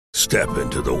Step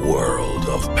into the world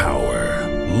of power,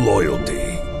 loyalty,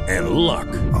 and luck.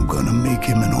 I'm gonna make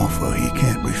him an offer he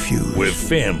can't refuse. With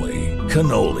family,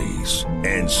 cannolis,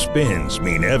 and spins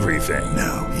mean everything.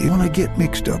 Now, you wanna get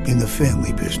mixed up in the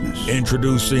family business.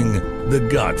 Introducing The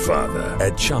Godfather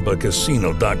at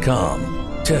ChumbaCasino.com.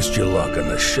 Test your luck in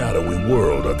the shadowy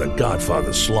world of The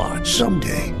Godfather slot.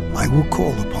 Someday, I will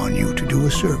call upon you to do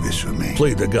a service for me.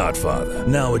 Play The Godfather,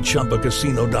 now at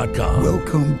ChumbaCasino.com.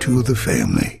 Welcome to the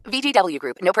family. VGW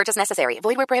Group. No purchase necessary.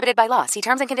 Void where prohibited by law. See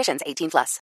terms and conditions.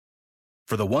 18+.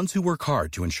 For the ones who work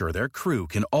hard to ensure their crew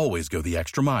can always go the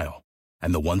extra mile,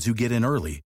 and the ones who get in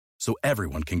early so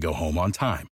everyone can go home on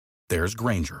time, there's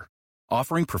Grainger,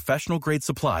 offering professional-grade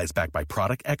supplies backed by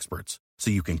product experts so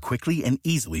you can quickly and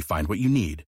easily find what you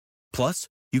need. Plus,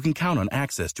 you can count on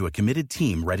access to a committed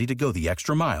team ready to go the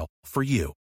extra mile for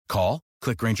you. Call,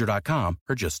 click Grainger.com,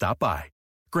 or just stop by.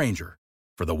 Grainger,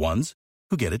 for the ones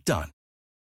who get it done.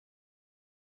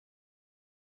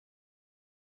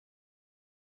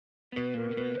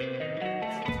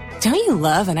 Don't you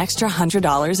love an extra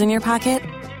 $100 in your pocket?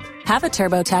 Have a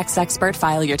TurboTax expert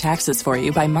file your taxes for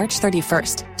you by March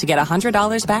 31st to get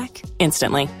 $100 back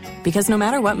instantly. Because no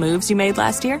matter what moves you made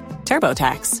last year,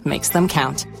 TurboTax makes them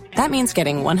count. That means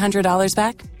getting $100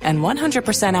 back and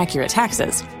 100% accurate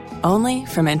taxes, only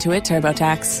from Intuit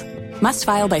TurboTax. Must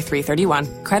file by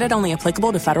 3/31. Credit only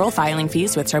applicable to federal filing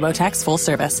fees with TurboTax full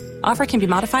service. Offer can be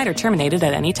modified or terminated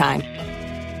at any time.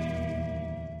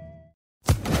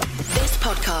 This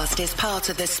podcast is part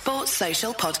of the Sports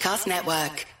Social Podcast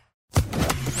Network.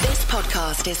 This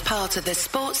podcast is part of the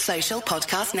Sports Social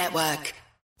Podcast Network.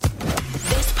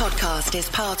 This podcast is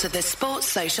part of the Sports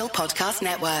Social Podcast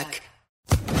Network.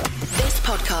 This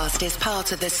podcast is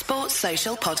part of the Sports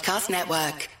Social Podcast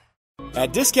Network.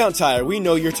 At Discount Tire, we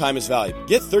know your time is valuable.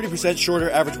 Get 30% shorter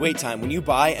average wait time when you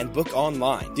buy and book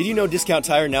online. Did you know Discount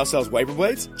Tire now sells wiper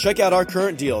blades? Check out our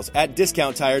current deals at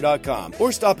DiscountTire.com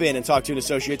or stop in and talk to an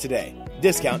associate today.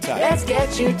 Discount Tire. Let's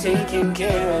get you taken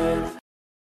care of.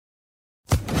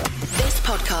 This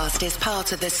podcast is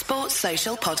part of the Sports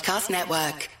Social Podcast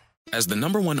Network. As the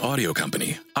 #1 audio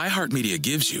company, iHeartMedia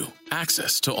gives you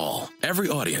access to all. Every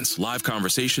audience, live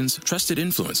conversations, trusted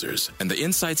influencers, and the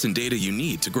insights and data you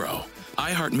need to grow.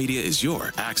 iHeartMedia is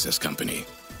your access company.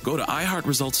 Go to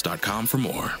iHeartResults.com for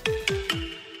more.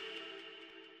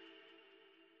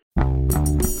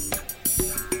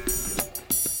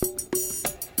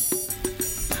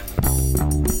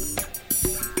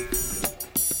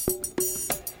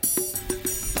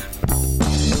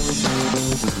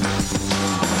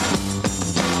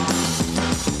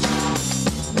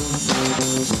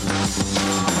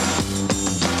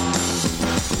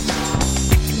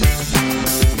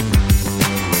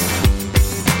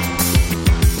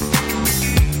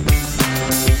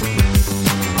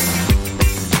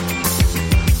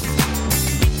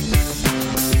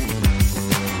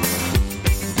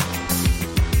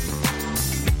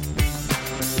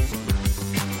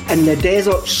 In the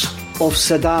deserts of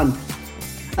Sudan,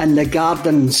 in the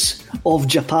gardens of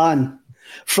Japan,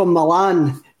 from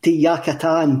Milan to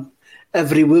Yucatan,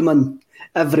 every woman,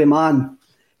 every man,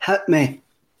 hit me,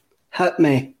 hit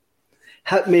me,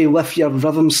 hit me with your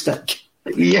rhythm stick.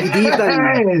 Yes. Good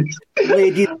evening,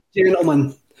 ladies and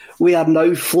gentlemen. We are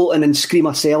now floating in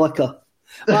Screamacelica.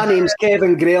 My name's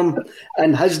Kevin Graham,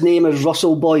 and his name is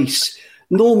Russell Boyce.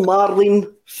 No Marlene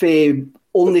for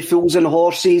Only Fools and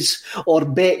Horses or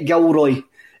Bet Gilroy.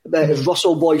 But it's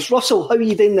Russell Boyce. Russell, how are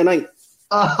you doing tonight?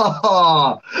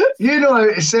 Oh, you know how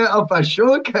to set up a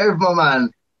show, Kev, my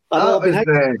man. I've been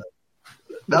thinking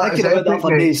about that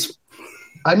for days.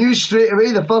 I knew straight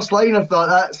away the first line. I thought,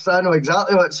 I know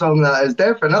exactly what song that is.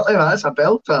 Definitely, that's a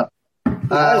belter.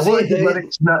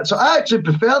 So I actually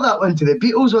prefer that one to the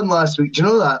Beatles one last week. Do you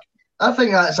know that? I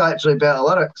think that's actually better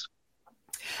lyrics.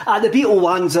 The Beatle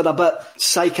ones are a bit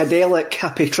psychedelic,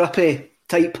 hippy-trippy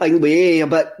type thing, a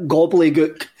bit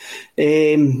gobbledygook.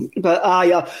 Ian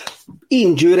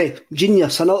Dury,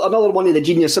 genius, another one of the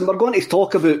genius, and we're going to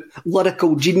talk about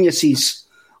lyrical geniuses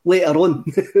later on.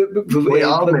 We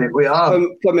are.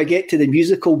 When we get to the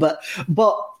musical bit.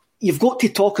 But you've got to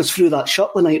talk us through that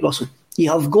shirt tonight, Russell. You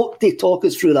have got to talk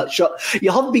us through that shirt.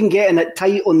 You have been getting it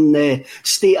tight on the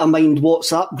State of Mind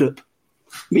WhatsApp group.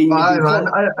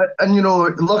 And you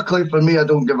know, luckily for me, I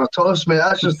don't give a toss, mate.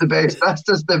 That's just the best. That's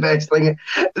just the best thing.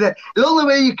 The only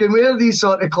way you can wear this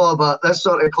sort of clobber, is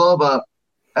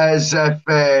if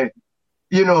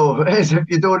you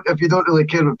don't really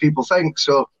care what people think.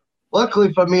 So,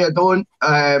 luckily for me, I don't.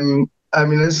 I've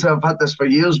had this for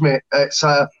years, mate. It's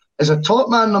a top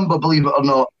man number, believe it or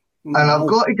not, and I've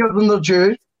got to give them their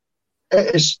due.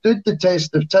 It has stood the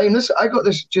test of time. I got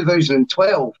this in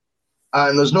 2012.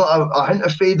 and there's not a hint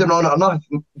of fading on it or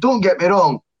nothing. Don't get me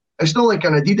wrong. It's not like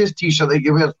an Adidas t-shirt that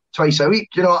you wear twice a week,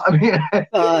 you know what I mean?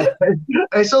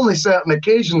 It's only certain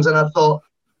occasions, and I thought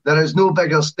there is no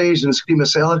bigger stage than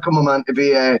SCREAMACELICA, my man, to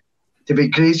be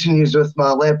gracing you with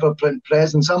my leopard print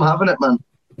presence. I'm having it, man.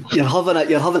 You're having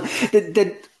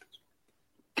it.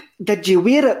 Did you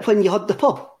wear it when you had the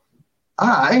pub?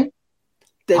 Aye.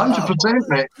 100%,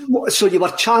 mate. So you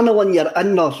were channeling your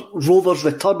inner Rovers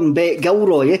return Bet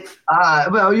Gilroy, eh?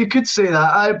 Well, you could say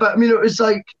that. But I mean, it was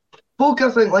like, folk, I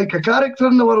think, like a character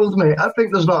in the world, mate. I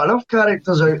think there's not enough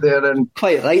characters out there. And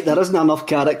quite right, there isn't enough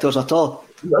characters at all.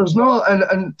 There's not,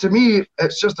 and to me,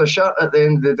 it's just a shirt at the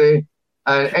end of the day.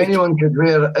 And anyone could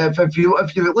wear it. If you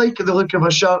like the look of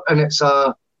a shirt and it's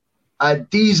a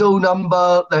diesel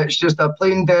number that's just a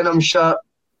plain denim shirt,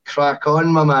 crack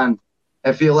on, my man.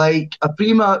 If you like a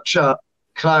Primark shirt,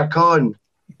 crack on.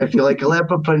 If you like a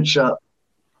leopard print shirt,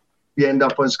 you end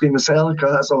up on SCREAMACELICA.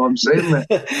 That's all I'm saying, mate.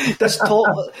 Does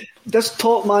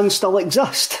Top Man still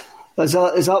exist? Is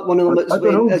that one of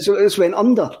them that's went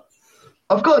under?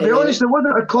 I've got to be honest. It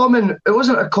wasn't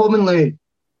a commonly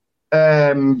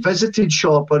visited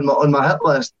shop on my hit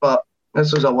list, but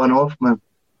this was a one-off, man.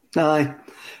 Aye.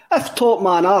 If Top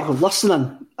Man are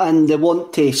listening and they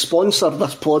want to sponsor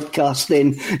this podcast,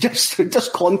 then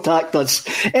just contact us.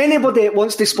 Anybody that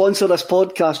wants to sponsor this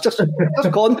podcast, just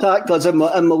contact us and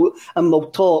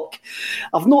we'll talk.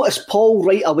 I've noticed Paul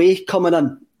right away coming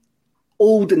in.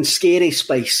 Old and scary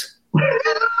spice.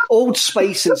 Old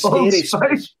spice and scary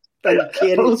spice.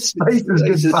 Old spice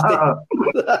is good batter.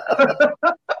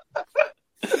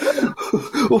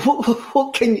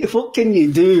 What can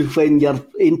you do when your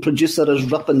own producer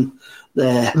is ripping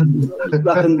the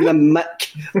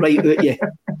mick right at you?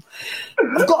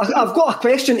 I've got a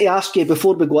question to ask you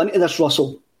before we go into this,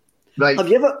 Russell. Right. Have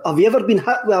you ever been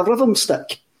hit with a rhythm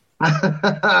stick?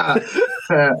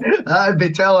 That'd be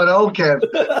telling all, Kev.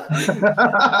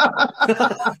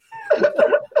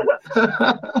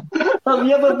 Have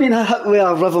you ever been hit with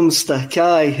a rhythm stick?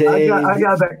 Aye.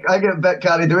 I get a bit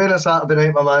carried away on a Saturday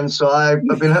night, my man, so I've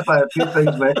been hit by a few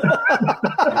things, mate.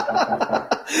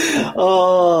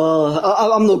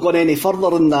 I'm not going any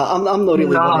further than that. I'm not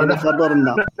really going any further than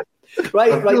that.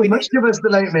 Right. I'm feeling mischievous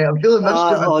tonight, mate. I'm feeling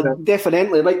mischievous.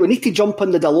 Definitely. Right, we need to jump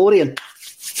on the DeLorean.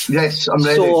 Yes, I'm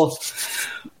ready. So,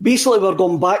 basically, we're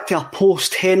going back to a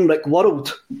post-Henrik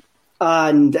world.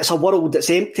 And it's a world that's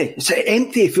empty. It's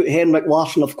empty without Henrik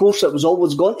Larsson. Of course, it was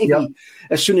always going to be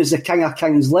as soon as the King of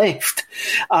Kings left.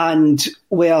 And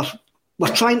we're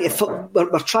trying to fill the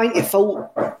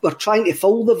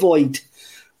void.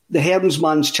 The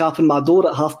Hermsman's chapping my door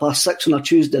at 6:30 on a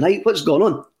Tuesday night. What's going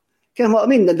on? You know what I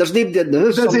mean? There's nobody in the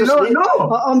house.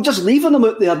 I'm just leaving him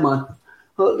out there, man.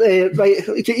 Right,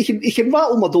 he can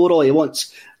rattle my door all he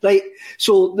wants. Right,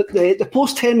 so the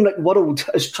post-Henrik world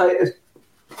is trying to.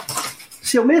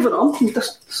 See, I'm moving on.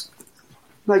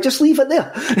 Just leave it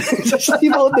there. Just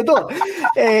leave it on the door.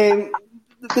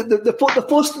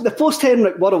 The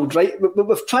post-Henrik world, right?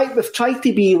 We've tried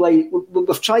to be like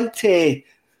we've tried to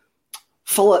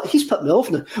fill it. He's put me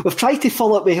off now. We've tried to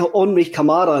fill it with Henri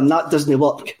Camara, and that doesn't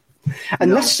work.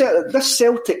 And this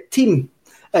Celtic team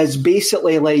is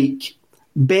basically like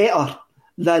better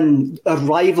than our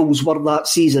rivals were that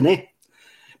season, eh?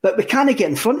 But we can't get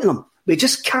in front of them. We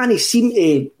just can't seem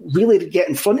to really get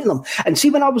in front of them. And see,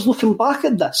 when I was looking back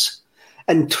at this,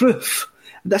 in truth,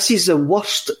 this is the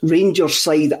worst Rangers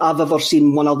side I've ever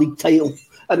seen win a league title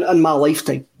in my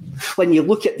lifetime. When you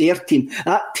look at their team,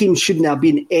 that team shouldn't have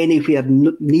been anywhere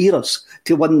near us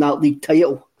to win that league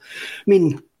title. I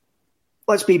mean,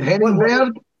 let's be...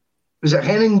 Henningberg? Was it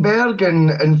Henningberg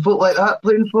and folk like that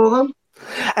playing for them?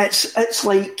 It's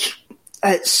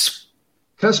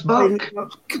Chris Burke.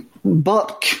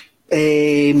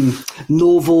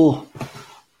 Novo,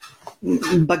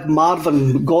 Big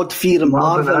Marvin, God-fearing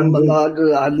Marvin.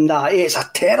 It's a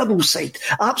terrible side.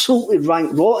 Absolutely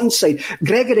rank rotten side.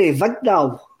 Gregory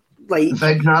Vignal.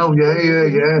 Vignal,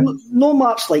 yeah. No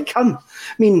match like him. I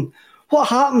mean, what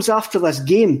happens after this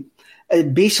game?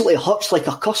 It basically hurts like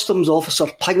a customs officer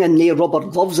pinging near rubber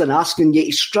gloves and asking you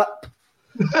to strip.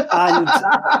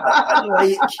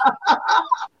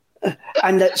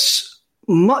 And it's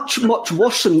much, much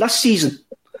worse than this season.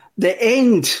 The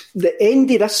end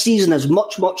of this season is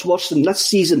much, much worse than this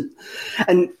season.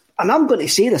 And I'm going to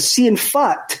say this. See, in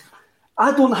fact,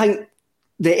 I don't think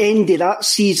the end of that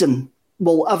season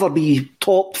will ever be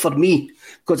topped for me,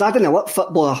 because I didn't let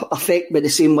football affect me the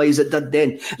same way as it did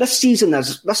then. This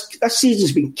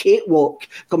season's been cakewalk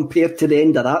compared to the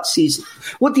end of that season.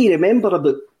 What do you remember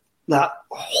about that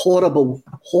horrible,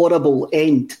 horrible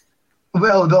end?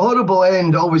 Well, the horrible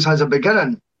end always has a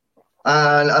beginning.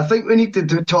 And I think we need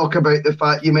to talk about the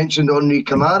fact you mentioned Henri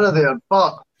Camara there,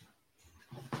 but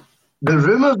the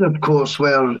rumours, of course,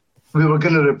 were we were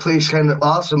going to replace Henrik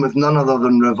Larsson with none other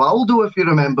than Rivaldo, if you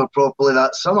remember properly,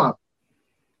 that summer.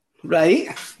 Right.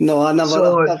 No, I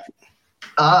never...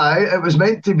 It was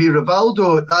meant to be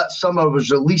Rivaldo. That summer was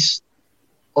released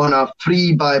on a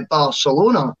free by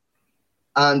Barcelona.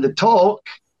 And the talk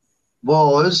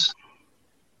was...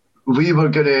 We were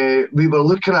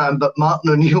looking at him, but Martin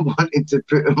O'Neill wanted to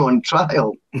put him on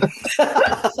trial.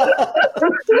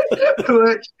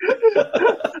 Which,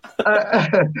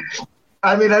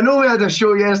 I mean, I know we had a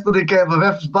show yesterday, Kev, of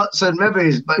ifs, buts and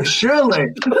maybes, but surely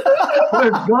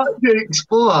we've got to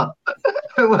explore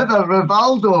whether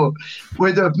Rivaldo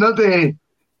would have maybe,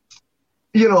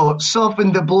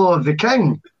 softened the blow of the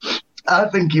king. I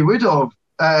think he would have.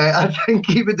 I think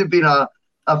he would have been a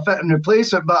fit and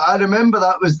replacement, but I remember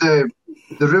that was the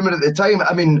rumour at the time.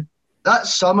 I mean, that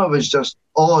summer was just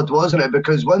odd, wasn't it?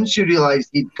 Because once you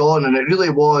realised he'd gone, and it really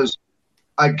was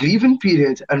a grieving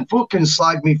period, and folk can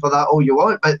slag me for that all you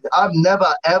want, but I've never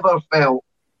ever felt,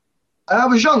 and I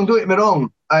was young, don't get me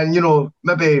wrong, and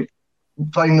maybe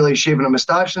finally shaving a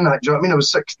moustache and that, do you know what I mean? I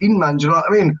was 16, man, do you know what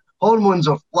I mean? Hormones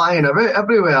are flying about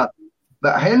everywhere,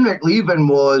 but Henrik leaving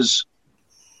was,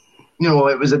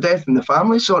 it was a death in the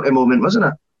family sort of moment, wasn't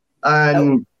it?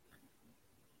 And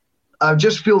I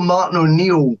just feel Martin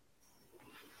O'Neill,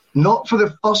 not for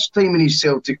the first time in his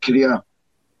Celtic career,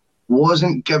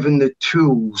 wasn't given the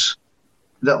tools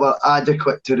that were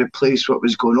adequate to replace what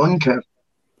was going on, Kev.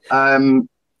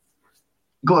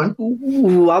 Go on.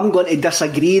 Ooh, I'm going to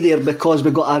disagree there, because we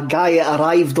got a guy that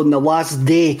arrived on the last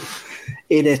day of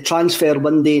the transfer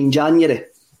window in January.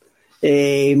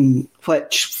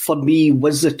 Which for me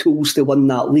was the tools to win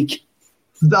that league.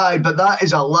 Aye, but that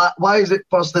is a lot. Why is it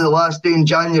firstly the last day in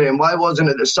January, and why wasn't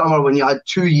it the summer when you had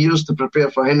 2 years to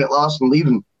prepare for Henrik Larsson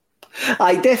leaving?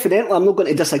 Aye, definitely. I'm not going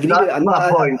to disagree with it. That's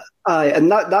my point. Aye,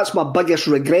 and that's my biggest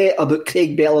regret about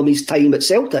Craig Bellamy's time at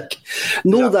Celtic.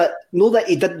 Know that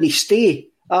he didn't stay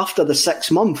after the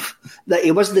 6 months, that he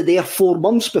wasn't there 4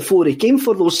 months before he came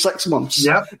for those 6 months.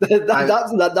 Yeah,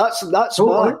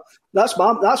 that's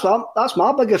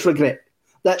my biggest regret.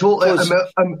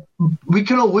 We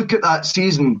can all look at that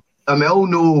season, and we all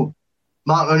know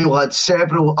Martin O'Neill had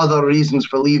several other reasons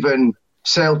for leaving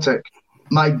Celtic.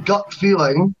 My gut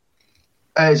feeling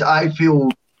is I feel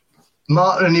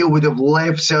Martin O'Neill would have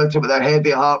left Celtic with a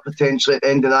heavy heart potentially at the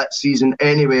end of that season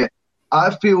anyway.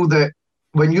 I feel that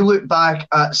when you look back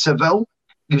at Seville,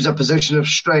 he was a position of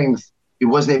strength. He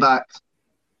wasn't backed.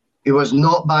 He was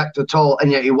not backed at all,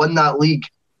 and yet he won that league.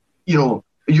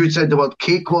 You said the word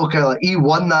cakewalk. He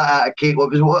won that at a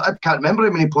cakewalk. I can't remember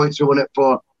how many points he won it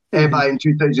for by in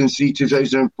 2003,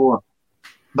 2004.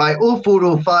 By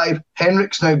 04-05,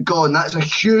 Henrik's now gone. That's a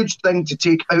huge thing to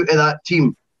take out of that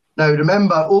team. Now,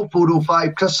 remember,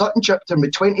 04-05, Chris Sutton chipped in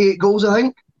with 28 goals, I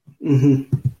think.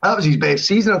 Mm-hmm. That was his best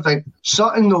season, I think.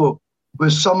 Sutton, though,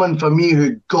 was someone for me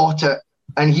who got it,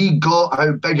 and he got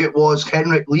how big it was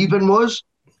Henrik leaving was.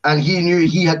 And he knew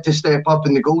he had to step up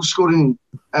in the goal-scoring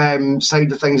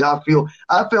side of things, I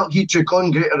felt he took on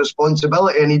greater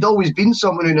responsibility, and he'd always been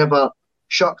someone who never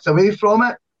shucked away from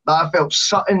it. But I felt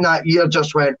Sutton that year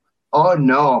just went, oh,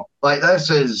 no, this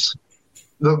is...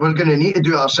 We're going to need to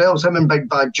do it ourselves, him and Big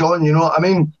Bad John, you know what I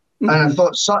mean? Mm-hmm. And I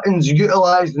thought Sutton's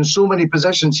utilised in so many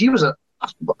positions. He was a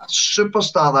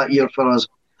superstar that year for us.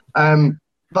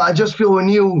 But I just feel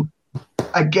O'Neill...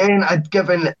 Again, I'd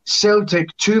given Celtic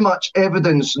too much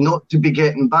evidence not to be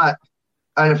getting back.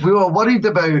 And if we were worried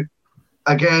about,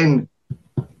 again,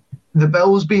 the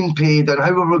bills being paid and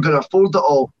how we were going to afford it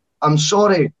all, I'm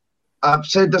sorry. I've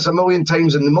said this a million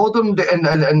times in the modern,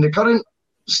 in the current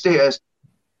status.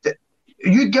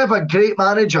 You give a great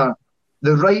manager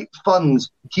the right funds,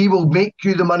 he will make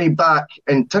you the money back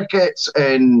in tickets,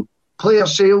 in player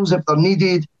sales if they're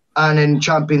needed, and in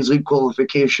Champions League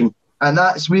qualification. And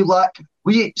that's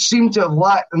we seem to have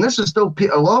lacked, and this is still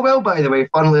Peter Lawwell, by the way,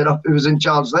 funnily enough, who was in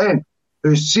charge then,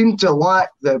 who seemed to lack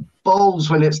the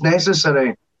balls when it's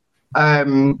necessary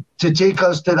to take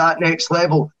us to that next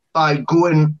level by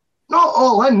going, not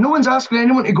all in, no one's asking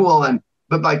anyone to go all in,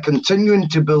 but by continuing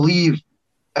to believe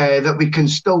that we can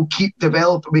still keep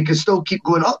developing, we can still keep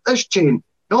going up this chain.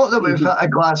 Not that we've hit a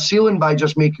glass ceiling by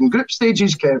just making group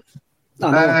stages, Kev.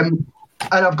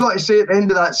 And I've got to say, at the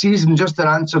end of that season, just in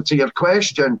answer to your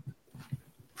question,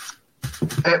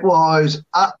 it was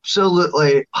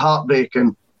absolutely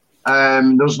heartbreaking.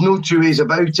 There's no two ways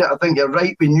about it. I think you're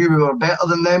right. We knew we were better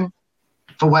than them.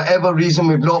 For whatever reason,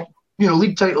 we've not,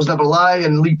 league titles never lie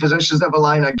and league positions never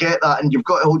lie, and I get that. And you've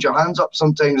got to hold your hands up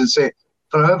sometimes and say,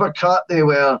 for however crap they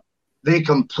were, they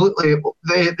completely,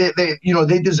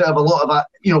 they deserve a lot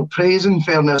of, praise and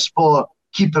fairness for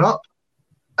keeping up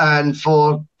and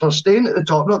for staying at the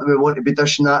top. Not that we want to be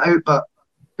dishing that out, but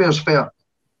fair's fair.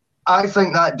 I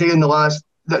think that day in the last,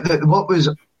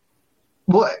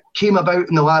 what came about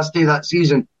in the last day of that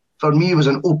season, for me, was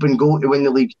an open goal to win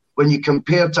the league. When you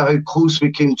compare to how close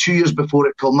we came 2 years before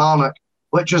at Kilmarnock,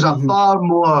 which was a far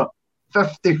more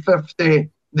 50-50.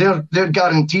 They're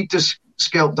guaranteed to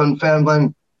scalp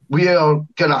Dunfermline. We are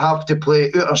going to have to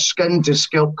play out our skin to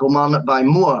scalp Kilmarnock by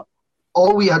more.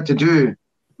 All we had to do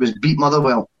was beat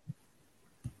Motherwell.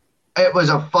 It was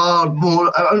a far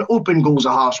more... An open goal's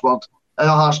a harsh word, a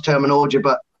harsh terminology,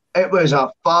 but it was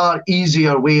a far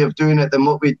easier way of doing it than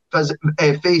what we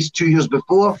faced 2 years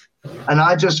before. And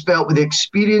I just felt with the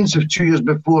experience of 2 years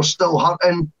before still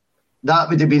hurting, that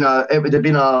would have been a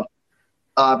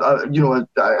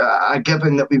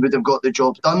given that we would have got the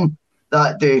job done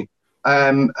that day.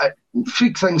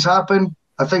 Freak things happen.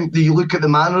 I think you look at the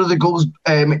manner of the goals.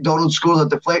 McDonald scored a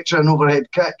deflection and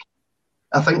overhead kick.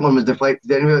 I think one was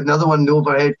deflected anyway. Another one, the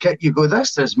overhead kick. You go,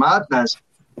 this is madness.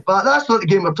 But that's not the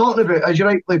game we're talking about. As you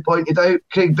rightly pointed out,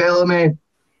 Craig Bellamy.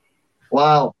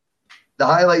 Wow. The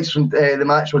highlights from the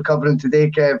match we're covering today,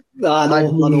 Kev. I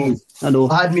know.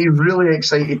 Had me really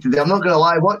excited today. I'm not going to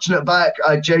lie. Watching it back,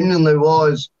 I genuinely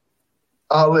was.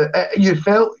 You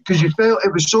felt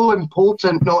it was so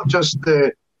important. Not just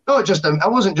him. I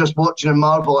wasn't just watching and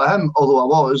marvel at him, although I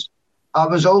was.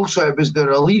 It was the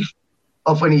relief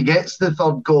of when he gets the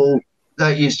third goal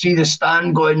that you see the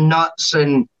stand going nuts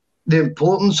and the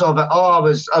importance of it. I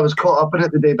was caught up in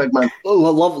it today, big man. Oh, I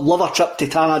love a trip to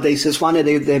Tannadice. It's one of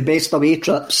the best away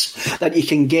trips that you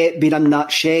can get, being in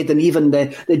that shed, and even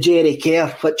the Jerry Kerr,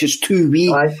 which is too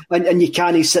wee, and you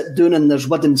can't sit down and there's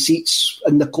wooden seats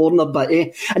in the corner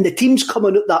bit, and the team's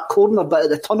coming out that corner bit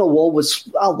of the tunnel wall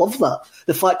I love that.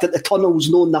 The fact that the tunnel's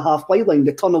not in the halfway line,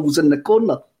 the tunnel's in the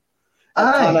corner.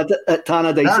 At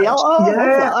Tannadice.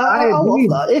 I love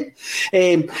that.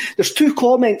 There's two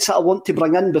comments that I want to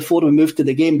bring in before we move to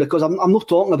the game, because I'm not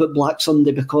talking about Black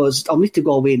Sunday, because I'll need to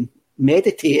go away and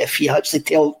meditate if you actually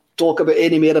talk about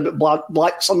any more about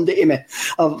Black Sunday to me.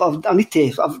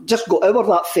 I've just got over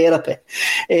that therapy.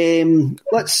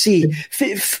 Let's see.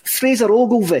 Fraser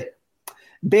Ogilvie.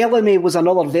 Bellamy was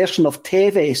another version of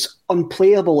Tevez,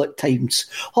 unplayable at times.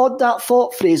 Hold that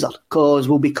thought, Fraser, because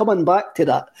we'll be coming back to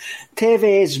that.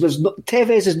 Tevez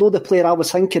is not the player I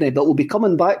was thinking of, but we'll be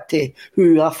coming back to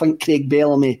who I think Craig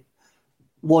Bellamy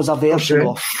was a version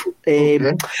of.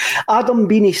 Adam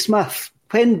Beanie Smith.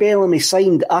 When Bellamy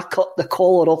signed, I cut the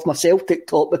collar off my Celtic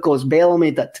top because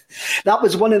Bellamy did. That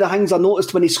was one of the things I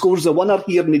noticed when he scores the winner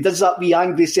here and he does that wee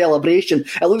angry celebration.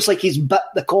 It looks like he's bit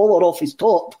the collar off his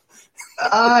top.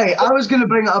 I was going to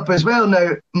bring it up as well.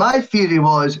 Now, my theory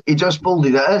was he just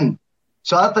folded it in.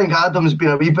 So I think Adam's been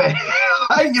a wee bit...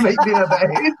 I think he might be a bit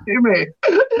hasty, mate.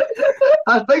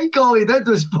 I think all he did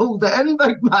was fold it in,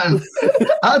 big man.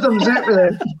 Adam's out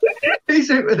with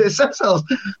the scissors.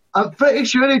 I'm pretty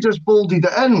sure he just folded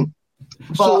it in.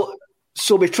 But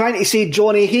So we're trying to say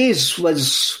Johnny Hayes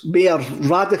was more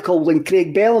radical than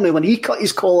Craig Bellamy when he cut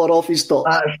his collar off his top.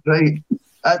 That's right.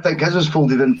 I think his was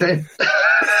folded in too.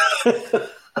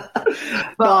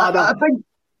 I think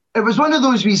it was one of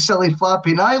those wee silly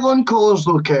flappy nylon collars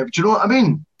though, Kev. Do you know what I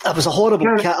mean? It was a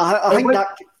horrible kit.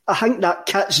 I think that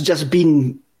kit's just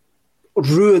been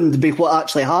ruined by what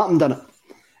actually happened in it.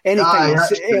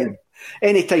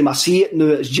 Anytime I see it now,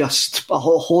 it's just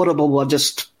horrible. I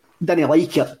just didn't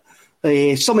like it.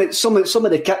 Some of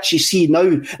the kits you see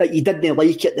now that you didn't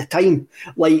like at the time,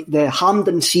 like the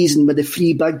Hampden season with the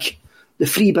three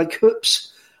big hoops.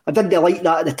 I didn't like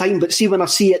that at the time, but see when I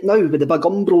see it now with the big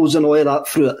Umbros and all of that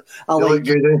through it,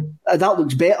 that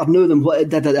looks better now than what it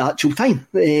did at the actual time.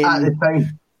 At the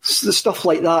time. Stuff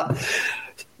like that.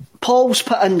 Paul's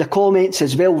put in the comments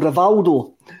as well.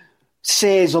 Rivaldo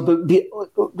says about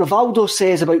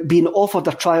being offered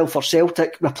a trial for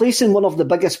Celtic. Replacing one of the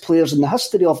biggest players in the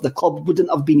history of the club wouldn't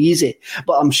have been easy,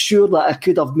 but I'm sure that I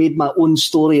could have made my own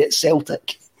story at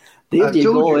Celtic. There you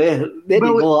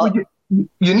go.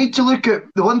 You need to look at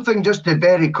the one thing, just to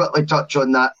very quickly touch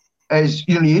on that, is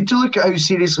you need to look at how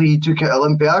seriously he took it at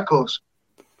Olympiacos.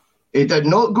 He did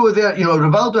not go there.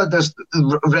 Rivaldo had this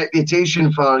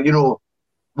reputation for,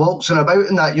 waltzing about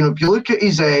in that. If you look at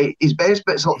his best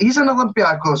bits, he's an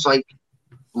Olympiacos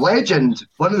legend,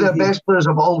 one of their best players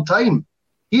of all time.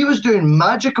 He was doing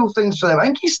magical things for them. I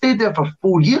think he stayed there for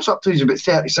 4 years up till he was about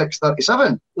 36,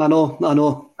 37. I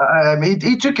know.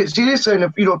 He took it seriously, and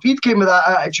if he'd came with that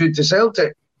attitude to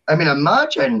Celtic,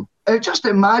 imagine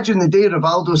the day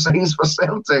Rivaldo signs for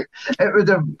Celtic. It would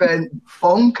have been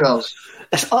bonkers.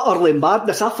 It's utterly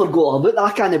madness. I forgot about that.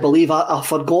 I can't believe I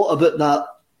forgot about that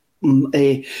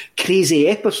crazy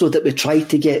episode that we tried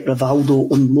to get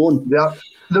Rivaldo on loan. Yeah.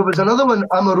 There was another one,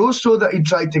 Amoroso, that he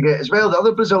tried to get as well. The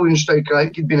other Brazilian striker, I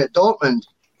think he'd been at Dortmund.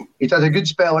 He'd had a good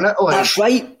spell in Italy. That's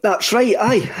right,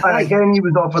 aye. And again, he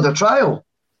was offered a trial.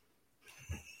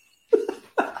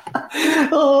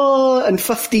 Oh, and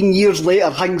 15 years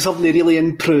later, things haven't really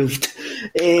improved.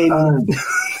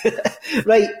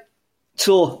 Right,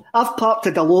 so I've parked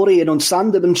a DeLorean on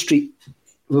Sandeman Street.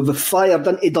 We've fired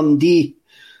into Dundee.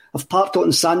 I've parked it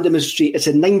on Sandeman Street. It's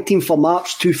the 19th of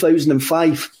March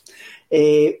 2005.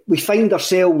 We find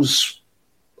ourselves,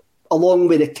 along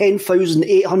with the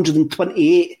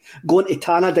 10,828, going to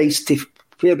Tannadice to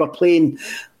where we're playing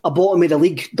a bottom of the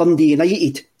league, Dundee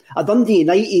United. A Dundee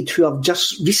United who have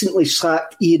just recently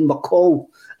sacked Ian McCall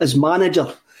as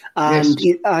manager, and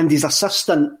his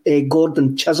assistant,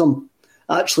 Gordon Chisholm,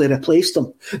 actually replaced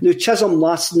him. Now, Chisholm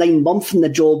lasts 9 months in the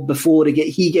job before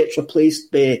he gets replaced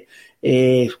by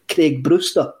Craig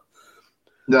Brewster.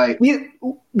 Right. We're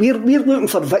looking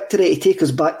for victory to take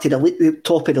us back to the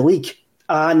top of the league.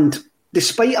 And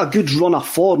despite a good run of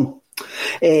form,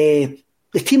 the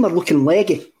team are looking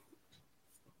leggy.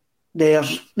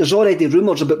 There's already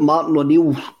rumours about Martin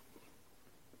O'Neill,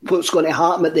 what's going to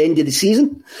happen at the end of the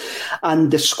season.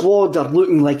 And the squad are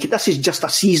looking like this is just a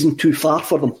season too far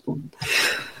for them.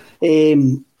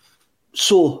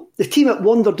 So the team that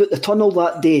wandered out the tunnel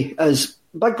that day is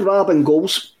Big Rab in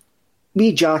goals,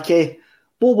 Wee Jackie,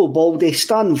 Bobo Baldy,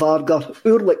 Stan Varga,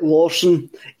 Ulrich Lawson,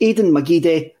 Aidan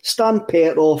McGeady, Stan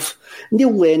Petroff,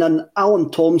 Neil Lennon, Alan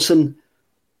Thompson,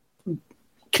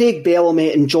 Craig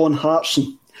Bellamy and John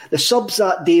Hartson. The subs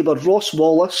that day were Ross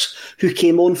Wallace, who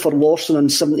came on for Lawson in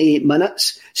 78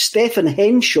 minutes, Stephen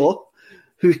Henshaw,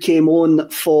 who came on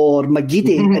for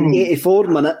McGeady in 84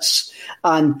 minutes,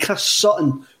 and Chris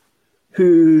Sutton,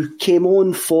 who came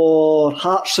on for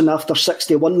Hartson after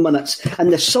 61 minutes.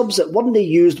 And the subs that weren't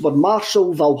used were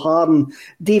Marshall, Valharan,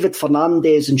 David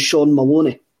Fernandez and Sean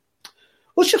Maloney.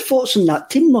 What's your thoughts on that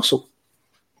team, Russell?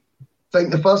 I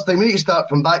think the first thing we need to start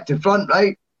from back to front,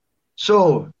 right?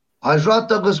 So, has Rod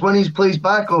Douglas won his place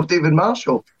back off David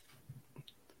Marshall?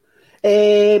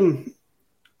 I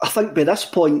think by this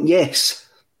point, yes.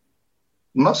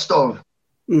 Must have.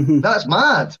 Mm-hmm. That's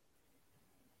mad.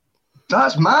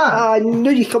 That's mad. I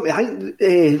knew you come to think.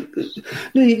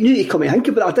 Knew you come to think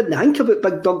about it. I didn't think about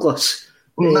Big Douglas.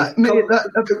 Coming back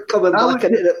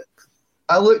into it.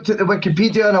 I looked at the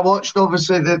Wikipedia and I watched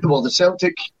obviously the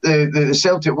Celtic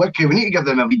wiki. We need to give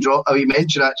them a wee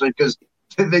mention actually, because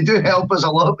they do help us a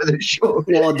lot with the show.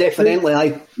 Well, definitely,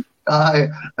 aye.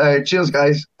 Cheers,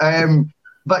 guys.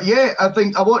 But yeah, I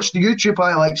think I watched the YouTube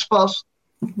highlights first,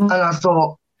 and I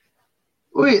thought,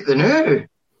 wait,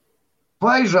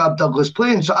 why is Rab Douglas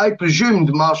playing? So I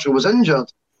presumed Marshall was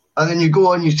injured. And then you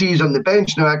go on, you see he's on the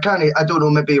bench. Now, I don't know,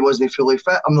 maybe he wasn't fully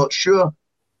fit. I'm not sure.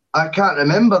 I can't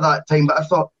remember that time, but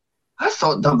I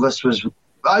thought Douglas was...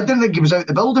 I didn't think he was out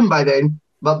the building by then,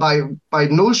 but by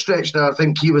no stretch there, I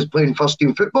think he was playing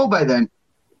first-team football by then.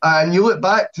 And you look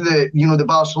back to the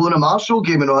Barcelona-Marshall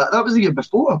game and all that was the year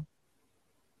before.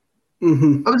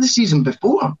 Mm-hmm. That was the season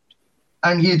before.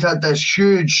 And he'd had this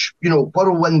huge,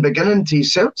 whirlwind beginning to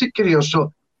his Celtic career.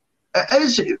 So it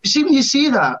is, see, when you see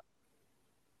that,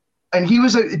 and he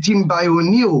was out the team by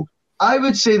O'Neill, I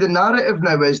would say the narrative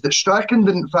now is that Strachan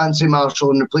didn't fancy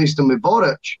Marshall and replaced him with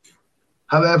Boric.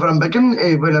 However, I'm beginning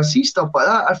to, when I see stuff like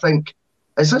that, I think,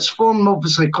 is this form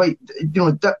obviously quite,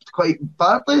 dipped quite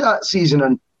badly that season?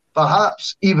 And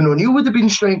perhaps even O'Neill would have been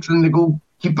strengthening the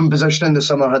goalkeeping position in the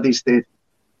summer had he stayed.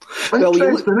 Well,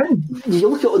 you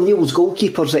look at O'Neill's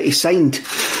goalkeepers that he signed.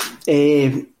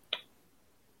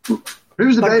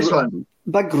 Who's the best one?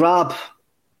 Big Rab.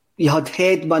 You had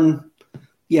Headman.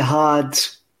 You had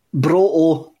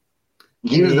Broto.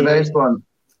 He was the best one.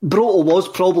 Broto was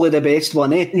probably the best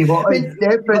one, eh? He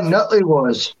definitely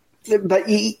was. But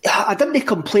I didn't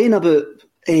complain about...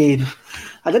 I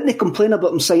didn't complain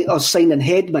about us signing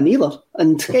Headman either.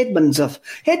 And Headman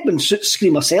suits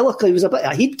Screamacelica. He was a bit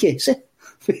of a head case, eh?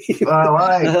 Afterwards, he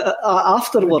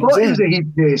thought he was a heat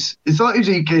case. He thought he was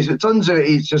a heat case. It turns out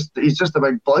he's just a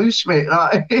big blouse, mate.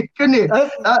 Couldn't he?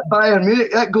 That Bayern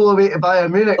Munich, that goal away to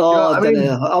Bayern Munich. Oh, you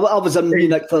know what I was in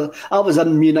Munich. I was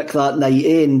in Munich that night,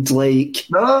 and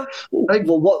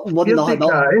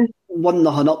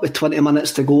one up with 20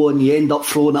 minutes to go, and you end up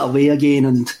throwing it away again,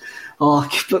 and.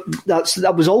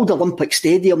 That was Old Olympic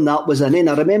Stadium that was in. And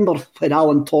I remember when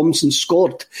Alan Thompson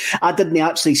scored, I didn't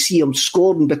actually see him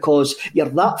scoring because you're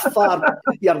that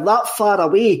far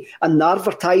away, and the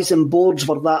advertising boards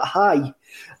were that high.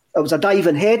 It was a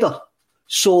diving header,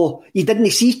 So you didn't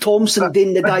see Thompson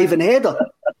doing the diving header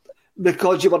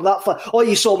because you were that far. All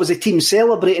you saw was the team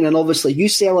celebrating, and obviously you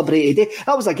celebrated.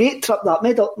 That was a great trip. That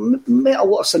met a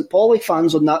lot of St. Pauli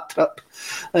fans on that trip,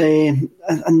 and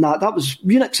that was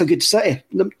Munich's a good city.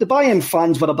 The Bayern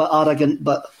fans were a bit arrogant,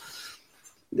 but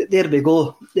there we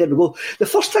go. The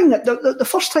first thing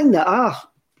that I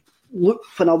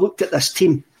looked when I looked at this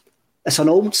team, it's an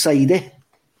old side. It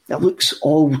looks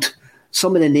old.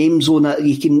 Some of the names on it,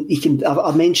 you can.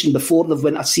 I mentioned before they've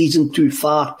went a season too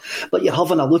far, but you're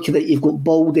having a look at it. You've got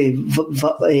Baldy,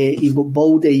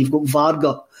 you've got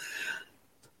Varga,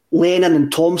 Lennon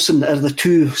and Thompson are the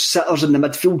two sitters in the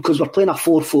midfield because we're playing a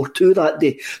 4-4-2 that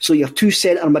day. So your two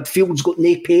centre midfield's got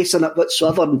no pace in it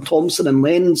whatsoever, and Thompson and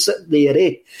Lennon sit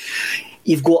there.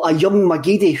 You've got a young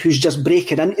McGeady who's just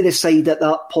breaking into the side at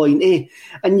that point,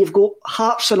 and you've got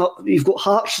Hartson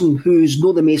who's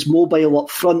not the most mobile up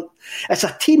front. It's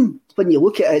a team, when you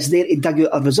look at it, it's there to dig out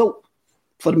a result.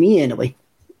 For me, anyway.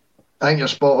 I think you're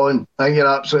spot on. I think you're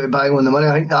absolutely bang on the money.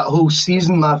 I think that whole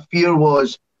season, my fear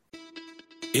was...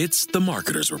 It's the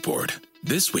Marketer's Report.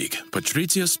 This week,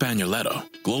 Patrizia Spagnoletto,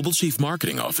 Global Chief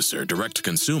Marketing Officer,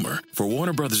 Direct-to-Consumer for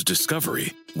Warner Brothers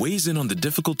Discovery, weighs in on the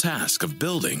difficult task of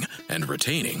building and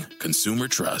retaining consumer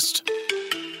trust.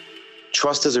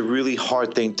 Trust is a really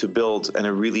hard thing to build and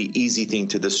a really easy thing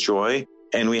to destroy,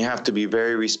 and we have to be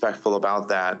very respectful about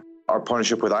that. Our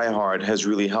partnership with iHeart has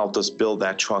really helped us build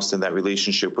that trust and that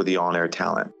relationship with the on-air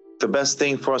talent. The best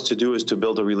thing for us to do is to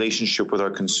build a relationship with our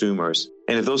consumers.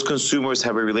 And if those consumers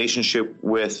have a relationship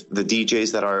with the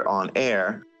DJs that are on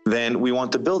air, then we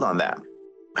want to build on that.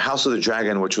 House of the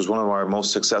Dragon, which was one of our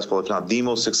most successful, if not the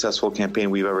most successful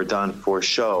campaign we've ever done for a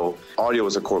show, audio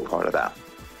was a core part of that.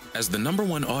 As the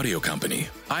 #1 audio company,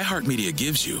 iHeartMedia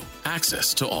gives you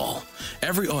access to all.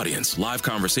 Every audience, live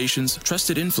conversations,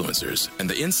 trusted influencers, and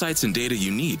the insights and data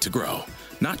you need to grow.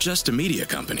 Not just a media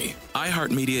company,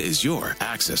 iHeartMedia is your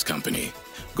access company.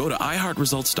 Go to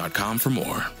iHeartResults.com for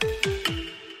more.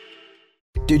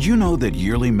 Did you know that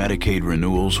yearly Medicaid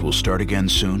renewals will start again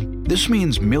soon? This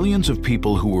means millions of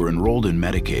people who were enrolled in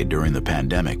Medicaid during the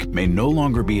pandemic may no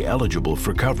longer be eligible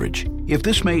for coverage. If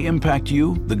this may impact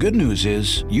you, the good news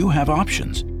is you have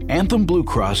options. Anthem Blue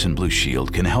Cross and Blue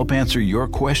Shield can help answer your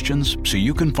questions so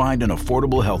you can find an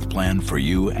affordable health plan for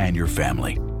you and your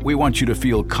family. We want you to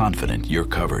feel confident you're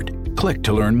covered. Click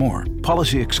to learn more.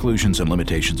 Policy exclusions and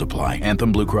limitations apply.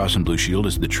 Anthem Blue Cross and Blue Shield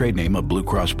is the trade name of Blue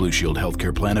Cross Blue Shield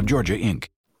Healthcare Plan of Georgia, Inc.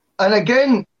 And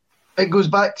again, it goes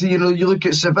back to, you look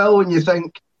at Seville and you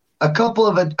think a couple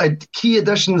of key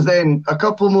additions then, a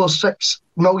couple more £6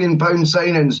 million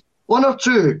signings, one or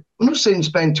two, we're not saying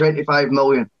spend 25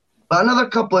 million, but another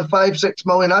couple of 5-6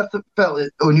 million. I felt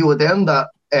that O'Neill had earned that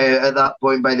at that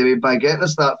point, by the way, by getting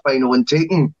us that final and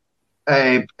taking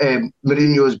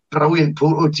Mourinho's brilliant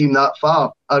Porto team that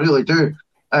far. I really do.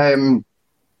 And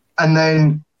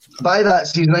then by that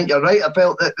season, I think you're right, I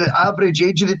felt that the average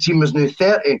age of the team was now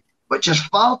 30, which is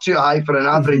far too high for an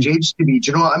average age to be.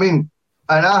 Do you know what I mean?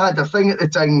 And I had a thing at the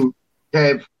time,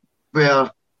 Kev,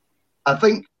 where I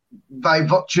think by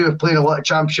virtue of playing a lot of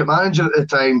Championship Manager at the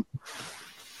time,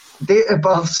 date of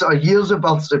births or years of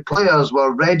births of players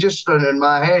were registering in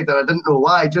my head, and I didn't know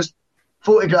why, just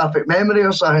photographic memory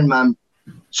or something, man.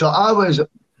 So I was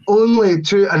only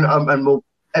two, and we'll,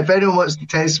 if anyone wants to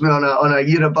test me on a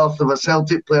year of birth of a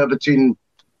Celtic player between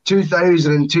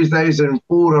 2000 and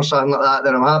 2004 or something like that,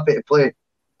 then I'm happy to play.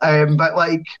 But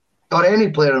like, or any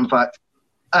player, in fact.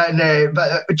 And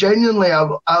but genuinely,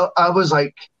 I was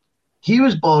like, he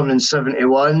was born in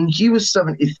 71, he was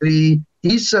 73,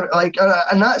 he's like,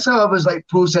 and that's how I was like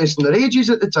processing their ages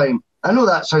at the time. I know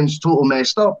that sounds total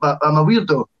messed up, but I'm a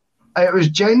weirdo. It was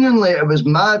genuinely, it was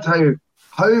mad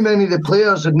how many of the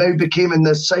players had now became in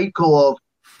this cycle of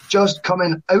just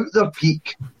coming out their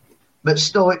peak, but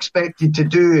still expected to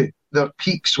do their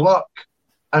peak's work.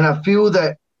 And I feel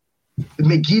that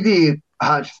McGeady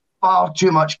had far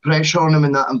too much pressure on him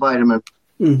in that environment.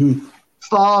 Mm-hmm.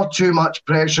 Far too much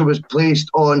pressure was placed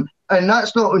on, and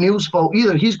that's not O'Neill's fault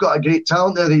either. He's got a great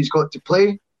talent there that he's got to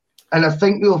play. And I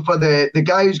think, though, for the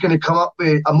guy who's going to come up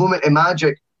with a moment of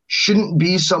magic, shouldn't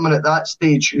be someone at that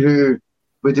stage who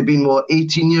would have been,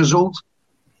 18 years old?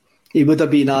 He would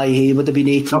have been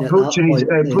 18 approaching his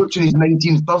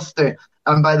 19th birthday.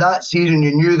 And by that season,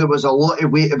 you knew there was a lot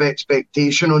of weight of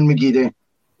expectation on McGeady.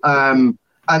 And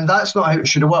that's not how it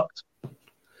should have worked.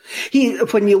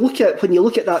 When you look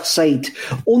at that side,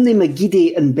 only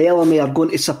McGeady and Bellamy are going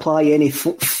to supply any.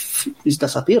 He's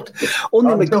disappeared.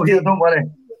 Only McGeady. Don't worry.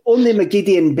 Only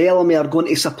McGeady and Bellamy are going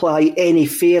to supply any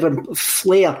flair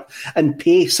and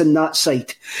pace in that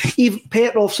side.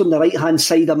 Petrov's on the right-hand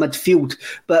side of midfield,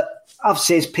 but I've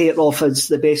said Petrov is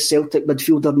the best Celtic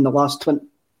midfielder in the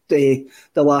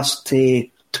last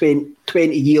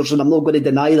 20 years, and I'm not going to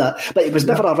deny that. But he was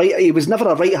never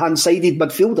a right-hand sided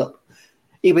midfielder.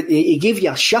 He gave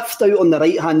you a shift out on the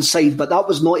right-hand side, but that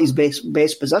was not his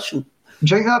best position.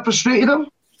 Do you think that frustrated him?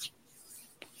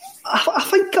 I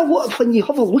think a lot, when you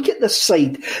have a look at this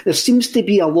side, there seems to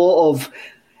be a lot of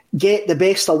get the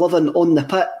best 11 on the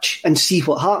pitch and see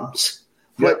what happens,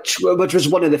 which was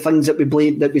one of the things that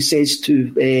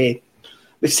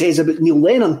we says about Neil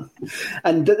Lennon.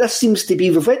 And this seems to be,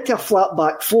 we've went to a flat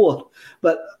back four,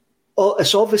 but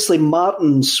it's obviously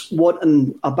Martin's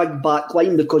wanting a big back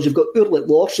line because you've got Ulrich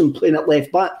Larsson playing at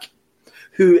left back,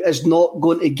 who is not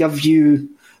going to give you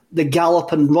the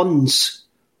galloping runs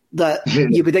that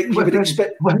you would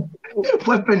expect.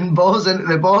 Whipping balls into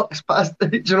the box past do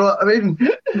you know what I mean?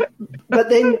 But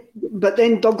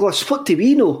then Douglas, what do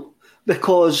we know?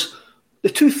 Because the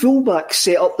two fullbacks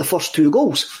set up the first two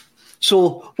goals.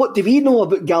 So what do we know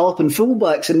about galloping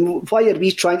fullbacks, and why are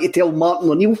we trying to tell Martin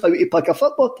O'Neill how to pick a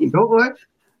football team? I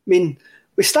mean,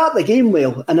 we start the game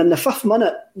well, and in the 5th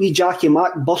minute, Jackie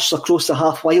Mack bursts across the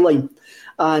halfway line,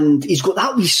 and he's got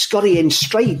that wee scurrying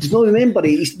stride. No, remember,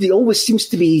 he always seems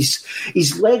to be,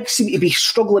 his legs seem to be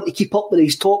struggling to keep up with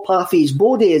his top half of his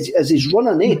body as he's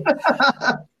running,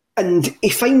 and he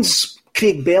finds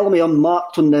Craig Bellamy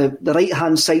unmarked on the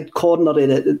right-hand side corner of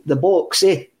the box,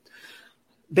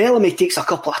 Bellamy takes a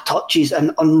couple of touches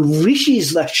and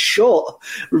unleashes this shot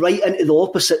right into the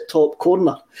opposite top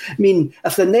corner. I mean,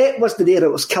 if the net wasn't there,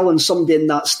 it was killing somebody in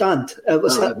that stand. It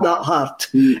was hit that hard.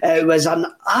 It was an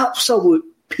absolute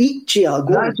peachy goal.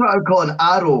 That's what I call an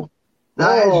arrow.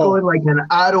 That is going like an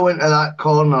arrow into that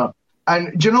corner.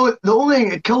 And do you know, the only thing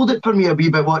that killed it for me a wee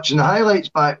bit watching the highlights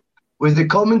back was the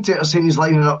commentator saying he's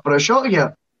lining up for a shot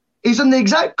here. He's in the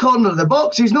exact corner of the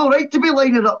box. He's no right to be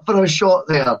lining up for a shot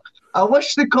there. I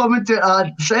wish the commentator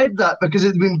had said that, because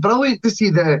it'd been brilliant to see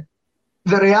the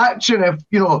reaction if,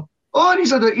 you know,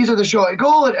 he's had a shot at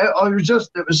goal. It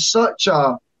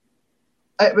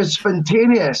was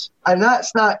spontaneous. And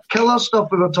that's that killer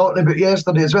stuff we were talking about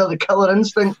yesterday as well, the killer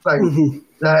instinct thing.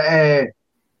 That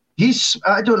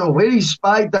I don't know where he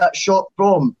spied that shot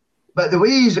from, but the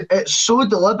way it's so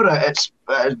deliberate, it's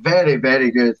very,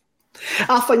 very good.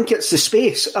 I think it's the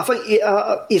space. I think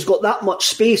he's got that much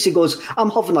space. He goes, I'm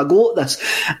having a go at this.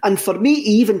 And for me,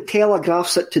 he even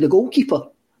telegraphs it to the goalkeeper.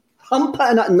 I'm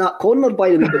putting it in that corner, by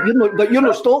the way, but you're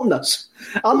not stopping this.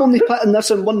 I'm only putting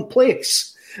this in one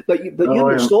place, but you're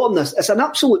not stopping this. It's an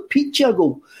absolute peachy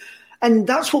goal. And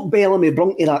that's what Bellamy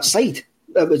brought to that side.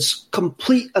 It was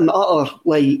complete and utter,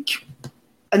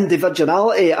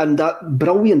 individuality and that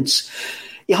brilliance.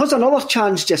 He has another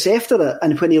chance just after it,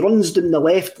 and when he runs down the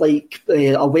left like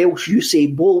a Welsh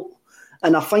Usain Bolt,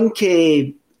 and I think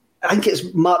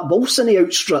it's Mark Wilson he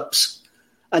outstrips,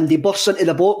 and he bursts into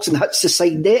the box and hits the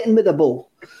side netting with the ball.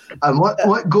 And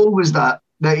what goal was that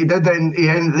he did? He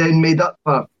then made up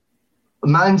for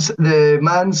the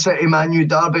Man City Man U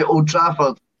derby at Old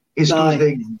Trafford. He scores the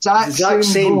exact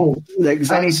same goal. The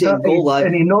exact same goal,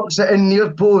 and he knocks it in near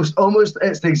post. Almost,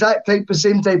 it's the exact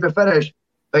same type of finish.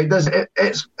 It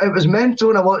was mental.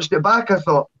 When I watched it back, I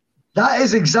thought, that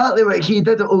is exactly what he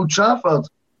did at Old Trafford.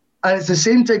 And it's the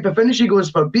same type of finish he goes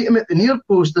for, beat him at the near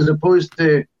post as opposed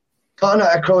to cutting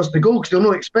it across the goal, because you'll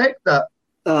not expect that.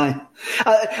 Aye.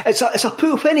 It's a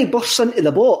poor, when he bursts into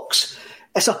the box,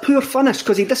 it's a poor finish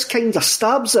because he just kind of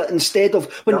stabs it instead of,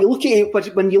 when you look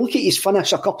at his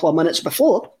finish a couple of minutes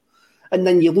before, and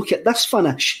then you look at this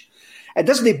finish, it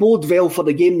doesn't bode well for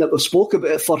the game that we spoke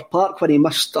about at Fir Park when he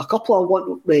missed a couple of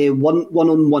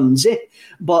one-on-ones.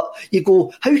 But you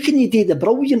go, how can you do the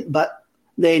brilliant bit,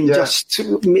 then just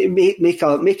make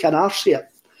an arse of it?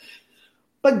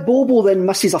 Big Bobo then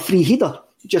misses a free header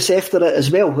just after it as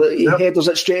well. He headers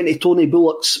it straight into Tony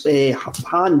Bullock's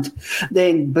hand.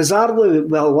 Then bizarrely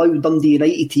will allow Dundee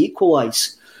United to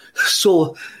equalise.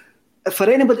 So for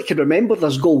anybody that can remember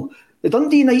this goal, the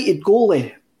Dundee United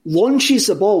goalie launches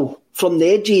the ball from the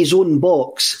edge of his own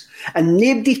box and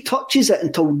nobody touches it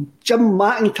until Jim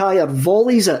McIntyre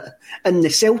volleys it in the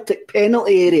Celtic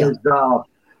penalty area,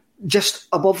 just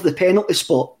above the penalty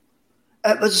spot.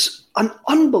 It was an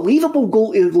unbelievable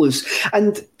goal to lose.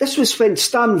 And this was when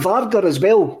Stan Varga as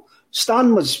well.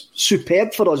 Stan was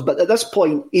superb for us, but at this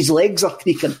point his legs are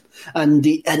creaking and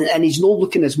he's not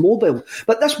looking as mobile.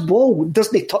 But this ball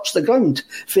doesn't touch the ground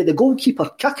for the goalkeeper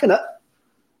kicking it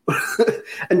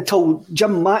until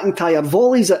Jim McIntyre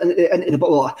volleys it into the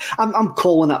ball. I'm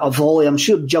calling it a volley. I'm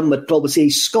sure Jim would probably say he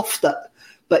scuffed it,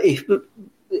 but it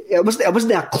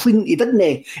wasn't a clean. He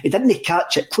didn't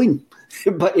catch it clean.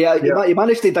 But he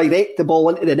managed to direct the ball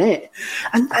into the net.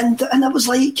 And I was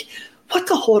like, what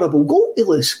a horrible goal to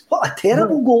lose. What a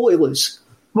terrible goal to lose.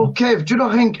 Well, Kev, do you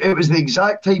not think it was the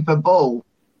exact type of ball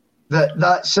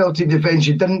that Celtic defence,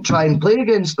 you didn't try and play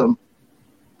against them?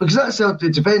 Because that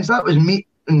Celtic defence, that was meat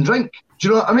and drink. Do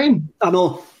you know what I mean? I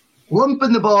know.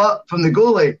 Lumping the ball up from the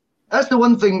goalie. That's the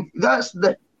one thing.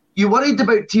 You worried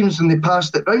about teams when they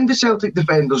passed it round the Celtic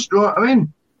defenders. Do you know what I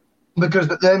mean? Because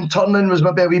them turning was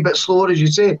maybe a wee bit slower, as you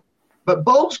say. But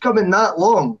balls coming that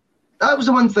long, that was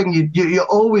the one thing you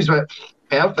always went,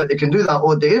 perfect, they can do that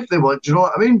all day if they want. Do you know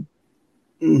what I mean?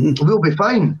 Mm-hmm. We'll be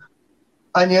fine.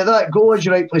 And that goal, as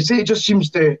you rightly say, it just seems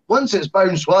to, once it's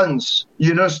bounced once,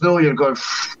 you just know you're going,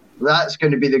 that's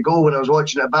going to be the goal when I was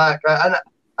watching it back. And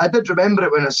I did remember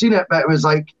it when I seen it, but it was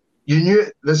like, you knew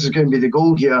this is going to be the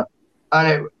goal here.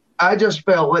 And I just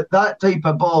felt like that type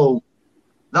of ball,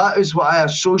 that is what I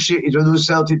associated with those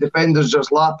Celtic defenders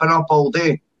just lapping up all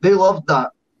day. They loved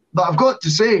that. But I've got to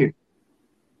say,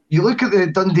 you look at the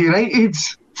Dundee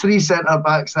United's 3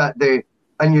 centre-backs that day,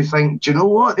 and you think, do you know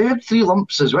what? They had 3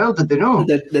 lumps as well, did they know?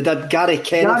 They did. Gary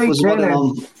Kenneth was one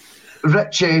of them.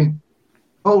 Ritchie,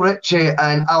 Paul Ritchie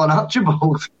and Alan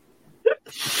Archibald.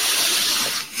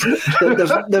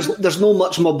 There's no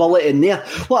much mobility in there.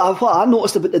 What I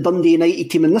noticed about the Dundee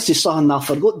United team, and this is something I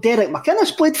forgot, Derek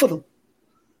McInnes played for them.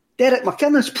 Derek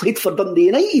McInnes played for Dundee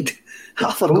United.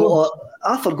 I forgot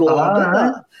about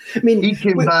that. I mean, he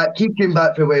came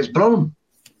back for West Brom.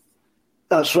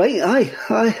 That's right, aye.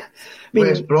 I mean,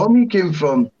 West Brom he came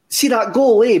from. See that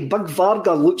goal, Big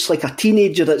Varga looks like a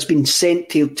teenager that's been sent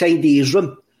to tidy his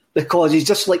room because he's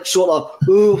just like sort of,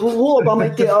 Lord, I'm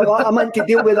meant to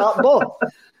deal with that ball.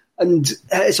 And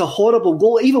it's a horrible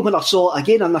goal. Even when I saw it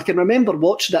again, and I can remember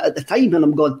watching it at the time, and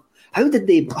I'm going, how did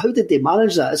they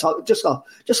manage that? It's just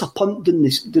a punt down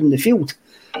the field.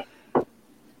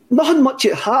 Nothing much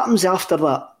happens after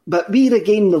that, but we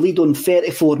regain the lead on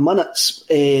 34 minutes.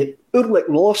 Ulrich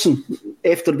Lawson,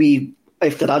 after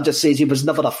I just says he was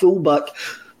never a fullback,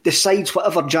 decides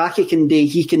whatever Jackie can do,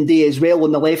 he can do as well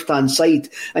on the left-hand side,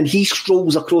 and he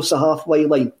strolls across the halfway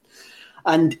line.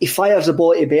 And he fires the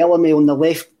ball to Bellamy on the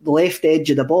left edge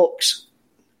of the box.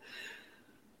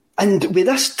 And with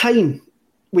this time,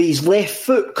 with his left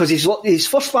foot, because his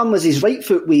first one was his right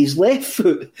foot, with his left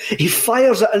foot, he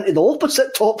fires it into the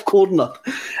opposite top corner.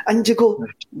 And you go,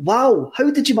 wow, how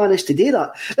did you manage to do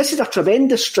that? This is a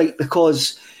tremendous strike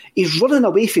because he's running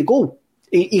away from goal.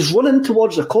 He's running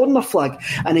towards the corner flag,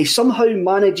 and he somehow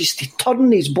manages to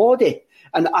turn his body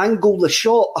and angle the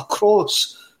shot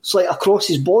across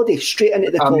his body, straight into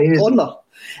the top corner.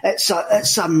 It's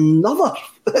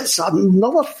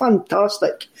another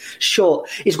fantastic shot.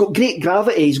 He's got great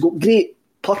gravity. He's got great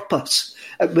purpose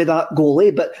with that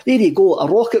goal. But there you go, a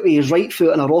rocket with his right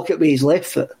foot and a rocket with his left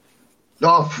foot.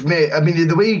 Oh, mate, I mean,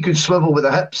 the way he could swivel with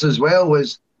the hips as well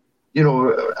was,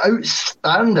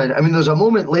 outstanding. I mean, there's a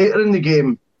moment later in the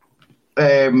game,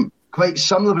 quite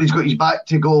similar, but he's got his back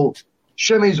to goal,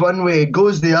 shimmies one way,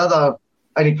 goes the other,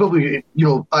 and he probably,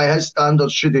 by his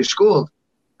standards, should have scored.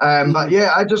 But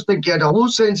yeah, I just think he had a low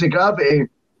sense of gravity,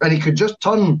 and he could just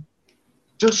turn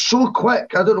just so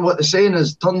quick. I don't know what the saying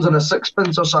is, turns on a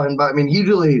sixpence or something, but I mean, he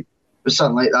really was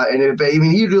something like that anyway. But I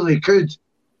mean, he really could.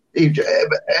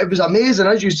 It was amazing,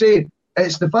 as you say.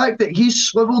 It's the fact that he's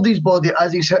swiveled his body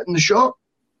as he's hitting the shot.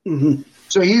 Mm-hmm.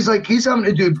 So he's having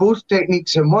to do both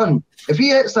techniques in one. If he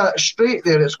hits that straight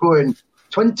there, it's going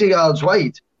 20 yards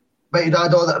wide. But he'd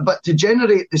add all that. But to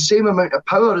generate the same amount of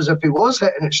power as if he was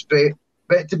hitting it straight,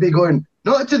 but to be going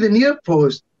not to the near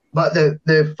post, but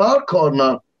the far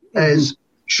corner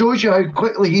shows you how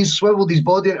quickly he's swiveled his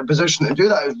body into position to do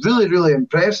that. It's really, really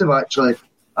impressive, actually.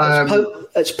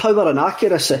 It's power and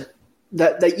accuracy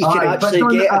that you can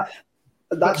actually get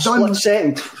that split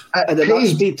second at that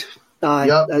speed.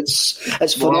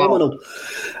 It's phenomenal.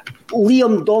 Wow.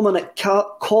 Liam Dominic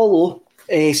Collo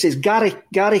says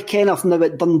Gary Kenneth now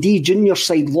at Dundee junior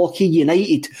side Lockheed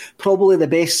United, probably the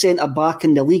best centre back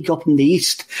in the league up in the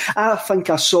east. I think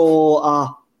I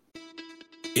saw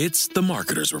It's the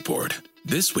Marketer's Report.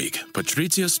 This week,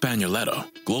 Patrizia Spagnoletto,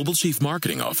 Global Chief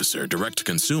Marketing Officer, Direct to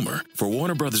Consumer for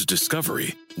Warner Brothers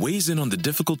Discovery, weighs in on the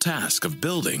difficult task of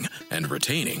building and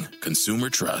retaining consumer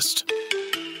trust.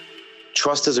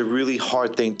 Trust is a really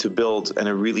hard thing to build and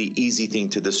a really easy thing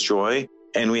to destroy,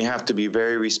 and we have to be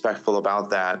very respectful about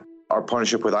that. Our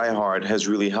partnership with iHeart has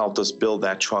really helped us build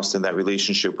that trust and that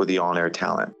relationship with the on-air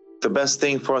talent. The best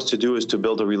thing for us to do is to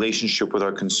build a relationship with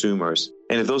our consumers.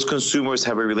 And if those consumers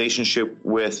have a relationship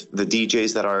with the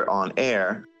DJs that are on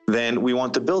air, then we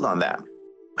want to build on that.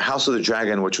 House of the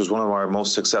Dragon, which was one of our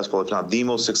most successful, if not the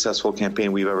most successful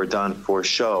campaign we've ever done for a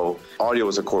show, audio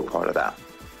was a core part of that.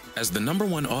 As the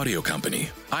 #1 audio company,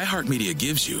 iHeartMedia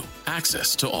gives you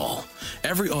access to all.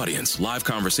 Every audience, live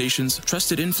conversations,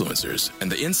 trusted influencers,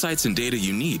 and the insights and data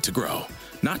you need to grow.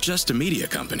 Not just a media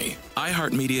company,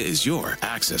 iHeartMedia is your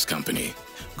access company.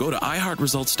 Go to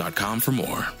iHeartResults.com for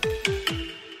more.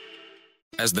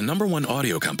 As the #1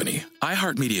 audio company,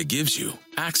 iHeartMedia gives you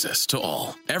access to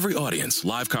all. Every audience,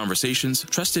 live conversations,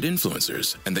 trusted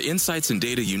influencers, and the insights and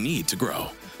data you need to grow.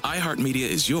 iHeartMedia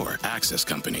is your access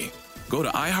company. Go to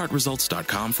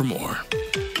iHeartResults.com for more.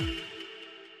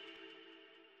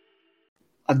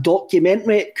 A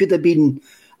documentary, it could have been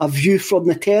A View from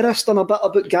the Terrace, done a bit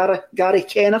about Gary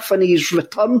Kenneth and his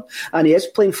return, and he is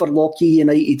playing for Lockheed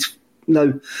United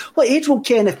now. What age will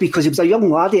Kenneth be? Because he was a young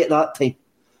laddie at that time.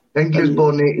 I think he was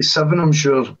born in 87, I'm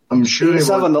sure. I'm sure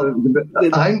 87, he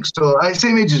was. I think so.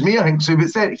 Same age as me, I think so. But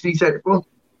 33, 34.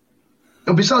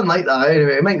 It'll be something like that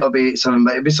anyway. It might not be 87,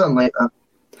 but it'll be something like that.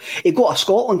 He got a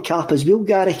Scotland cap as well,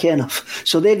 Gary Kenneth.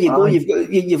 So there you go.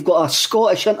 You've got a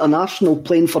Scottish international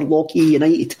playing for Lockheed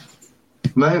United.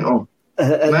 Mental.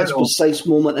 At this precise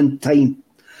moment in time.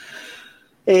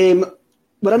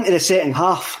 We're into the second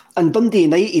half, and Dundee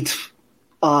United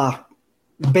are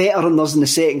better than us in the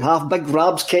second half. Big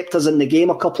Rabs kept us in the game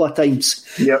a couple of times.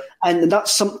 Yep. And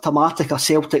that's symptomatic of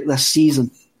Celtic this season.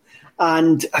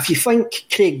 And if you think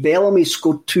Craig Bellamy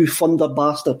scored 2 thunder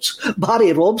bastards,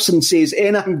 Barry Robson says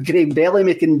anything Craig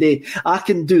Bellamy can do, I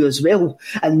can do as well.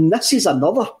 And this is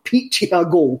another peachy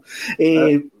goal.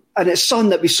 And it's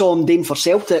something that we saw him doing for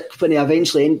Celtic when he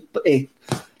eventually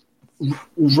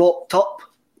rocked up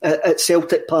at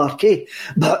Celtic Park.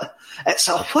 But it's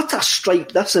what a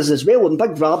strike this is as well. And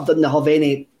Big Rab didn't have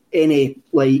any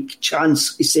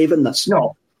chance of saving this.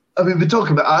 No. I mean, we talked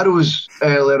about arrows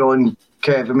earlier on,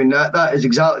 Kev. I mean, that is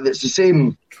exactly, it's the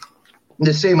same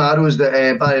arrows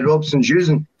that Barry Robson's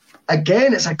using.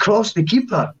 Again, it's across the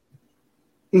keeper.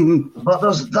 Mm-hmm. But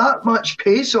there's that much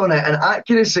pace on it and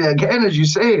accuracy, again, as you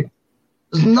say.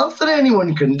 There's nothing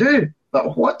anyone can do.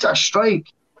 But what a strike.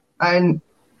 And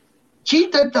he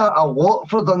did that a lot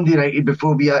for Dundee United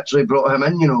before we actually brought him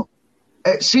in, you know.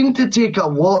 It seemed to take a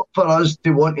lot for us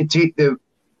to want to take the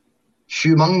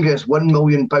humongous £1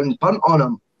 million punt on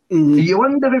him. Mm-hmm. Do you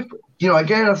wonder if, you know,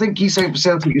 again, I think he signed for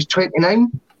Celtic, he was 29.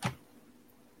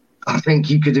 I think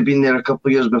he could have been there a couple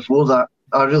of years before that.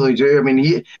 I really do. I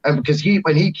mean, because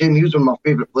when he came, he was one of my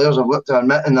favourite players, I've got to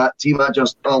admit, in that team. I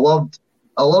loved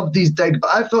his dig, but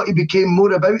I thought he became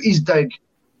more about his dig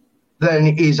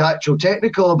than his actual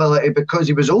technical ability because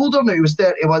he was older now. He was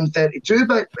 31, 32,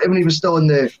 but when he was still in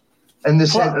the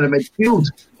centre of midfield.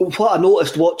 What I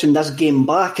noticed watching this game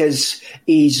back is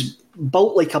he's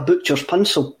built like a butcher's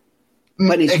pencil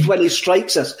when he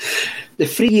strikes us. The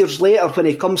 3 years later, when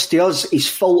he comes to us, he's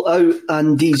full out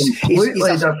and he's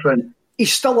different.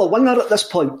 He's still a winger at this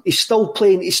point. He's still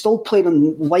playing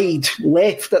in wide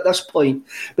left at this point.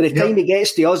 By the time he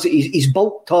gets to us, he's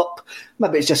bulked up.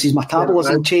 Maybe it's just his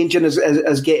metabolism changing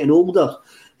as getting older.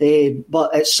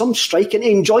 But it's some striking.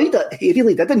 He enjoyed it. He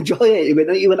really did enjoy it. He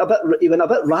went a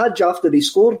bit rage after he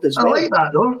scored as well. I like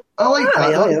that though. I like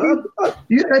that.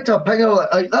 You hit a pinger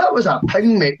like that was a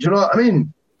ping, mate. Do you know what I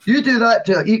mean? You do that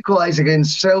to equalise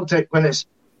against Celtic when it's,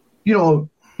 you know,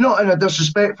 not in a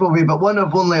disrespectful way, but one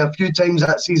of only a few times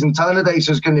that season Tannadice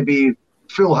is going to be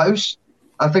full house.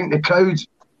 I read the crowd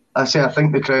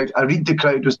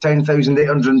was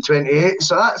 10,828.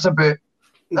 So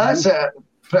that's it,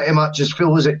 pretty much as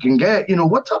full as it can get. You know,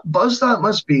 what a buzz that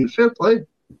must be. Fair play.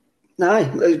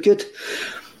 Aye, good.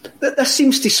 This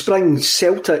seems to spring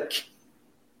Celtic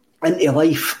into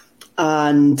life.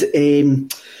 And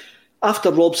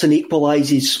after Robson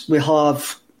equalises, we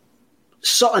have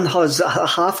Sutton has a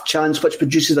half chance, which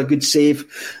produces a good save.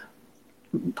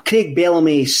 Craig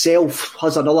Bellamy himself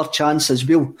has another chance as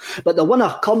well. But the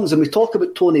winner comes, and we talk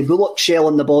about Tony Bullock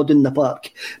shelling the ball down the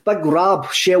park. Big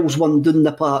Rab shells one down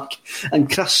the park,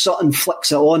 and Chris Sutton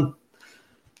flicks it on.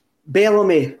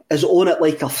 Bellamy is on it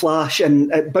like a flash,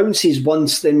 and it bounces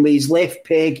once, then with his left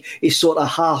peg, he's sort of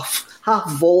half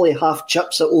volley, half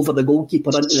chips it over the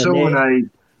goalkeeper into the net. Nice.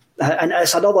 And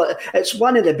it's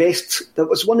one of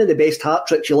the best hat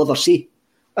tricks you'll ever see.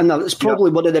 And it's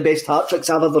probably one of the best hat tricks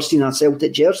I've ever seen in a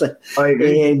Celtic jersey. I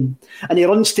agree. And he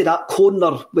runs to that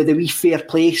corner with the wee fair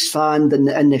play stand in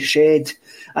the shed,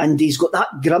 and he's got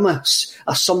that grimace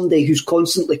of somebody who's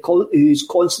constantly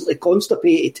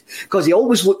constipated, because he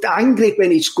always looked angry when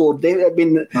he scored. I like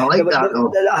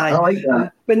that. I like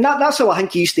that. But that's how I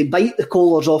think he used to bite the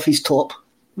collars off his top.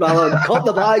 rather than cut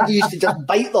them. He used to just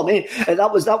bite them, eh? And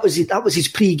that was his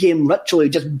pre-game ritual. He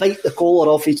just bite the collar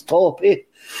off his top, eh?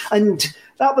 And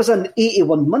that was in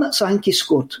 81 minutes. I think he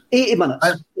scored 80 minutes.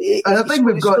 And I think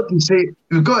we've got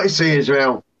to say as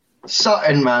well,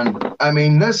 Sutton, man. I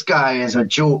mean, this guy is a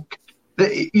joke.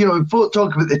 Folk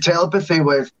talk about the telepathy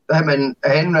with him and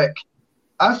Henrik.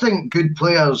 I think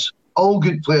all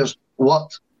good players,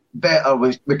 worked better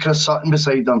with Chris Sutton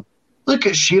beside them. Look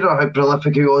at Shearer, how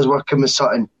prolific he was working with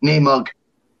Sutton. Mug.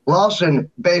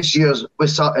 Larsson, best years with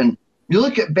Sutton. You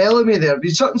look at Bellamy there.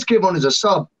 Sutton's came on as a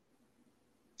sub.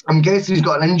 I'm guessing he's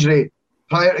got an injury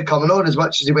prior to coming on as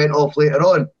much as he went off later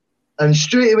on. And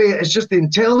straight away, it's just the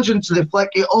intelligence of the flick.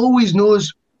 He always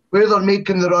knows where they're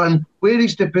making the run, where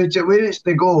he's to put it, where it's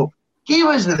to go. He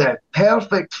was the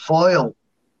perfect foil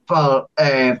for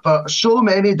so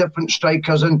many different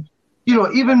strikers. And,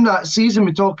 even that season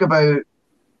we talk about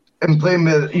him playing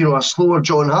with, a slower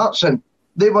John Hartson,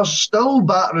 they were still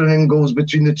battering in goals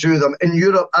between the two of them in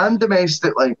Europe and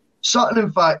domestically. Sutton,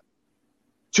 in fact,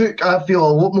 took, I feel,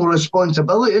 a lot more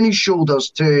responsibility on his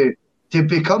shoulders to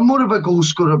become more of a goal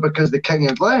scorer because the king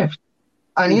had left.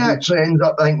 And he actually ended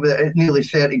up, I think, with nearly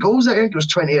 30 goals. I think it was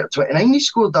 28 or 29 he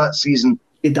scored that season.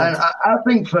 And I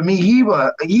think for me,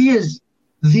 he is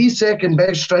the second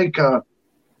best striker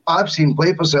I've seen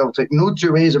play for Celtic. No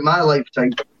two ways in my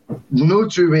lifetime. No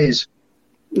two ways.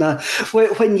 Nah,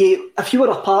 if you were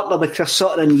a partner with Chris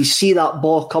Sutton and you see that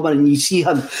ball coming and you see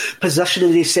him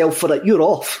positioning himself for it, you're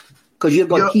off. Because you're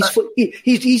going,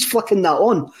 he's flicking that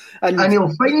on. And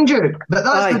he'll find you. But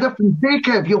that's the difference,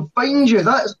 Kev. He'll find you.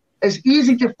 It's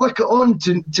easy to flick it on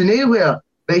to nowhere.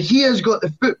 But he has got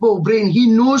the football brain. He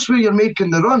knows where you're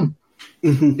making the run.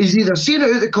 Mm-hmm. He's either seen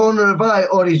it out the corner of the eye,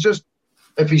 or he's just,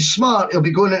 if he's smart, he'll be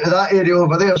going into that area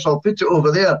over there, so I'll put it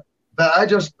over there. But I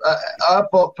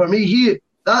thought, for me,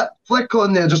 that flick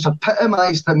on there just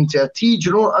epitomised him to a T. Do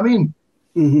you know what I mean?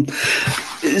 Mm-hmm.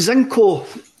 Zinco,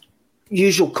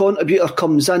 usual contributor,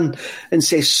 comes in and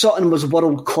says Sutton was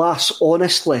world class.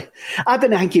 Honestly, I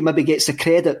don't think he maybe gets the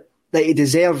credit that he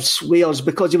deserves, Wales,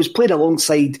 because he was playing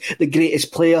alongside the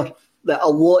greatest player that a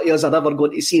lot of us are ever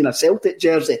going to see in a Celtic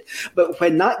jersey. But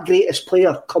when that greatest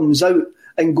player comes out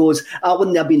and goes, I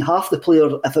wouldn't have been half the player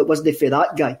if it wasn't for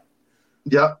that guy.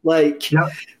 Yeah.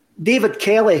 David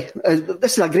Kelly,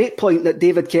 this is a great point that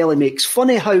David Kelly makes.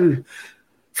 Funny how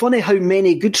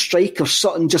many good strikers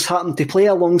Sutton just happened to play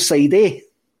alongside, eh?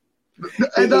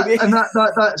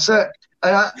 That's it.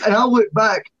 And I'll look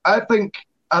back. I think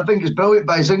it's brilliant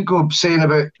by Zinco saying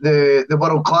about the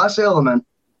world class element.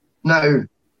 Now,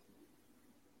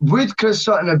 would Chris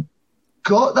Sutton have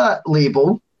got that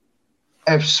label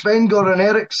if Sven-Göran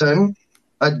Eriksson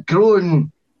had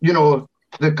grown,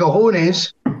 the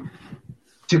cojones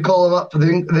to call him up for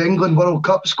the England World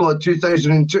Cup squad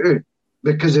 2002?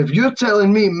 Because if you're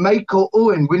telling me Michael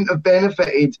Owen wouldn't have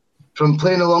benefited from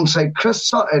playing alongside Chris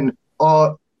Sutton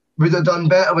or would have done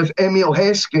better with Emil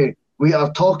Heskey, we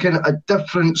are talking a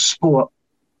different sport.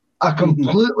 A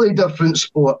completely different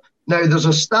sport. Now, there's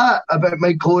a stat about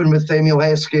Michael Owen with Emil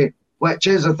Heskey, which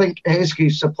is, I think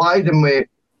Heskey supplied him with,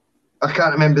 I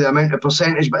can't remember the amount of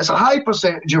percentage, but it's a high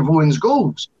percentage of Owen's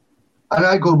goals. And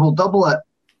I go, well, double it.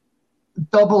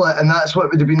 And that's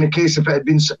what would have been the case if it had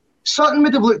been... Sutton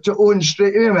would have looked at Owen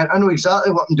straight away and went, I know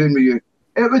exactly what I'm doing with you.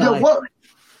 It would have worked.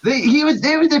 They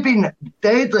would have been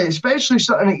deadly, especially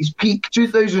Sutton at his peak,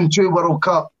 2002 World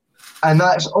Cup. And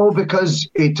that's all because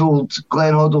he told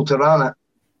Glenn Hoddle to ran it.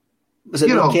 Was it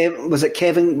Kevin? Was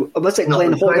it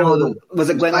Glenn Hoddle? Was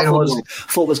it Glenn Hoddle?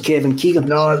 Thought it was Kevin Keegan.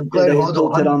 No, Glenn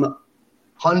Hoddle.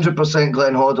 100%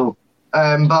 Glenn Hoddle.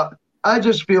 But I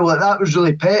just feel like that was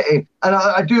really petty. And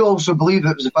I do also believe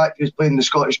that it was the fact he was playing the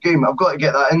Scottish game. I've got to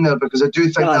get that in there because I do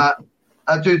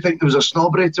think there was a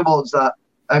snobbery towards that.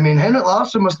 I mean, Henrik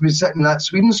Larsson must have been sitting in that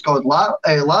Sweden squad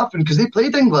laughing because they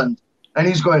played England. And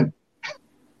he's going,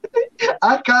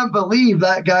 I can't believe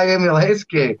that guy Emil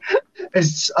Heskey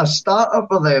is a starter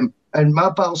for them. And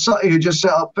my pal Sutty, who just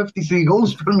set up 53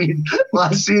 goals for me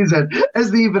last season,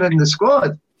 isn't even in the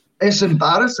squad. It's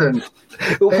embarrassing.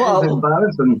 What I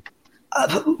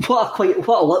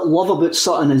love about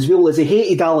Sutton as well is he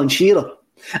hated Alan Shearer.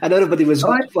 And everybody was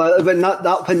when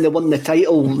they won the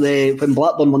title, when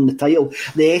Blackburn won the title,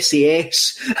 the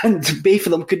SAS, and both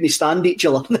of them couldn't stand each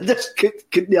other. They just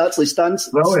couldn't actually stand.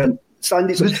 Brilliant.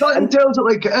 Stand each other. Sutton tells it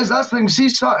like it is. That's the thing. See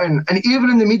Sutton, and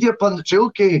even in the media punditry,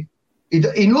 okay,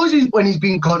 he knows when he's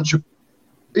being controversial.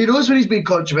 He knows when he's being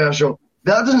controversial.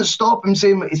 That doesn't stop him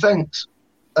saying what he thinks.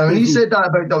 I mean, he said that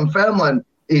about Dunfermline.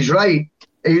 He's right.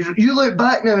 You look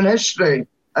back now in history,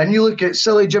 and you look at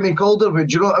silly Jimmy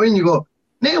Calderwood. You know what I mean? You go,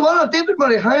 no, David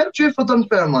Murray hired you for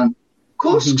Dunfermline. Of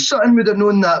course Sutton would have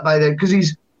known that by then, because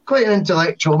he's quite an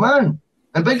intellectual man.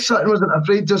 And Big Sutton wasn't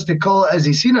afraid just to call it as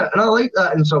he seen it, and I like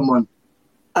that in someone.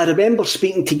 I remember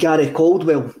speaking to Gary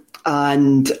Caldwell,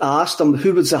 and I asked him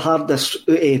who was the hardest,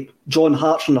 John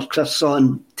Hartson or Chris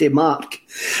Sutton, to mark.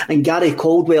 And Gary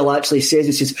Caldwell actually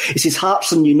says, he says,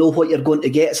 Hartson, you know what you're going to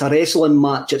get. It's a wrestling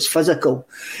match. It's physical.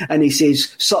 And he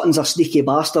says, Sutton's a sneaky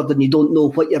bastard and you don't know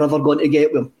what you're ever going to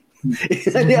get with him.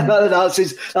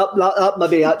 that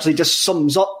maybe actually just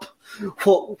sums up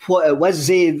what it was.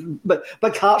 But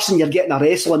Big Hartson, you're getting a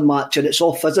wrestling match and it's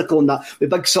all physical and that. With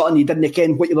Big Sutton, you didn't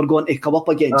ken what you were going to come up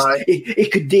against. He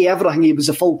could do everything. He was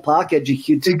a full package.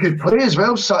 He could play as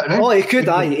well, Sutton. Oh, he could.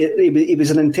 He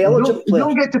was an intelligent player. You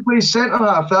don't get to play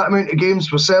centre-half that amount of games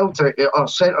for Celtic, or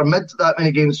centre-mid that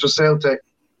many games for Celtic.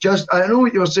 I know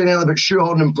what you were saying earlier about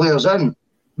shoehorning players in,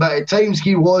 but at times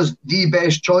he was the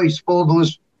best choice for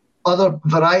those other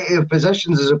variety of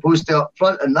positions as opposed to up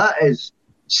front, and that is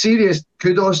serious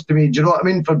kudos to me, do you know what I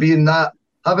mean, for being that,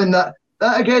 having that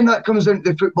again, that comes down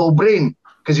to the football brain,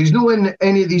 because he's not in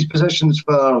any of these positions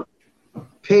for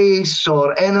pace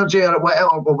or energy or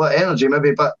whatever, well, energy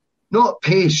maybe, but not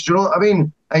pace, do you know what I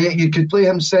mean? And yet you could play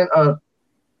him centre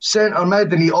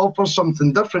mid and he offers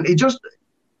something different.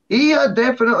 He had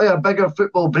definitely a bigger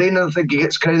football brain than I think he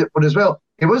gets credit for as well.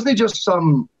 He wasn't just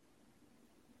some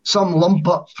lump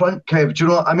up front, Kev, do you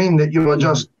know what I mean, that you were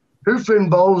just hoofing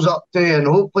balls up to, and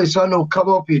hopefully Son will come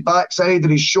off his backside or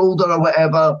his shoulder or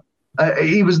whatever.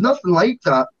 He was nothing like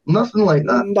that. Nothing like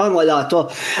that at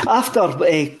all. After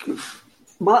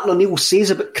Martin O'Neill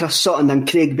says about Chris Sutton and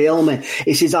Craig Bellamy,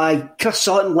 he says, Chris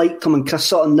Sutton liked him and Chris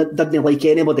Sutton didn't like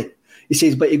anybody. He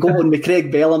says, but he got on with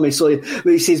Craig Bellamy, so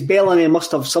he says Bellamy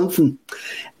must have something.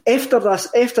 After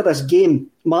this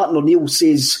game, Martin O'Neill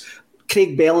says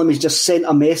Craig Bellamy's just sent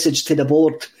a message to the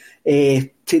board, and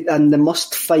they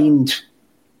must find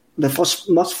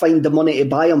the money to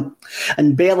buy him.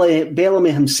 And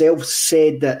Bellamy himself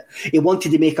said that he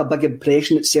wanted to make a big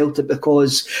impression at Celtic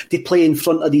because to play in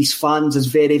front of these fans is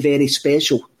very, very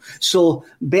special. So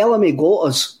Bellamy got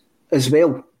us as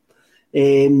well.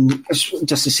 It's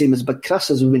just the same as Big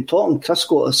Chris, as we've been talking. Chris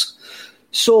got us.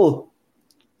 So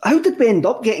how did we end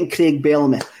up getting Craig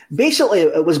Bellamy? Basically,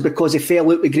 it was because he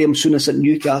fell out with Graham Souness at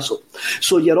Newcastle.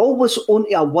 So you're always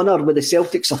only a winner with the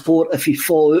Celtic support if you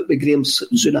fall out with Graham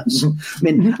Souness. I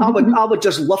mean, I would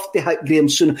just love to hit Graham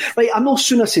Souness. Right, I know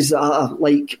Souness is a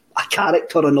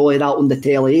character and all of that on the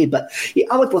telly, but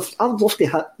I would love to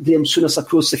hit Graham Souness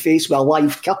across the face with a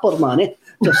live kipper, man.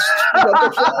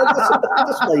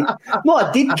 Not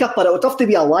a dead kipper. It would have to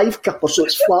be a live kipper, so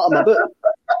it's flat on my boot.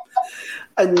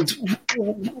 And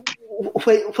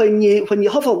when you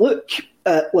have a look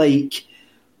at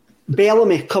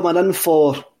Bellamy coming in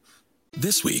for...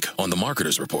 This week on The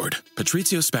Marketer's Report,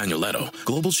 Patrizio Spagnoletto,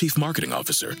 Global Chief Marketing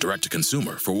Officer,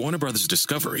 Direct-to-Consumer for Warner Brothers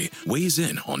Discovery, weighs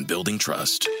in on building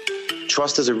trust.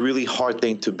 Trust is a really hard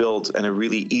thing to build and a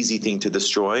really easy thing to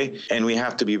destroy, and we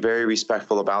have to be very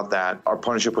respectful about that. Our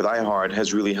partnership with iHeart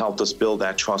has really helped us build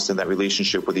that trust and that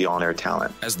relationship with the on-air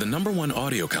talent. As the #1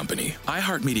 audio company,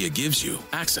 iHeartMedia gives you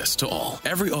access to all.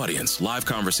 Every audience, live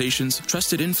conversations,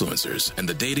 trusted influencers, and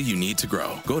the data you need to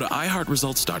grow. Go to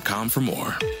iHeartResults.com for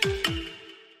more.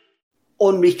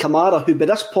 Henri Camara, who by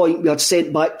this point we had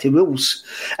sent back to Wolves,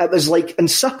 it was like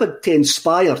insipid to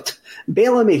inspired.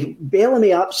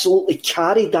 Bellamy absolutely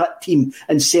carried that team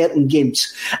in certain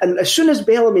games. And as soon as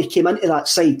Bellamy came into that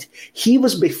side, he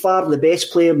was by far the best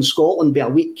player in Scotland by a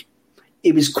week.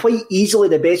 He was quite easily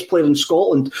the best player in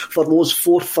Scotland for those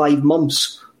 4 or 5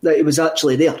 months that he was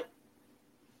actually there.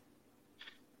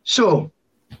 So,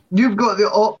 you've got the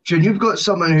option, you've got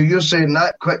someone who you're saying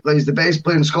that quickly is the best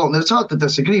player in Scotland. It's hard to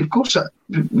disagree. Of course, I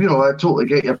totally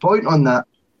get your point on that.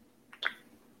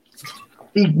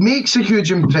 He makes a huge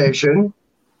impression,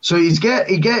 so he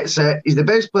gets it. He's the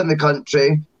best player in the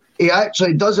country. He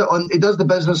actually does it he does the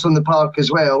business on the park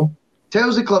as well.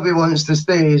 Tells the club he wants to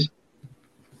stay,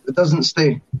 but doesn't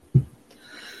stay.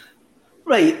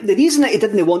 Right. The reason that he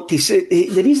didn't want to stay,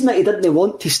 the reason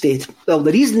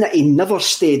that he never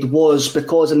stayed was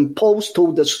because, and Paul's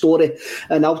told the story,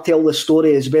 and I'll tell the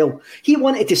story as well. He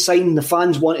wanted to sign. The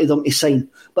fans wanted him to sign,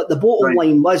 but the bottom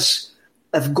line was,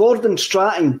 if Gordon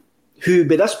Strachan, who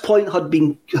by this point had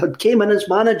came in as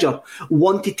manager,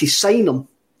 wanted to sign him,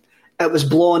 it was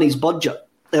blowing his budget.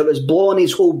 It was blowing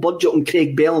his whole budget on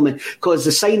Craig Bellamy because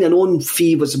the signing on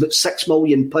fee was about £6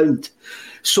 million.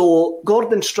 So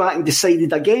Gordon Strachan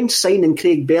decided against signing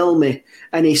Craig Bellamy,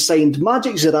 and he signed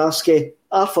Magic Zaraski,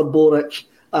 Arthur Boric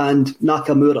and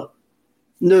Nakamura.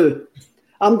 Now,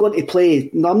 I'm not going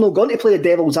to play the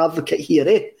devil's advocate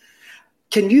here.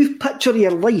 Can you picture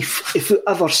your life if you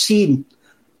ever seen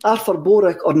Arthur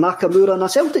Boric or Nakamura in a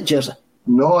Celtic jersey?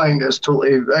 No, I think that's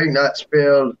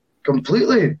fair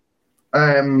completely.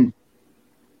 When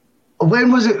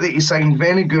was it that he signed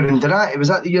Venegoor and Tannadice? Was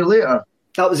that the year later?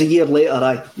 That was a year later,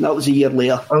 aye. That was a year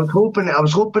later. I was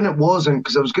hoping it wasn't,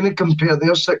 because I was going to compare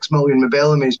their 6 million with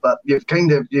Bellamy's, but you've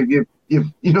got me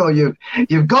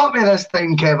this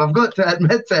time, Kev. I've got to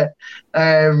admit it.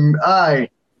 Aye.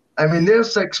 I mean, their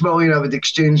 6 million I would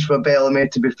exchange for Bellamy,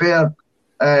 to be fair.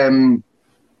 Can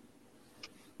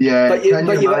you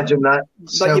imagine that?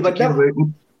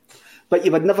 But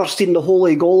you would never seen the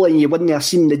holy goal, and you wouldn't have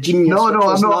seen the genius. No,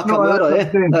 I'm not.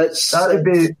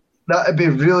 That'd be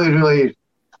really, really.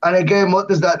 And again, what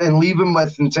does that then leave him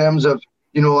with in terms of,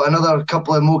 another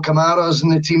couple of Mo Camaras in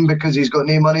the team because he's got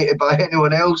no money to buy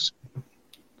anyone else?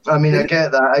 I mean, I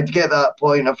get that. I get that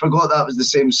point. I forgot that was the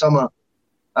same summer.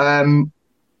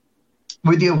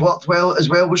 Would he have worked well as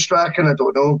well with Strachan? I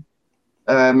don't know.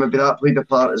 Maybe that played a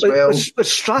part as well.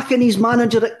 Was Strachan his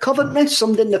manager at Coventry?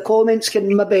 Somebody in the comments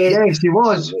can maybe... Yes, he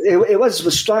was. It was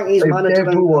Strachan his manager?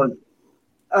 Was.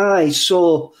 Aye,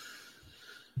 so...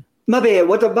 Maybe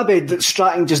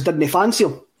Strachan just didn't fancy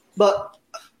him. But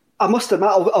I must admit,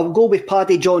 I'll go with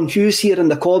Paddy John Hughes here in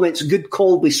the comments. Good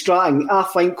call with Strachan. I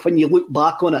think when you look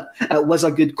back on it, it was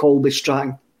a good call with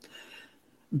Strachan.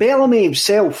 Bellamy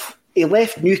himself, he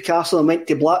left Newcastle and went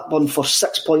to Blackburn for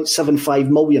 6.75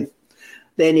 million.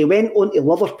 Then he went on to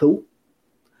Liverpool,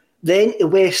 then to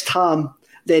West Ham,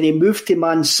 then he moved to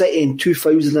Man City in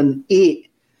 2008,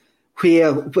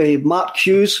 where Mark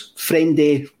Hughes, friend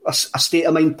of a State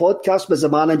of Mind podcast, was the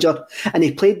manager, and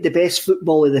he played the best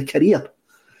football of the career.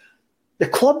 The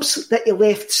clubs that he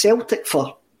left Celtic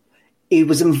for, he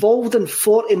was involved in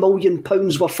 £40 million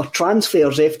worth of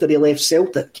transfers after he left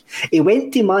Celtic. He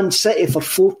went to Man City for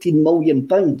 £14 million.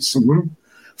 Mm-hmm.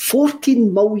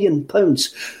 £14 million.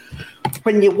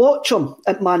 When you watch him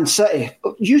at Man City,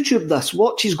 YouTube this,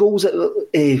 watch his goals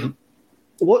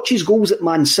at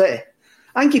Man City.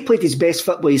 I think he played his best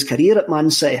football of his career at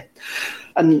Man City.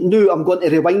 And now I'm going to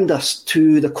rewind us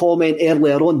to the comment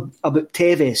earlier on about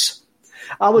Tevez.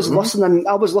 I was listening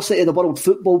to the World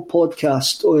Football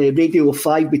podcast, Radio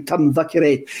 5 with Tim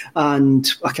Vickery, and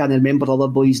I can't remember the other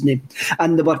boy's name.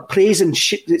 And they were praising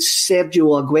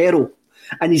Sergio Aguero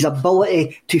and his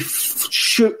ability to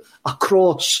shoot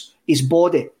across his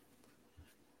body.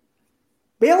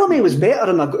 Bellamy is better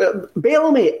than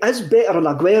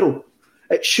Aguero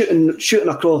at shooting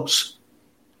across.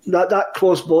 That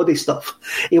cross-body stuff.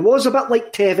 He was a bit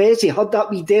like Tevez. He had that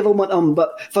wee devilment on him.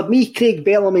 But for me, Craig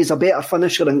Bellamy is a better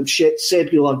finisher than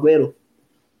Sergio Aguero.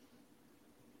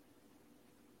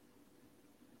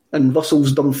 And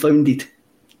Russell's dumbfounded.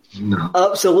 No.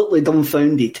 Absolutely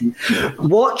dumbfounded.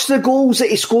 Watch the goals that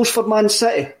he scores for Man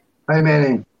City. How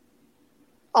many?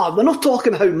 We're not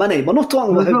talking how many. We're not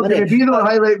talking about how many. There's not going to be no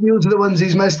highlight reels of the ones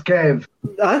he's missed, Kev.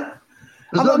 Huh?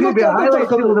 There's not going to be a highlight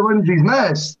reel of the ones he's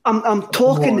missed. I'm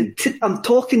talking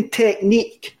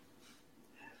technique.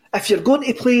 If you're going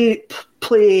to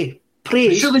play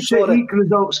praise... Surely technique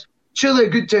results. Surely a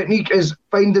good technique is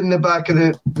finding the back of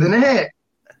the net.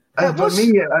 And for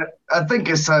me, I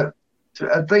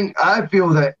feel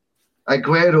that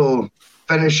Aguero,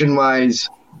 finishing wise,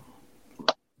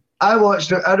 I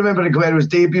remember Aguero's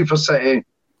debut for City.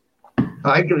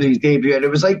 I think it was his debut, and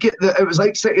it was like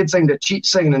City had signed a cheat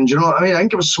signing. Do you know what I mean? I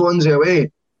think it was Swansea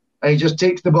away, and he just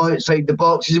takes the ball outside the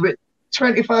box. He's about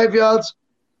 25 yards.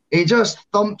 He just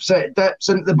thumps it, dips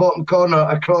into the bottom corner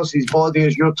across his body,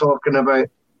 as you're talking about,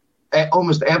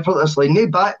 almost effortlessly. No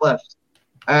backlift.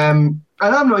 And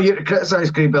I'm not here to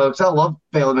criticise Craig Bellamy, because I love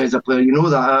Bellamy as a player. You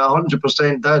know that. I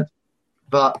 100% did.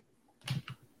 But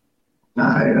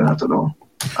I don't know.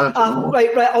 Right.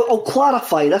 I'll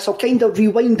clarify this. I'll kind of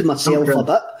rewind myself a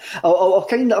bit. I'll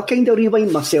kind of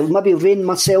rewind myself. Maybe rein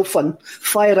myself in.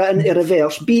 Fire it into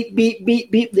reverse. Beep, beep,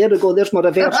 beep, beep. There we go. There's my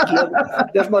reverse gear.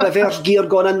 There's my reverse gear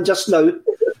gone in just now.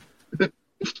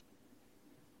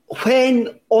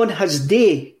 When on his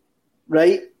day,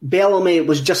 right, Bellamy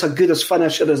was just as good as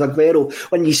finisher as Aguero.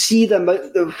 When you see the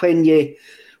amount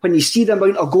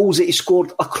of goals that he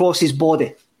scored across his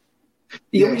body.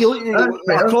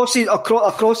 Across his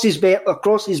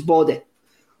body.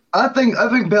 I think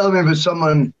Bellamy was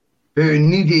someone who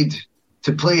needed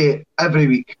to play every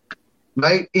week,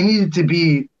 right? He needed to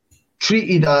be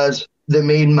treated as the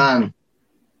main man.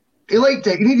 He liked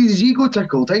it. He needed his ego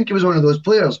tickled. I think he was one of those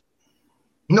players.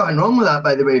 Nothing wrong with that,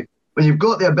 by the way. When you've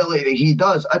got the ability that he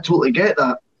does, I totally get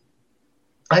that.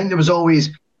 I think there was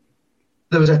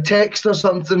a text or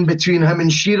something between him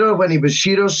and Shearer when he was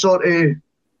Shearer's sort of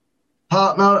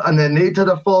partner, and then they'd had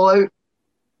a fallout.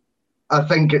 I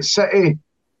think at City,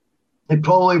 it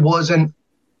probably wasn't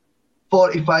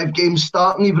 45 games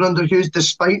starting even under Hughes,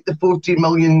 despite the 14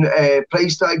 million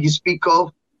price tag you speak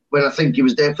of, when I think he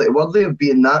was definitely worthy of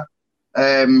being that.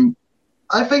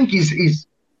 I think his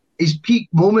peak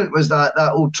moment was that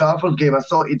Old Trafford game. I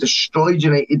thought he destroyed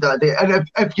United that day. And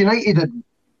if United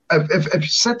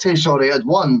if City had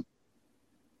won,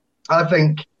 I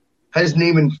think his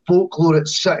name and folklore at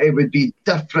City would be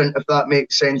different, if that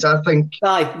makes sense. I think...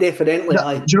 Aye, definitely,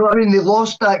 aye. Do you know what I mean? They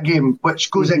lost that game, which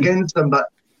goes against them, but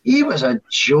he was a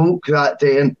joke that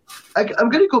day. And I'm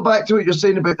going to go back to what you're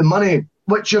saying about the money,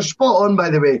 which you're spot on, by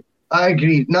the way. I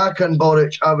agree. Naka and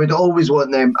Boric, I would always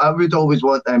want them.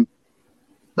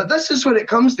 But this is when it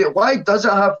comes to it. Why does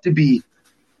it have to be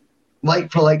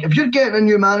like for like? If you're getting a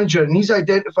new manager and he's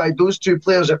identified those two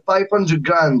players at 500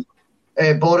 grand,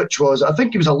 Boric was. I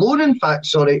think he was alone, in fact,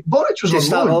 sorry. Boric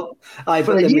was on loan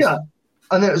for a year,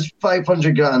 and it was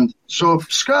 500 grand. So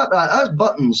scrap that. That's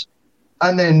buttons.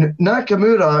 And then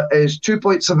Nakamura is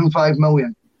 2.75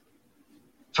 million.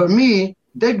 For me,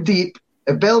 dig deep.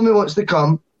 If Bellamy wants to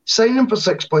come, sign him for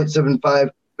 6.75,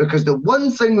 because the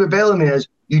one thing with Bellamy is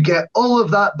you get all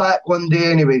of that back one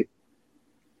day anyway.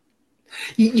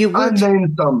 You would. And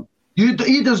then some.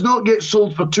 He does not get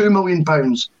sold for £2 million,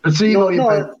 for £3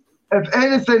 million. If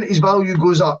anything, his value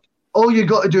goes up. All you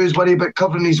got to do is worry about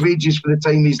covering his wages for the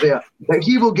time he's there. But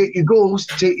he will get you goals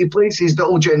to take you places that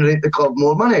will generate the club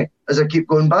more money, as I keep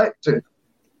going back to.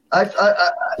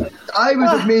 I would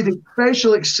have made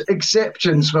special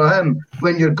exceptions for him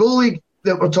when your goalie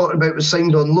that we're talking about was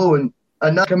signed on loan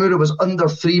and Nakamura was under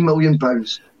 £3 million.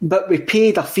 But we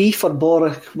paid a fee for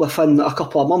Boric within a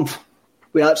couple of months.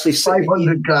 We actually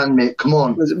 500 grand, mate. Come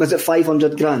on. Was it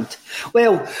 500 grand?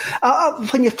 Well,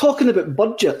 when you're talking about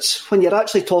budgets,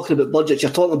 you're talking about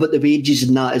the wages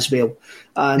and that as well.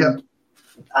 And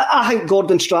I think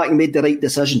Gordon Strachan made the right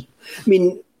decision. I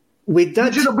mean, we did.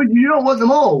 But you don't want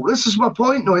them all. This is my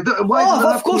point, though. Why does it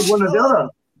have to be one or the other?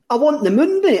 I want the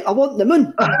moon, mate. I want the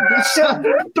moon.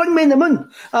 Bring me the moon.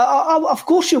 Of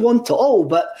course you want it all,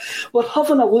 but we're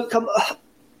having a look.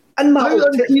 How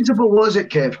unfeasible was it,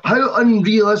 Kev? How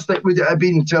unrealistic would it have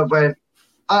been to have went,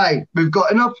 aye, we've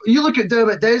got enough. You look at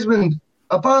Dermot Desmond.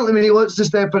 Apparently, when he wants to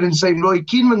step in and sign Roy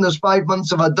Keane when there's 5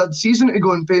 months of a dud season to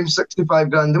go and pay him 65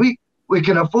 grand a week, we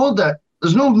can afford it.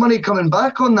 There's no money coming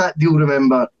back on that deal,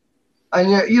 remember?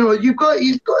 And, you've got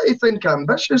to think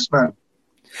ambitious, man.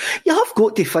 You have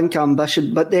got to think ambitious,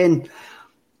 but then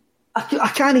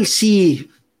I can't see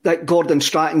that Gordon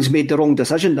Strachan's made the wrong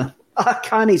decision there. I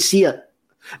can't see it.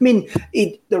 I mean,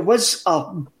 there was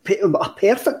a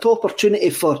perfect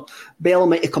opportunity for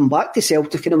Bellamy to come back to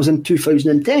Celtic, and it was in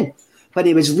 2010 when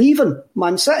he was leaving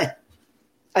Man City,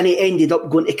 and he ended up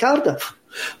going to Cardiff.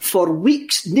 For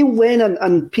weeks, Neil Lennon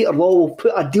and Peter Lawwell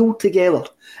put a deal together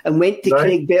and went to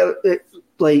Craig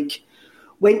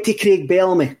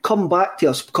Bellamy, come back to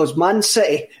us, because Man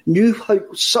City knew how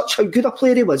good a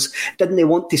player he was. Didn't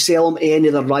want to sell him to any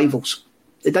of their rivals.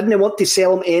 They didn't want to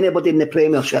sell him to anybody in the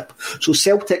Premiership. So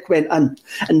Celtic went in,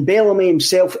 and Bellamy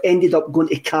himself ended up going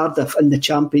to Cardiff in the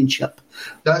Championship.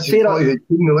 That's his boyhood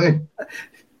team, away.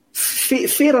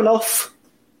 Fair enough.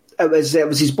 It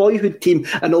was his boyhood team,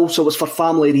 and also it was for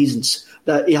family reasons.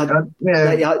 That he had.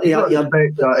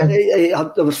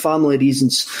 There was family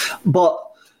reasons, but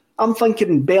I'm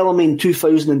thinking Bellamy in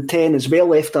 2010 as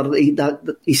well, after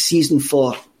his season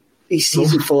for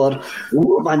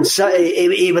Man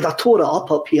City, he would have tore it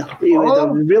up here. He would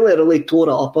have really, really tore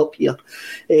it up here.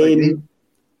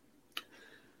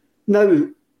 Now, I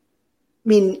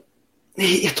mean,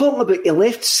 you're talking about he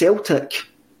left Celtic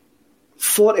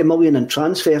 40 million in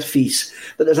transfer fees,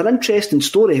 but there's an interesting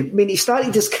story. I mean, he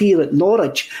started his career at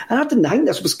Norwich, and I didn't think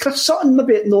this was Chris Sutton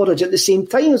maybe at Norwich at the same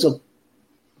time as him.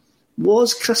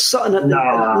 Was Chris Sutton at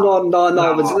No.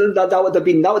 That would have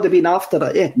been after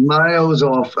it, yeah. Miles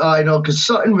off. I know, because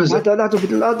Sutton was... That'd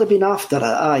have been after it,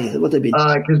 aye. It would have been.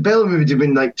 Because Bellamy would have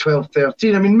been like 12,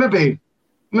 13. I mean, maybe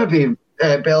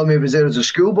Bellamy was there as a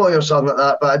schoolboy or something like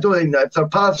that, but I don't think that if their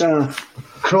paths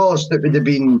crossed, it would have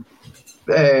been,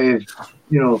 I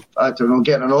don't know,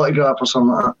 getting an autograph or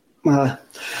something like that.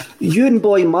 Ewan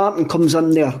Boy Martin comes in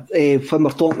there when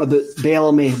we're talking about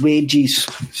Bellamy, wages,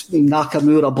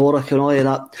 Nakamura, Boric and all of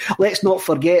that. Let's not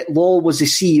forget Law was the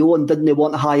CEO and didn't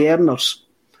want high earners,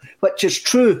 which is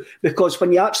true, because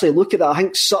when you actually look at it, I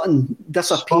think Sutton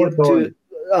disappeared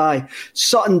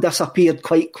Sutton disappeared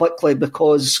quite quickly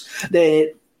because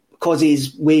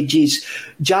his wages.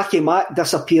 Jackie Mack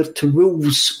disappeared to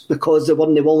Wolves because they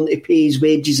weren't willing to pay his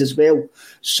wages as well.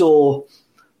 So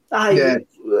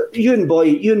Ewan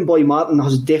Boy Martin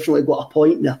has definitely got a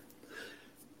point there.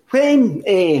 When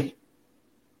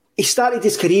he started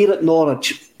his career at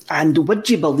Norwich, and would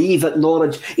you believe at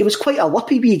Norwich, he was quite a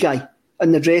lippy wee guy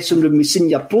in the dressing room with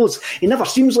senior pros. He never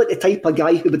seems like the type of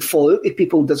guy who would fall out with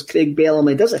people, does Craig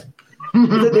Bellamy, does he?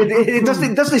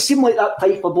 It doesn't seem like that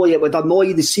type of boy that would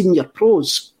annoy the senior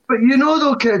pros. But you know,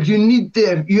 though, Kev, you need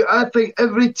them. I think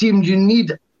every team you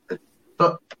need,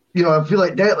 but you know, I feel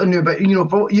like Declan knew, but you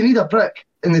know, you need a prick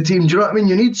in the team. Do you know what I mean?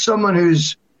 You need someone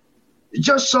who's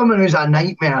a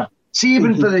nightmare. See,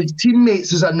 even for his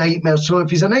teammates, is a nightmare. So if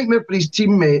he's a nightmare for his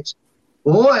teammates,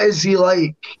 what is he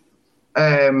like?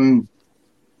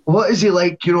 What is he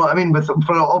like? You know what I mean?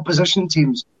 For opposition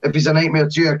teams, if he's a nightmare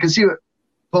to you, I can see what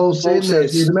Paul's saying there.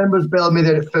 He remembers Bellamy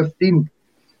there at 15.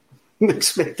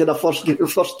 Expecting a first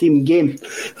team game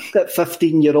at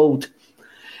 15-year-old.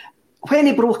 When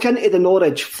he broke into the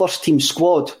Norwich first team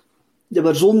squad, there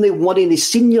was only one of the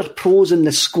senior pros in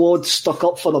the squad stuck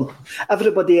up for him.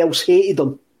 Everybody else hated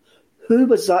him. Who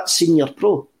was that senior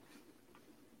pro?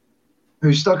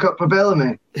 Who stuck up for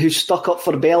Bellamy? Who stuck up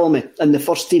for Bellamy in the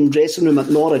first team dressing room at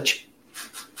Norwich.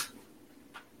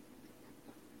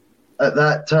 At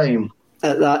that time?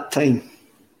 At that time.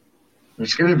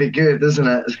 It's going to be good, isn't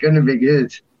it? It's going to be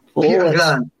good. Peter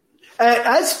Grant.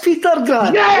 It is Peter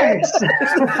Grant. Yes!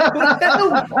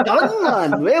 Well done,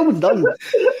 man. Well done.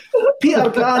 Peter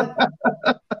Grant.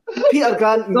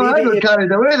 No, I got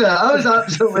carried away there. I was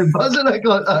absolutely buzzing I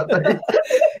got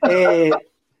that.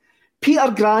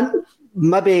 Peter Grant,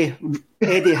 maybe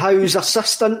Eddie Howe's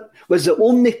assistant, was the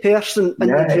only person in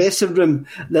the dressing room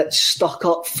that stuck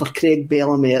up for Craig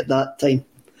Bellamy at that time.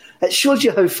 It shows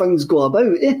you how things go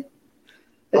about, eh?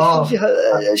 You can't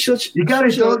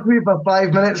talk to me for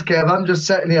 5 minutes, Kev. I'm just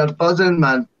sitting here buzzing,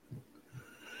 man.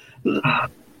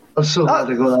 I'm so glad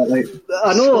I got that right.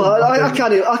 I know. I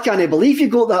can't believe you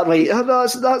got that right.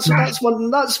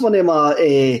 That's one of my.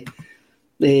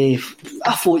 I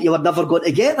thought you were never going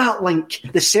to get that link,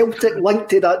 the Celtic link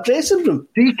to that dressing room.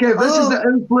 See, Kev, this is the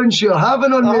influence you're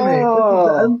having on me, mate. This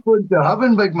is the influence you're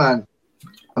having, big man.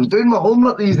 I'm doing my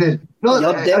homework these days. No,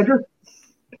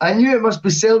 I knew it must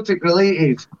be Celtic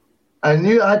related. I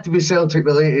knew it had to be Celtic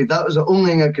related. That was the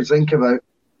only thing I could think about.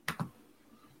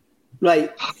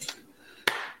 Right.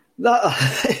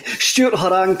 Stuart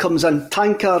Horan comes in,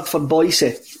 tankard for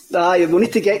Boise. We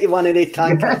need to get you one of the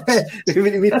tankards. We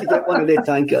need to get one of the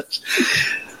tankards.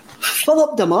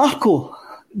 Philip DeMarco,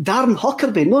 Darren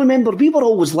Huckerby. No, remember, we were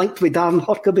always linked with Darren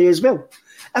Huckerby as well.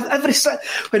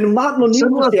 When Martin O'Neill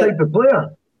was there, type of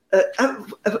player.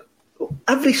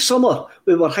 Every summer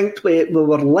we were linked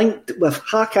with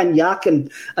Hakan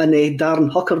Yakin and Darren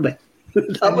Huckerby.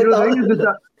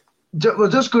 We're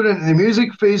just going into the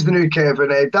music phase, the new Kevin.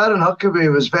 Darren Huckerby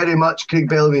was very much Craig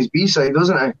Bellamy's B-side,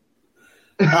 wasn't he?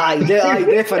 Aye,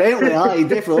 definitely.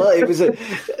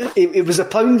 It was a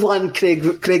Poundland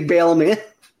Craig Bellamy.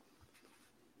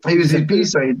 He was his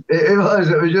B-side. It was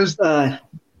just...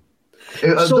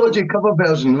 It was a dodgy cover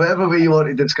version, whatever way you want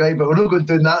to describe it. We're not going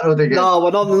to do that road again. No,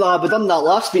 we're not. We've done that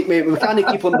last week, mate. We can't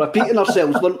keep on repeating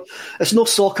ourselves. It's no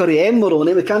Soccer AM we're on,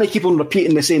 eh? We can't keep on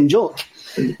repeating the same joke.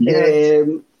 Yet.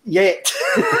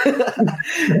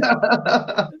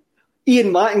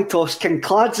 Ian McIntosh,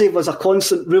 Kincladze was a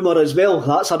constant rumour as well.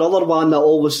 That's another one that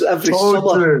always, every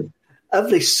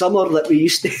summer that we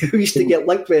used to get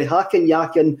linked with Hakan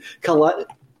Yakin, Kincladze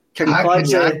and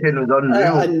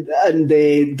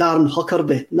Darren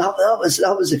Huckerby.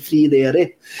 That was a three there, eh?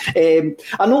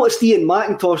 I noticed Ian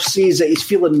McIntosh says that he's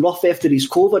feeling rough after his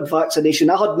COVID vaccination.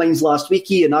 I had mine last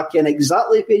week, Ian. I ken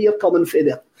exactly where you're coming from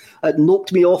there. It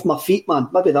knocked me off my feet, man.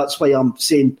 Maybe that's why I'm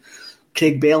saying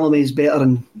Craig Bellamy is better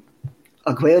than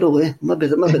Aguero, eh? Maybe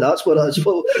that's what it is.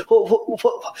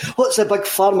 What's the big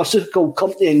pharmaceutical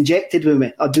company injected with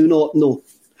me? I do not know.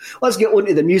 Let's get on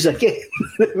to the music, eh?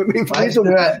 Let's do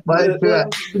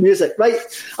it. Music. Right,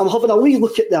 I'm having a wee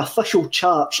look at the official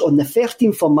charts on the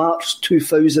 13th of March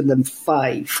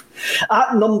 2005.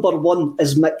 At number 1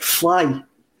 is McFly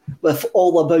with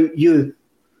All About You.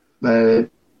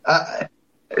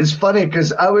 It's funny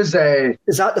because I was...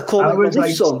 is that the Comic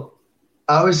Relief song?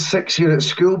 I was 6 years at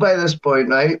school by this point,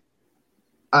 right?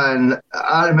 And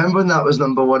I remember when that was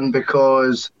number 1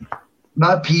 because...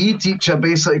 my PE teacher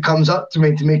basically comes up to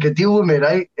me to make a deal with me,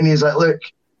 right? And he's like, look,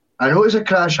 I know it's a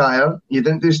crash hire. You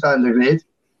didn't do standard grade,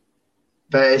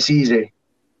 but it's easy.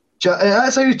 And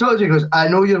that's how he talks to you. He goes, I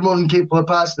know you're more than capable of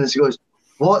passing this. He goes,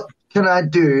 what can I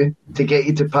do to get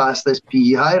you to pass this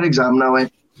PE hire exam? And I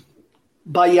went,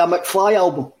 buy you a McFly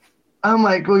album. I'm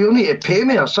like, well, you'll need to pay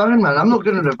me or something, man. I'm not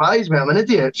going to revise me. I'm an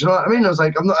idiot. Do you know what I mean? I was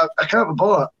like, I can't be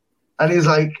bothered. And he's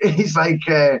like,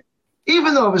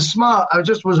 even though I was smart, I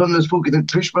just was on this folk that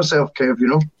didn't push myself, Kev, you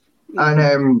know.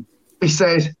 And he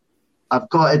said, I've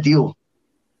got a deal.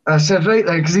 And I said, right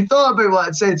then, because he thought about what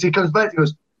I'd said. So he comes back and he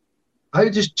goes, how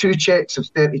does 2 checks of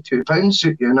 £32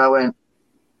 suit you? And I went,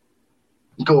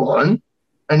 go on.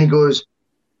 And he goes,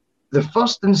 the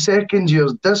first and second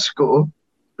year's disco,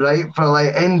 right, for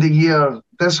like end of year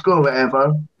disco or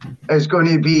whatever, is going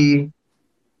to be,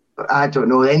 I don't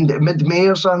know, mid-May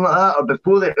or something like that, or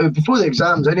before the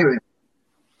exams anyway.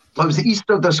 It was the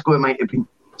Easter disco, it might have been,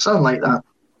 something like that.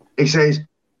 He says,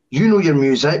 you know your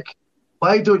music,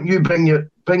 why don't you bring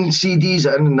CDs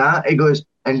in and that? He goes,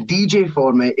 and DJ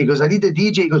for me. He goes, I need a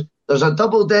DJ. He goes, there's a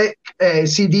double deck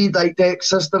CD like deck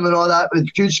system and all that with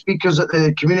huge speakers at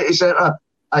the community centre.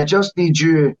 I just need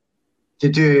you to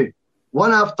do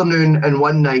one afternoon and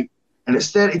one night, and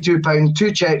it's £32.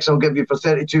 2 checks I'll give you for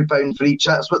 £32 for each.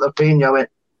 That's what they're paying you. I went,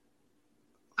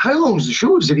 how long's the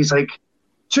show? And he's like,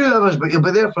 2 hours, but you'll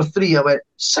be there for 3. I went,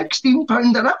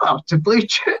 £16 an hour to play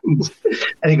tunes.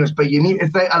 And he goes, but you need to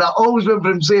think, and I always remember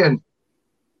him saying,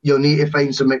 you'll need to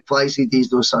find some McFly CDs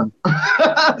though, son.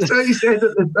 That's what he said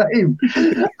at the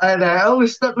time. And I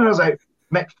always stood there, I was like,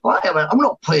 McFly? I went, I'm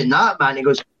not playing that, man. He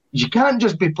goes, you can't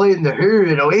just be playing The Who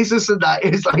and Oasis and that.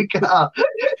 He's like,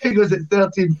 he goes, it's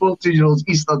 13, 14-year-olds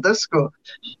Easter disco.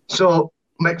 So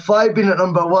McFly being at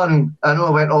number 1, I know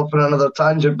I went off on another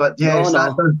tangent, but yes,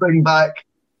 that does bring back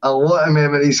a lot of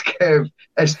memories, Kev,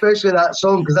 especially that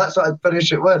song, because that's what I'd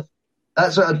finish it with.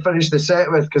 That's what I'd finish the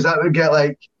set with, because that would get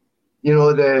like, you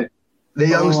know, the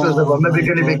youngsters that were maybe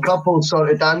going to be couples sort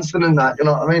of dancing and that, you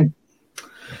know what I mean?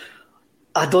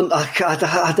 I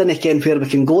didn't ken where we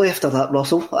can go after that,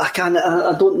 Russell. I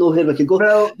don't know where we can go.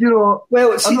 Well, you know,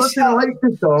 I'm not saying I like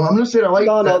this song. I'm not saying I like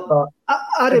it, but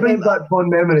I remember back fond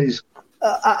memories.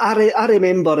 I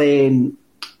remember the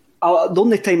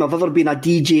only time I've ever been a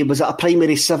DJ was at a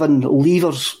Primary 7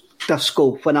 Leavers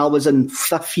disco when I was in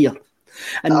 5th year.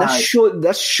 And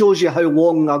this shows you how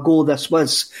long ago this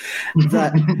was,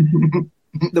 that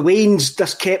the Waynes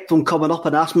just kept on coming up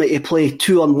and asked me to play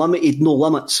 2 Unlimited, No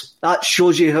Limits. That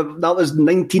shows you how that was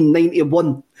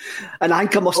 1991, and I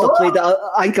think I must have played it.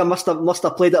 I think I must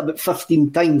have played it about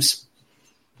 15 times.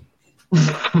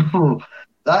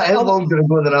 That is longer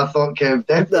ago than I thought, Kev.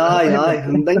 Definitely. Aye,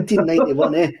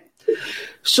 1991.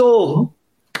 So.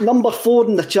 Number 4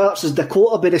 in the charts is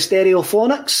Dakota by the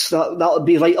Stereophonics. That would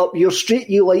be right up your street.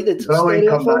 You liked the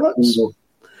Stereophonics.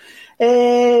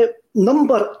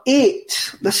 Number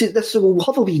 8. This will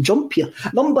have a wee jump here.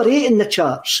 Number 8 in the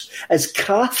charts is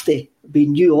Crafty by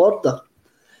New Order,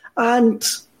 and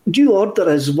New Order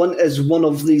is one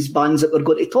of these bands that we're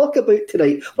going to talk about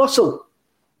tonight. Russell,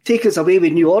 take us away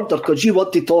with New Order, because you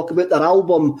want to talk about their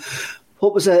album.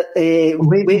 What was it?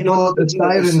 Waiting on the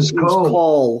Siren's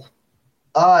Call.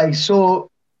 Aye, so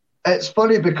it's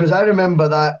funny because I remember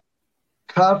that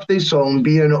Crafty song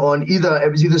being on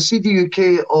it was either CD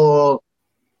UK or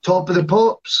Top of the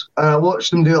Pops, and I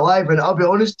watched them do it live, and I'll be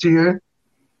honest to you,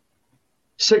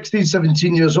 16,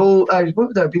 17 years old, what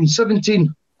would that have been,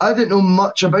 17, I didn't know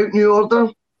much about New Order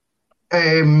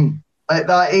at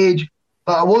that age,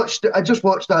 but I just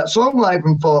watched that song live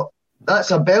and thought,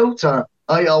 that's a belter.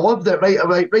 I loved it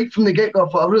right from the get-go. I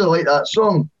thought, I really like that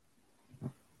song.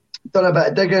 Done a bit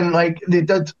of digging, like they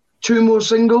did 2 more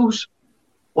singles.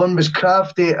 One was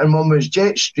Crafty and one was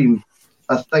Jetstream,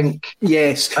 I think.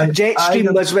 Yes,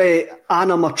 Jetstream was with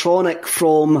Anna Matronic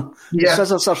from the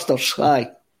Scissor Sisters.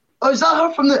 Aye. Oh, is that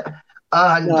her from the...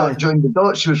 I hadn't not joined the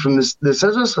dots. She was from the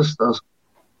Scissor Sisters.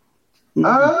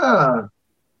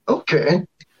 Okay.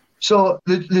 So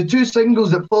the 2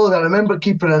 singles that followed, I remember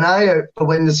keeping an eye out for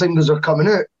when the singles are coming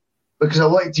out, because I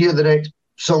wanted to hear the next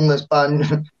song this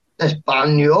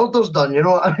band New Order's done, you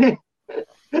know what I mean?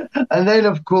 And then,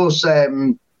 of course, at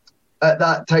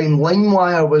that time,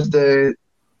 LimeWire was the...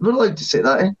 We're allowed to say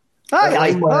that, eh?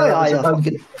 Aye.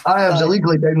 I was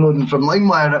illegally downloading from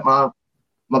LimeWire at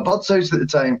my bud's house at the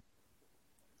time.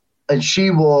 And she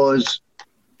was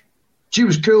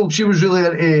cool. She was really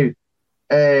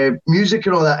into music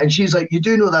and all that. And she's like, you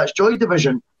do know that's Joy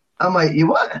Division? I'm like, you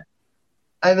what?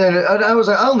 And then I was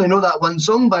like, I only know that one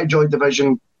song by Joy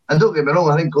Division. And don't get me wrong,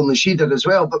 I think only she did as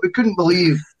well. But we couldn't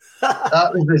believe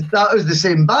that was the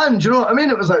same band. You know what I mean?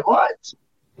 It was like, what?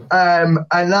 And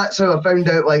that's how I found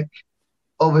out, like,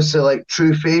 obviously, like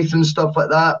True Faith and stuff like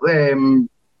that.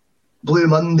 Blue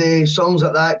Monday, songs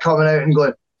like that coming out and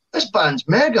going, this band's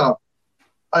mega.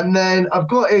 And then I've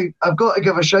got to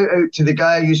give a shout out to the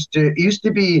guy he used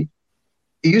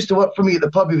to work for me at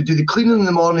the pub. He would do the cleaning in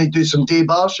the morning, do some day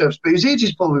bar shifts. But his age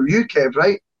is probably with you, Kev,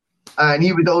 right? And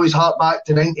he would always hark back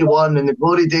to 91 and the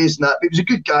glory days and that. But he was a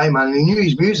good guy, man. And he knew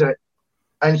his music.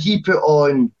 And he put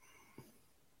on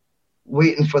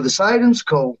Waiting for the Siren's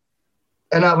Call.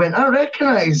 And I went, I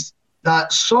recognise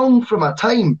that song from a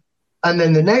time. And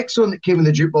then the next song that came in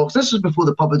the jukebox, this was before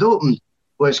the pub had opened,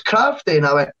 was Crafty. And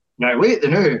I went, now wait the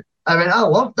new. I mean, I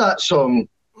loved that song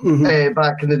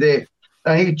back in the day.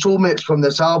 And he told me it's from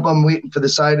this album, Waiting for the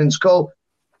Siren's Call.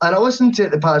 And I listened to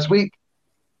it the past week,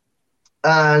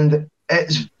 and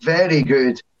it's very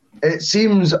good. It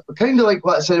seems kind of like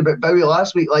what I said about Bowie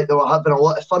last week, like they were having a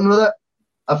lot of fun with it.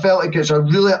 I felt like it's a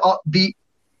really upbeat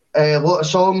lot of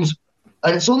songs.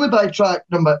 And it's only by track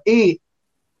number 8,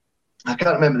 I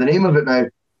can't remember the name of it now,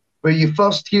 where you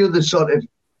first hear the sort of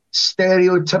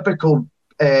stereotypical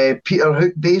Peter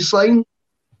Hook bass line.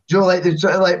 Do you know, like,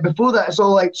 like before that, it's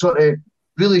all like sort of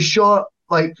really short,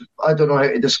 like, I don't know how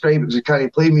to describe it because I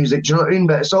can't play music, do you know what I mean?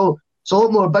 But it's a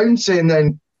lot more bouncy, and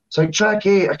then it's like track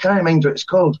 8, I can't remember what it's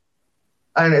called.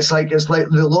 And it's like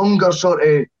the longer sort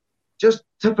of, just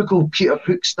typical Peter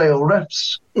Hook style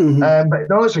riffs. But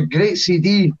no, it's a great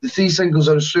CD. The 3 singles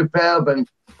are superb, and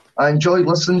I enjoyed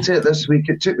listening to it this week.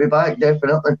 It took me back,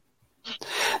 definitely.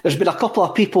 There's been a couple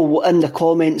of people in the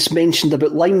comments mentioned about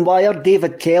LimeWire.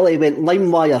 David Kelly went,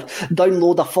 LimeWire,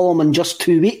 download a film in just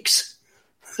 2 weeks.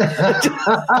 Who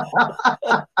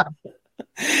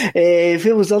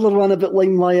was the other one about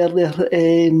LimeWire there?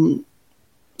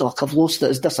 I've lost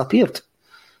it, it's disappeared.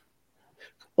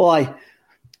 Oh, aye.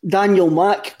 Daniel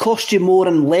Mack, cost you more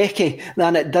in Lecky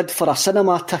than it did for a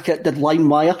cinema ticket, did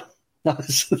LimeWire. Well,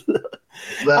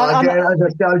 again, I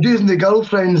was using the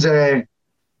girlfriend's internet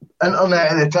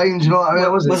at the time. Do you know what I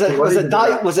mean? Was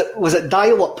it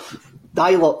dial-up?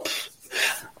 Dial-up.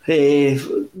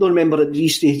 Don't remember it.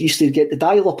 Used to get the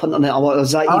dial-up internet.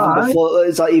 Is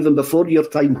that even before your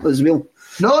time as well?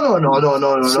 No.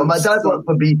 My dad worked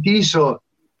for BT, so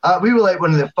we were like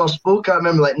one of the first folk. I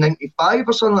remember like 95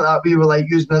 or something like that. We were like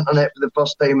using the internet for the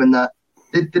first time and that.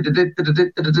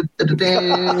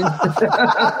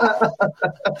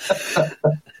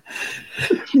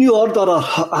 New Order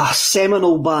are a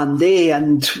seminal band,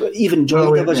 and even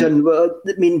Joy Division. I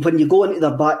mean, when you go into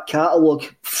their back catalogue,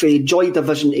 from Joy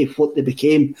Division to what they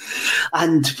became,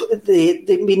 and they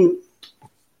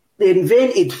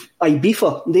invented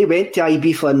Ibiza. They went to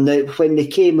Ibiza, and when they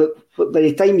came, by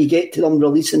the time you get to them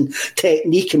releasing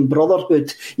Technique and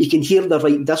Brotherhood, you can hear the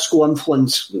right disco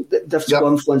influence.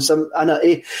 And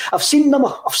I've seen them.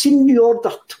 I've seen New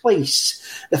Order twice.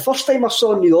 The first time I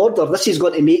saw New Order, this is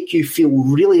going to make you feel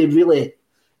really, really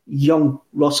young,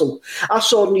 Russell. I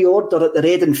saw New Order at the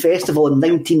Reading Festival in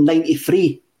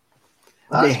 1993.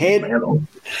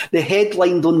 They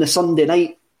headlined on the Sunday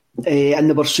night, and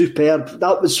they were superb.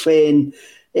 That was when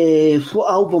what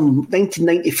album?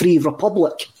 1993,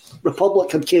 Republic.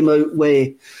 Republic had came out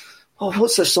with,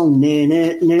 what's the song?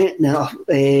 I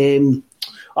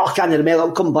can't remember.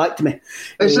 It'll come back to me.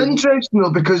 It's interesting though,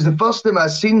 because the first time I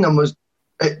seen them was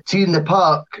at Tea in the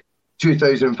Park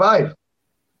 2005.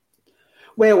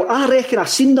 Well, I reckon I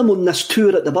seen them on this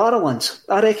tour at the Barrowlands.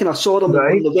 I reckon I saw them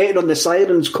on the Waiting on the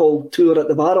Sirens Call tour at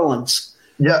the Barrowlands.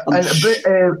 Yeah, I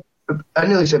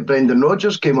nearly said Brendan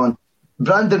Rodgers came on.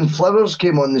 Brandon Flowers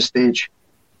came on the stage.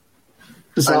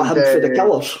 Is that him for the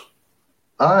Killers?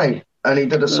 Aye, and he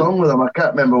did a song with them. I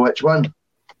can't remember which one.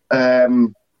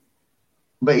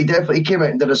 But he definitely came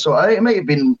out and did a song. I think it might have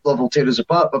been Love Will Tear Us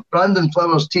Apart, but Brandon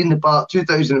Flowers, Tea in the Park,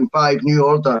 2005, New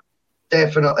Order,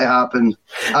 definitely happened.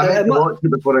 I meant to watch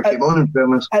it before I came on, in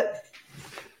fairness.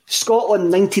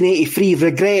 Scotland, 1983,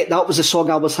 Regret, that was the song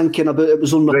I was thinking about. It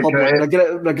was on Republic.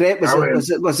 Regret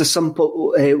was the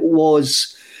simple,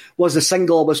 was the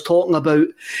single I was talking about.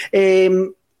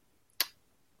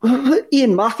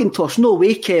 Ian McIntosh, no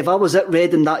way, Kev. I was at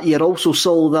Reading that year, also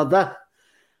saw that.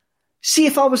 See,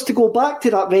 if I was to go back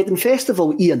to that Reading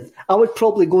Festival, Ian, I would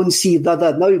probably go and see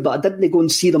that now, but I didn't go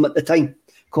and see them at the time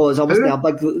because I wasn't a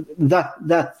big.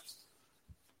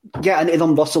 Get into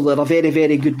them, Russell. They're a very,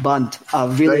 very good band. A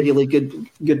really, really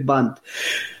good band.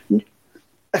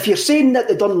 If you're saying that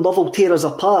they done Love Will Tear Us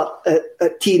Apart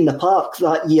at Tea in the Park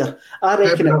that year, I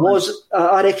reckon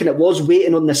it was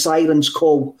Waiting on the Sirens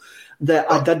Call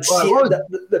that I did see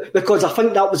it, because I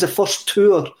think that was the first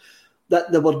tour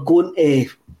that they were going to,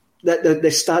 that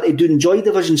they started doing Joy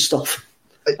Division stuff.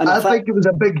 And I think it was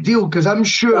a big deal because I'm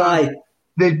sure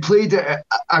they'd played it.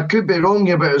 I could be wrong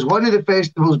here, but it was one of the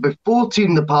festivals before Tea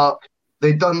in the Park.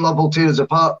 They'd done Love Will Tear Us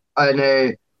Apart, and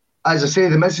as I say,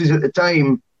 the missus at the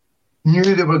time knew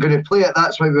they were going to play it.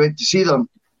 That's why we went to see them.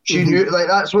 She knew, like,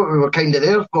 that's what we were kind of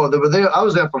there for. They were there. I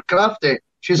was there for Crafty.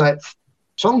 She's like,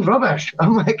 song's rubbish.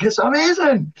 I'm like, it's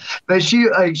amazing. But she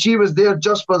was there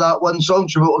just for that one song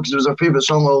she wrote because it was her favourite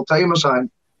song of all time or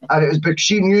something. And it was because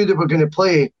she knew they were going to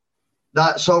play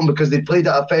that song because they played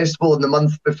at a festival in the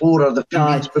month before or the few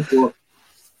weeks before.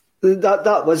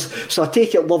 That was, so I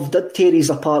take it love did tear us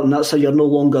apart, and that's how you're no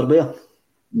longer there.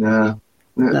 Nah.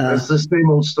 It's the same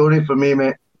old story for me,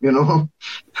 mate. You know,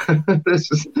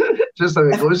 this is just how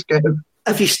it goes, Kev.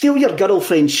 If you steal your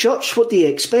girlfriend's shirts, what do you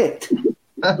expect?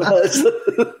 There's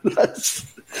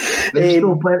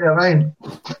still plenty of rain.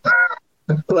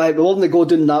 Right, we want to go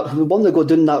down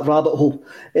that rabbit hole.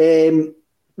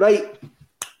 Right,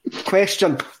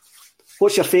 question: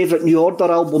 what's your favourite New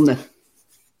Order album then?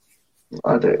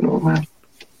 I don't know, man.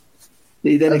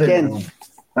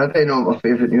 I don't know what my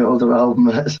favourite New Order album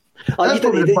is. That's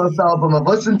probably the first album I've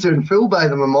listened to in full by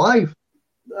them in my life.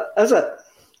 Is it?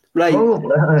 Right.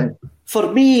 Oh,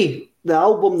 for me, the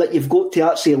album that you've got to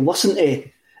actually listen to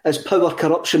is Power,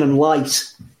 Corruption and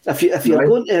Lies. If you're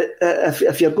going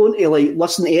to like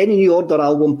listen to any New Order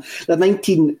album, the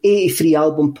 1983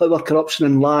 album Power, Corruption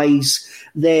and Lies,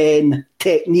 then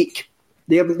Technique.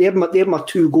 They're my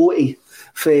two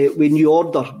go-to with New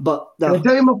Order. But can I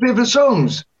tell you my favourite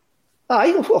songs?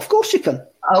 Aye, of course you can.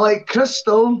 I like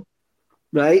Crystal.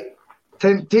 Right.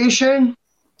 Temptation.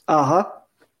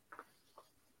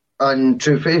 And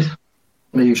True Faith.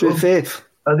 There you True go. Faith.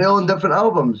 Are they all on different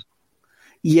albums?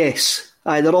 Yes.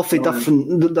 Aye, they're awfully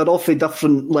different. They're awfully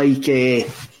different, like time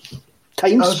spans.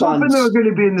 I was hoping they were going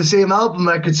to be in the same album.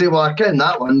 I could say, well, I ken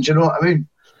that one. Do you know what I mean?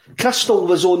 Crystal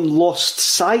was on Lost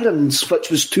Sirens, which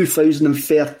was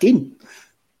 2013.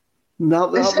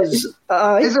 That was.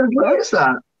 Aye. Is it good as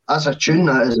that? That's a tune,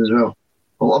 that is, as well.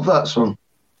 I love that song.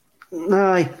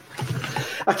 Aye.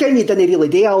 I kind of didn't really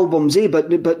do albums,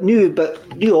 but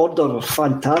New Order are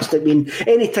fantastic. I mean,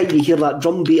 anytime you hear that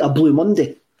drum beat of Blue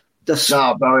Monday,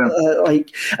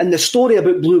 brilliant. And the story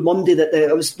about Blue Monday, that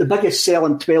it was the biggest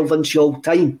selling 12-inch of all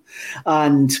time,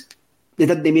 and they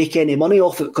didn't make any money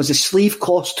off it because the sleeve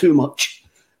cost too much.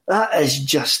 That is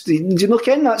just, do you not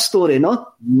ken that story, no?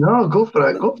 No, go for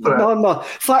it. No.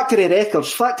 Factory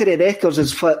Records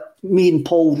is what me and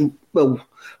Paul, well,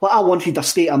 I wanted a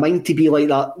State of Mind to be like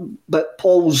that, but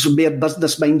Paul's more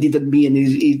business-minded than me, and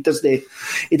he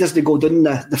doesn't go down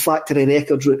the Factory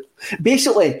Records route.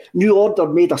 Basically, New Order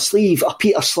made a sleeve, a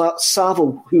Peter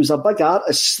Saville, who's a big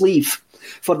artist, sleeve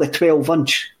for the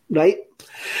 12-inch, right?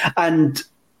 And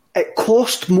it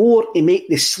cost more to make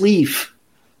the sleeve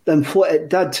than what it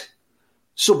did.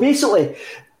 So basically,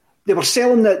 they were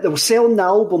selling the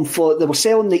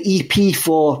EP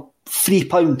for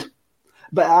 £3,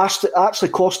 but it actually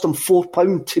cost them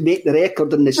 £4 to make the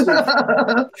record in the sleeve.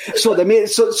 So they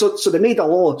made a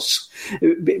loss.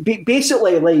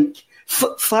 Basically, like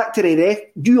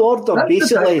New Order.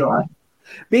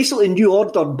 Basically, New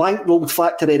Order bankrolled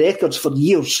Factory Records for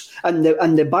years, and they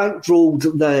bankrolled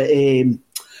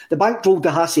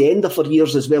the Hacienda for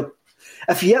years as well.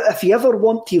 If you ever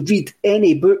want to read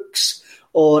any books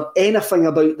or anything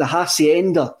about the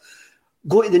Hacienda,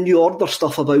 go to the New Order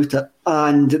stuff about it,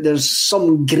 and there's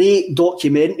some great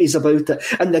documentaries about it.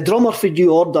 And the drummer for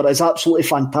New Order is absolutely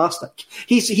fantastic.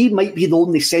 He might be the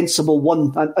only sensible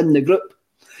one in the group,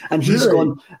 and he's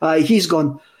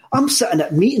gone. I'm sitting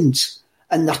at meetings,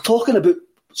 and they're talking about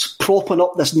propping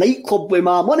up this nightclub with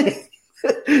my money.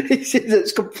 He says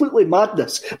it's completely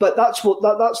madness, but that's what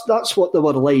they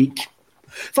were like.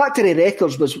 Factory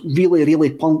Records was really, really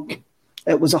punk.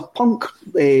 It was a punk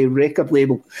record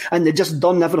label, and they just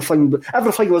done everything.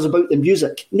 Everything was about the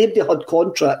music. Nobody had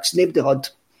contracts. Nobody had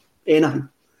anything.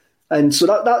 And so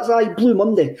that's Blue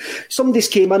Monday. Somebody's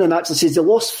came in and actually says they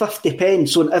lost 50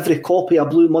 pence on every copy of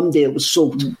Blue Monday it was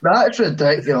sold. That's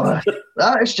ridiculous.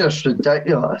 That is just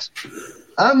ridiculous.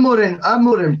 I'm more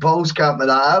in Paul's camp with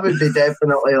that. I would be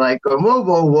definitely like going,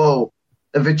 whoa.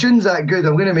 If a tune's that good,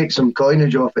 I'm going to make some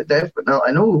coinage off it.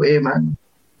 Definitely. No way, man.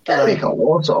 Can't make a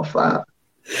loss off that.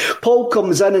 Paul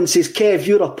comes in and says, Kev,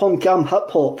 you're a punk, I'm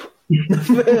hip-hop.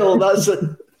 Well, that's it.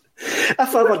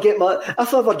 If I ever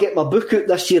get my book out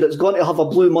this year, it's going to have a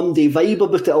Blue Monday vibe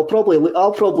about it. I'll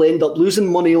probably end up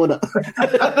losing money on it.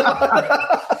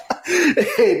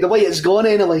 The way it's gone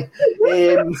anyway.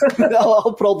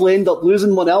 I'll probably end up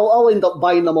losing money. I'll end up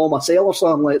buying them all myself or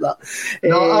something like that.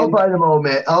 No, I'll buy them all,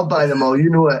 mate. I'll buy them all. You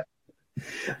know it.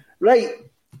 Right.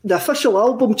 The official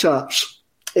album charts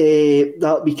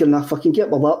that we can, if I can get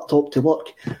my laptop to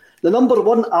work. The number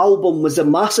one album was The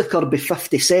Massacre by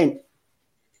 50 Cent.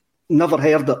 Never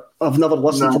heard it. I've never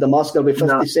listened to The Massacre by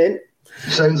 50 Cent.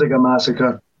 Sounds like a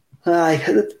massacre.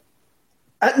 Aye.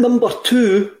 At number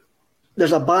 2,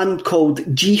 there's a band called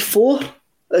G4.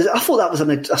 I thought that was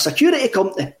a security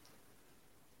company.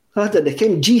 I didn't. They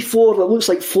came G4. It looks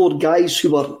like 4 guys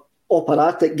who were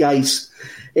operatic guys.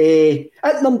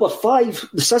 At number 5,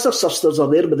 the Scissor Sisters are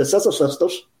there with the Scissor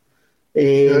Sisters.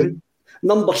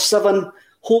 Number 7,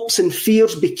 Hopes and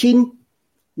Fears by Keane.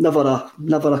 never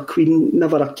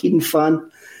a Keane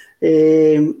fan.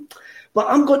 But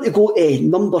I'm going to go to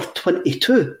number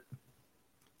 22.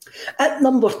 At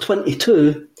number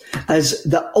 22 is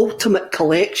The Ultimate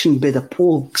Collection by the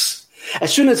Pogues.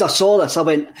 As soon as I saw this, I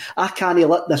went, I can't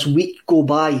let this week go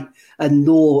by and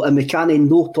we can't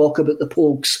no talk about the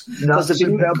Pogues. That's a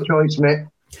superb choice, mate.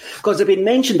 Because they've been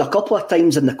mentioned a couple of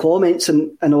times in the comments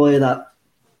and all of that.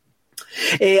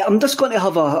 I'm just going to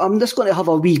have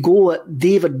a wee go at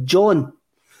David John,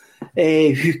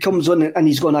 who comes on and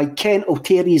he's going, I can't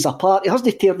tear these apart. He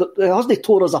hasn't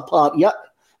tore us apart yet,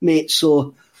 mate.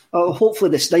 So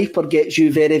hopefully the sniper gets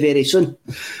you very, very soon.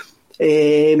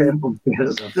 Kent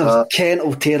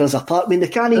will tear us apart. I mean, they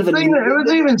can't even. It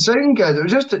wasn't even sound good. It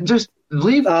was just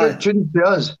leave good tunes to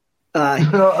us.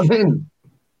 You know what I mean?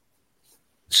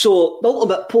 So, the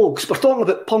Ultimate Pogues, we're talking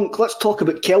about punk. Let's talk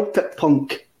about Celtic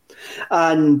punk.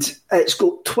 And it's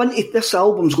got this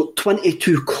album's got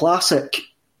 22 classic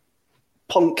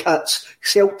punk hits,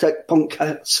 Celtic punk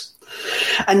hits.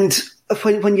 And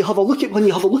when you have a look at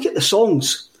the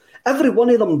songs, every one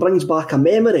of them brings back a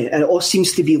memory, and it all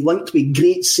seems to be linked with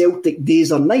great Celtic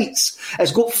days or nights.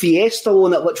 It's got Fiesta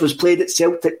on it, which was played at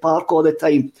Celtic Park all the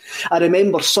time. I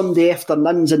remember Sunday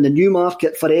afternoons in the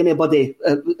Newmarket for anybody.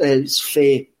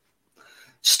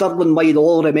 Stirling Mine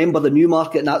all remember the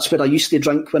Newmarket, and that's where I used to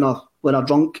drink when I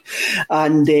drunk.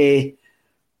 And the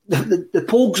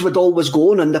Pogues would always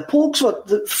go on, and the Pogues were,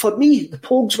 for me, the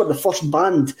Pogues were the first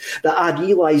band that I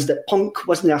realised that punk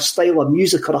wasn't a style of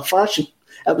music or a fashion.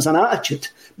 It was an attitude,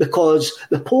 because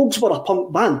the Pogues were a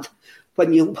punk band.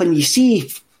 When you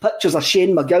see pictures of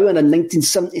Shane MacGowan in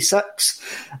 1976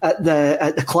 at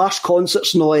the Clash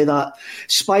concerts and all of that,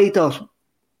 Spider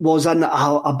was in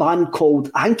a band called,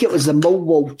 I think it was the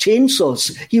Millwall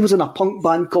Chainsaws. He was in a punk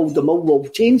band called the Millwall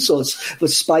Chainsaws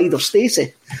with Spider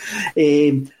Stacey.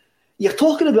 You're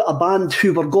talking about a band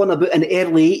who were going about in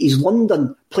early 80s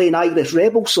London playing Irish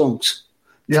rebel songs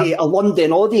to a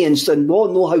London audience, and we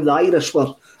all know how the Irish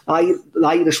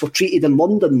were treated in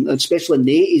London, especially in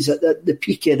the 80s at the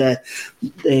peak of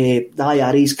the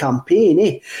IRA's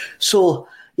campaign. So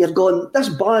you're going, this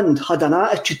band had an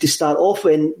attitude to start off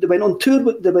when they went on tour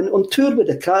with the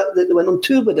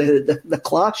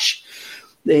Clash,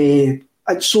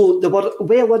 and so they were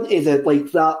well into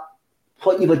that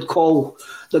what you would call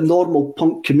the normal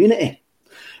punk community.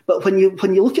 But when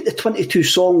you look at the 22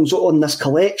 songs on this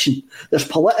collection, there's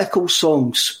political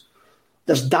songs,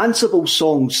 there's danceable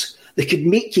songs. They could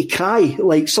make you cry,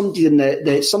 like somebody in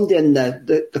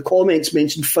the comments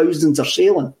mentioned Thousands Are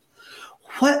Sailing.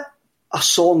 What a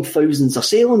song Thousands Are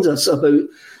Sailing is about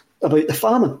the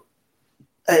famine.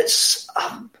 It's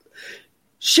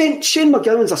Shane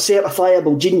MacGowan's a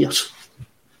certifiable genius.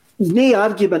 No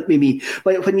argument with me.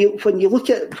 But when you look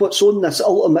at what's on this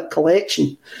Ultimate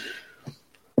Collection,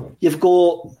 you've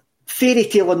got Fairy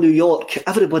Tale in New York.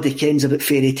 Everybody kens about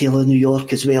Fairy Tale in New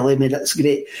York as well. I mean, it's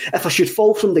great. If I Should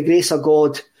Fall from the Grace of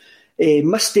God,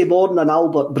 Misty Morn and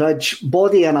Albert Bridge,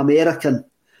 Body an American.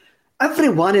 Every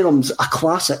one of them's a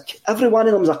classic. Every one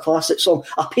of them's a classic song.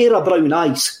 A Pair of Brown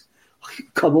Eyes.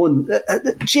 Come on.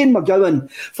 Shane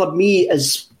MacGowan, for me,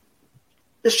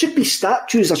 there should be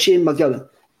statues of Shane MacGowan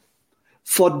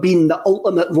for being the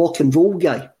ultimate rock and roll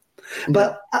guy.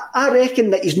 But I reckon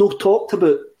that he's not talked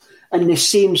about in the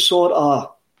same sort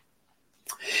of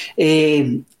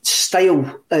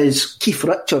style as Keith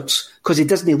Richards, because he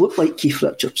doesn't look like Keith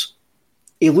Richards.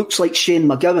 He looks like Shane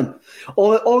MacGowan.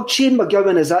 All Shane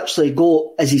MacGowan has actually got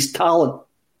is his talent.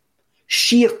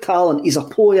 Sheer talent. He's a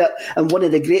poet and one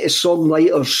of the greatest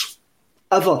songwriters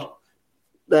ever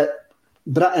that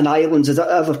Britain Islands has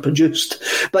ever produced.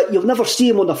 But you'll never see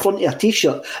him on the front of a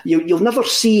T-shirt. You'll never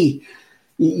see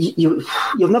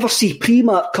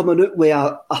Primark coming out with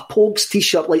a Pogues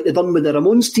T-shirt like they done with the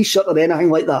Ramones T-shirt or anything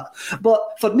like that. But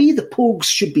for me, the Pogues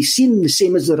should be seen the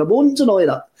same as the Ramones and all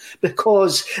that,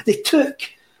 because they took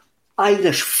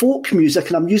Irish folk music,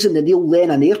 and I'm using the Neil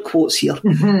Lennon air quotes here,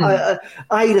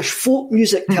 Irish folk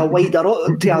music to a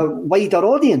wider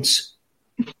audience.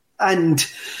 And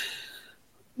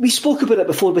we spoke about it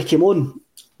before we came on.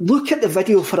 Look at the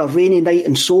video for A Rainy Night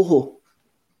in Soho.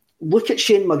 Look at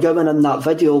Shane MacGowan in that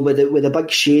video with the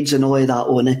big shades and all of that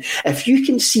on it. If you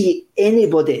can see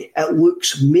anybody that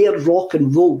looks more rock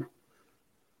and roll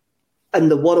in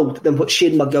the world than what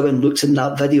Shane MacGowan looks in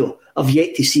that video, I've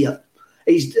yet to see it.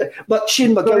 But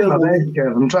Shane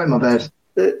MacGowan... I'm trying my best.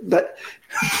 But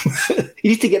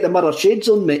you need to get the mirror shades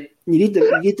on, mate. You need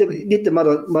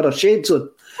the mirror shades on.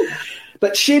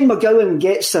 But Shane MacGowan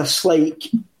gets this, like,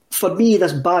 for me,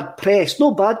 this bad press. No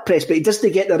bad press, but he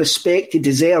doesn't get the respect he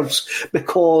deserves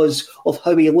because of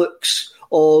how he looks,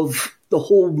 of the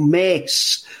whole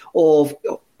mess of...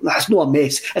 That's not a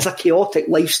mess. It's a chaotic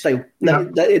lifestyle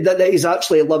that he's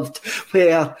actually lived,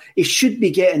 where he should be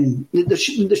getting... There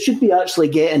should be actually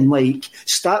getting, like,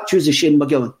 statues of Shane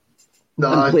MacGowan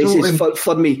in places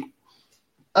for me.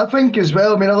 I think as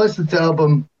well, I mean, I listened to the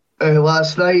album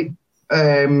last night.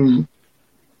 It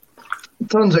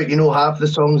turns out you know half the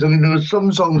songs. I mean, there were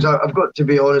some songs, I've got to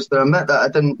be honest, and I admit that I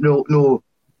didn't know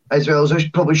as well as I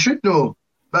probably should know.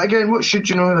 But again, what should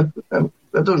you know?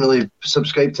 I don't really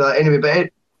subscribe to that anyway, but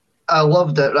I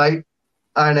loved it, right?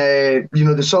 And, you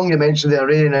know, the song you mentioned there,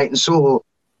 Rainy Night in Soho,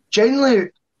 generally,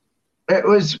 it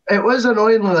was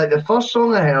annoyingly like the first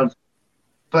song I heard,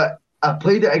 but I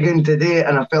played it again today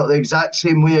and I felt the exact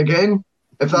same way again,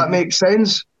 if that makes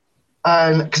sense.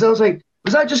 And because I was like,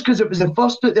 was that just because it was the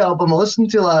first bit of the album I listened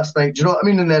to last night? Do you know what I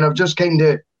mean? And then I've just kind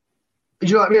of, do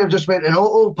you know what I mean? I've just went in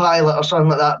autopilot or something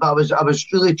like that. But I was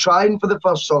really trying for the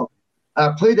first song. I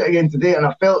played it again today and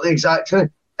I felt the exact same.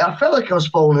 I felt like I was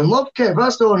falling in love, Kev.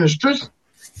 That's the honest truth.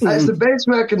 It's the best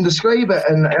way I can describe it,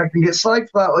 and I can get slagged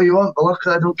for that all you want, but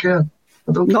luckily I don't care.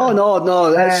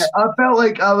 No. I felt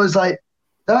like I was like,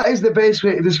 that is the best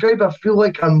way to describe it. I feel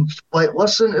like I'm like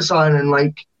listening to something and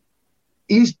like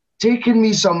he's taking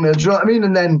me somewhere. Do you know what I mean?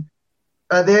 And then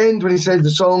at the end when he says the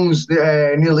song's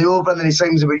nearly over, and then he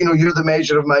sings about, you know, you're the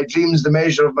measure of my dreams,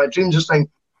 just think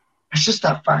it's just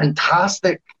a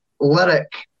fantastic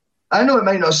lyric. I know it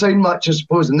might not sound much, I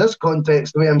suppose, in this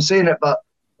context, the way I'm saying it, but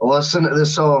listen to the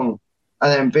song.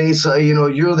 And then basically, you know,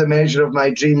 you're the measure of my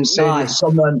dreams, saying to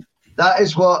someone, that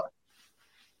is what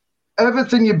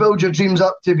everything you build your dreams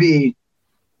up to be,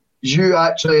 you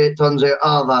actually, it turns out,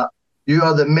 are that. You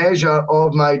are the measure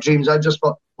of my dreams. I just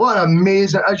thought, what an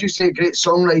amazing, as you say, great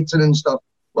songwriting and stuff.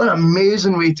 What an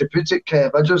amazing way to put it,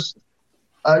 Kev.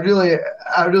 I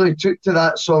really took to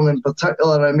that song in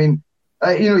particular. I mean,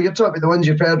 you know, you're talking about the ones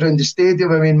you've heard around the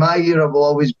stadium. I mean, my era will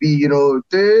always be, you know,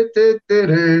 like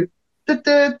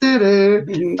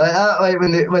that, like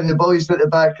when the boys at the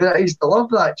back. I used to love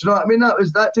that. Do you know what I mean?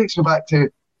 That takes me back to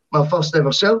my first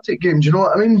ever Celtic game. Do you know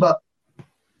what I mean? But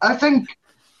I think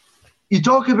you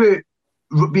talk about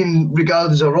being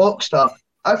regarded as a rock star.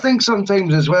 I think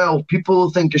sometimes as well, people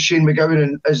think of Shane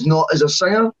MacGowan as not as a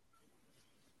singer.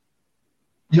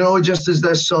 You know, just as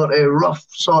this sort of rough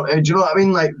sort of, do you know what I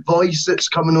mean? Like voice that's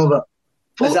coming over.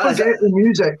 Folk forget the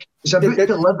music. It's about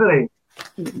delivery.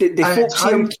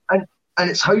 And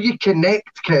it's how you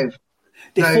connect, Kev.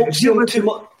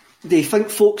 They think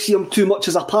folks see him too much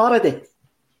as a parody.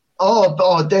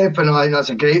 Oh, definitely. That's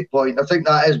a great point. I think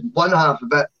that is one half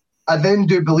of it. I then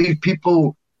do believe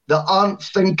people that aren't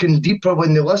thinking deeper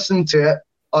when they listen to it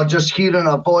are just hearing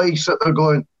a voice that they're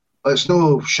going, oh, it's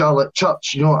no Charlotte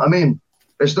Church, you know what I mean?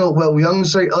 It's not Will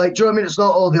Young's, like, do you know what I mean? It's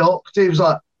not all the octaves,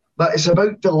 but it's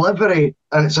about delivery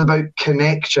and it's about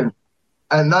connection.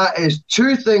 And that is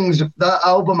two things. That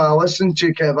album I listened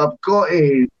to,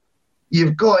 Kev,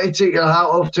 you've got to take your hat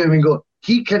off to him and go,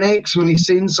 he connects when he's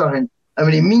saying something. And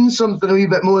when he means something a wee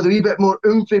bit more, the wee bit more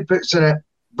oomph he puts in it,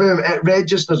 boom, it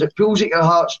registers, it pulls at your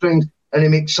heartstrings, and it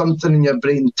makes something in your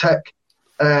brain tick.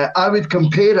 I would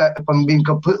compare it, if I'm being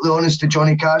completely honest, to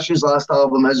Johnny Cash's last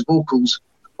album, his vocals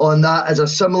on that as a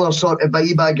similar sort of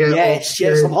vibe I get. Yes,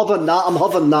 I'm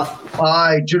having that.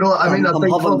 Aye, do you know what I mean? I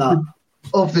think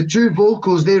of the two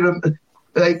vocals, they're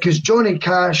like, because Johnny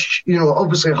Cash, you know,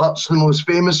 obviously Hurt's the most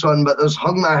famous one, but there's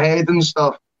Hung My Head and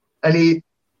stuff, and he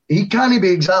can't be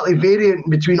exactly variant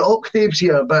between octaves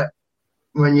here, but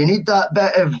when you need that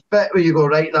bit where you go,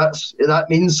 right, that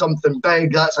means something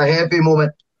big, that's a heavy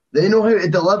moment, they know how to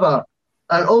deliver.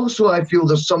 And also I feel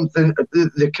there's something,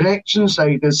 the connection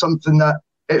side is something that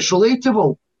it's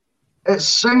relatable. It's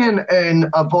singing in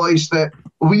a voice that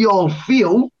we all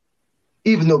feel,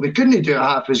 even though we couldn't do it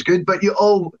half as good, but you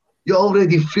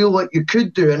already feel like you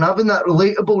could do. And having that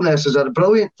relatableness is a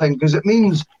brilliant thing, because it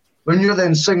means when you're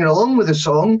then singing along with the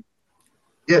song,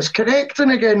 it's connecting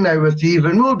again now with you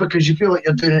even more, because you feel like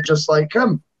you're doing it just like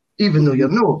him, even though you're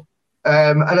not.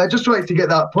 And I just wanted to get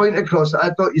that point across.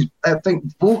 I think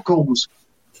vocals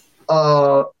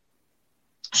are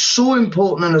so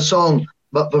important in a song,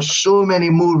 but there's so many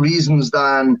more reasons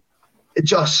than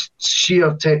just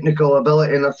sheer technical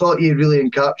ability. And I thought he really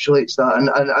encapsulates that.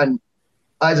 And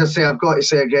as I say, I've got to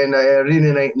say again,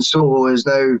 Rainy Night in Soho is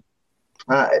now,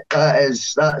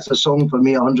 that's a song for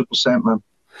me 100%, man.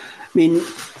 I mean,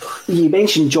 you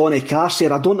mentioned Johnny Cash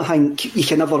there. I don't think you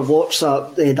can ever watch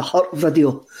that the Hurt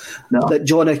video that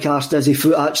Johnny Cash does his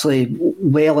foot actually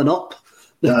welling up,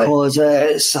 because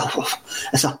it's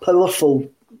a powerful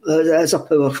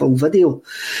video.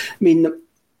 I mean,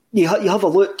 you have a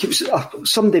look.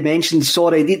 Somebody mentioned,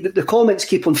 sorry, the comments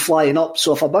keep on flying up,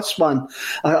 so if I miss one,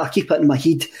 I keep it in my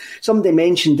head. Somebody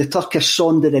mentioned the Turkish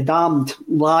Song of the Damned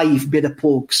live by the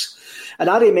Pogues. And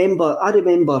I remember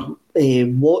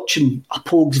watching a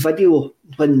Pogues video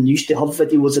when you used to have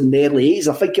videos in the early 80s.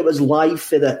 I think it was live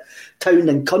for the Town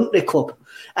and Country Club.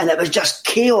 And it was just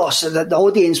chaos, and the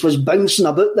audience was bouncing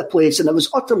about the place, and it was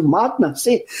utter madness.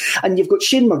 Eh? And you've got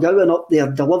Shane MacGowan up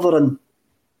there delivering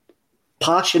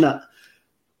passionate,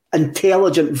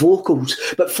 intelligent vocals,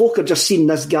 but folk are just seeing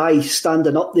this guy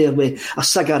standing up there with a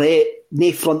cigarette,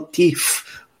 no front teeth,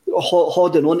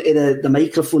 holding onto the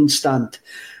microphone stand.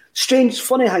 Strange,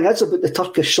 funny thing is about the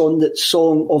Turkish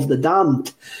Song of the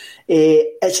Damned.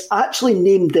 It's actually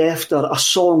named after a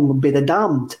song by the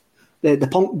Damned, the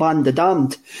punk band The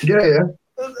Damned. Yeah.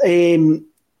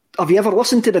 Have you ever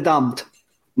listened to The Damned?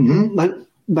 Mm-hmm.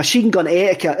 Machine Gun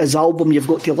Etiquette is the album you've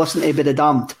got to listen to by The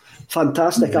Damned.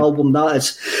 Fantastic album that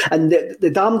is. And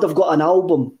the Damned have got an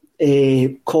album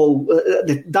called...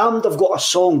 the Damned have got a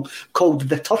song called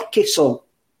The Turkey Song.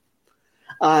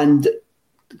 And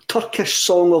Turkish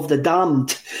Song of the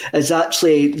Damned is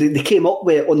actually... They came up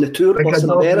with it on the tour bus in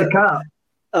America.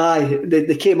 Aye,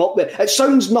 they came up with it. It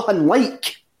sounds nothing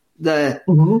like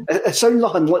it sounds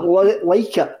nothing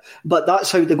like it, but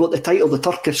that's how they got the title, The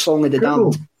Turkish Song of the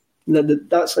Damned.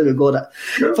 That's how we got it.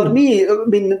 Sure. For me, I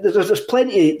mean, there's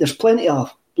plenty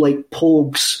of like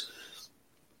Pogues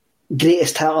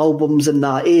greatest hit albums in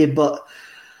that, but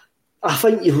I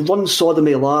think you've Run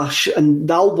Sodomy Lash, and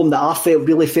the album that I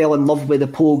really fell in love with the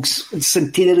Pogues,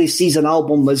 Centenary Season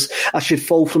album, was I Should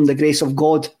Fall From the Grace of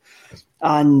God.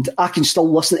 And I can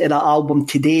still listen to that album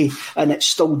today, and it's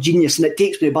still genius, and it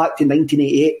takes me back to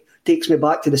 1988, takes me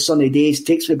back to the sunny days,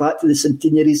 takes me back to the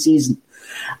Centenary Season.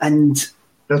 And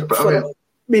I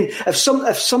mean, if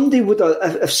somebody would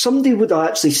have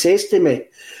actually says to me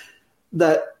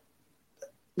that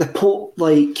the Pope,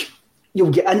 like,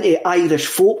 you'll get into Irish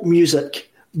folk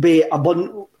music by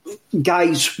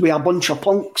guys with a bunch of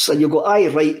punks, and you go, aye,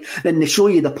 right, then they show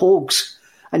you the Pogues,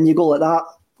 and you go like that.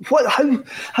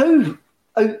 How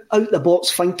out the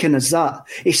box thinking is that?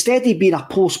 Instead of being a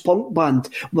post-punk band,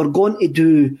 we're going to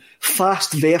do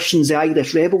fast versions of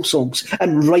Irish rebel songs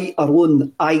and write our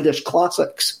own Irish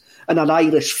classics in an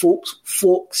Irish folk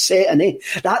setting.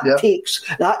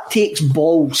 That takes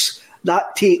balls,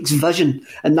 that takes vision,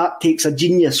 and that takes a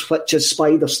genius, which is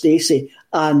Spider Stacey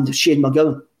and Shane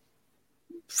MacGowan.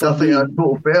 I think that's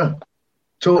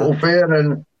total fair,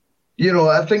 and you know,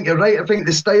 I think you're right. I think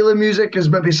the style of music is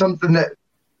maybe something that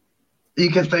you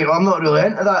could think, I'm not really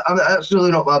into that. That's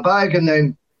really not my bag. And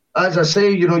then, as I say,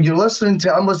 you know, I'm listening to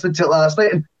it last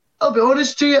night, and I'll be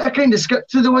honest to you, I kind of skipped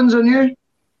to the ones I knew.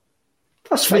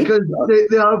 That's fine. Because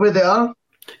they are where they are.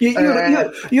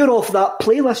 You're off that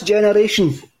playlist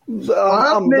generation.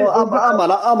 I'm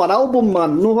an album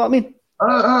man, know what I mean?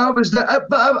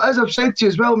 But as I've said to you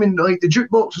as well, I mean, like, the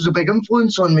jukebox was a big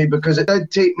influence on me, because it did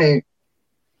take me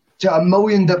to a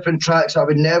million different tracks I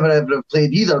would never ever have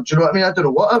played either. Do you know what I mean? I don't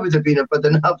know what I would have been if I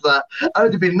didn't have that. I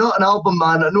would have been not an album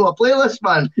man, no, a playlist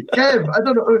man. Kev, I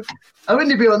don't know. I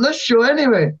wouldn't be on this show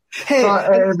anyway. Hey,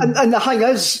 and the thing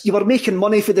is, you were making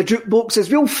money for the jukebox as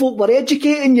well. Folk were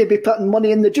educating you by putting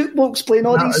money in the jukebox, playing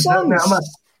all these songs.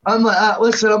 I'm like,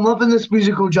 listen, I'm loving this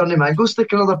musical journey, man. Go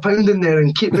stick another £1 in there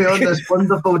and keep me on this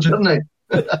wonderful journey.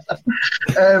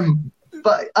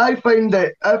 But I found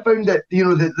that you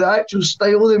know, the actual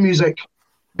style of the music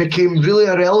became really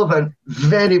irrelevant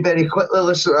very, very quickly.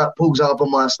 Listening to that Pogues album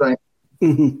last night.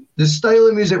 Mm-hmm. The style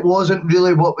of music wasn't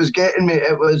really what was getting me.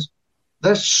 It was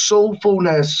this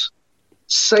soulfulness,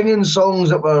 singing songs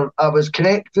that I was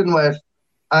connecting with,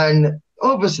 and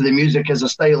obviously the music is a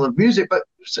style of music, but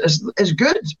it's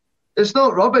good. It's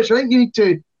not rubbish. I think you need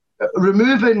to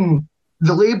removing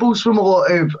the labels from a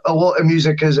lot of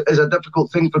music is a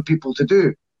difficult thing for people to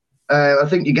do. I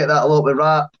think you get that a lot with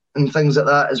rap and things like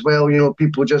that as well. You know,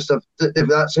 people just have, if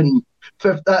that's in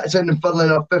funnily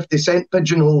enough 50 Cent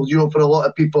pigeonhole, you know, for a lot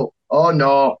of people. Oh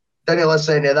no, didn't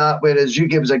listen to that. Whereas you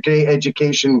gave us a great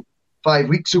education 5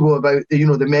 weeks ago about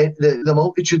the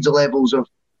multitudes of levels of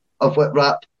what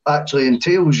rap actually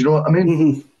entails. You know what I mean?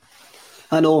 Mm-hmm.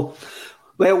 I know.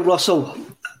 Well, Russell,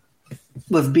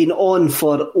 we've been on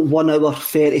for 1 hour,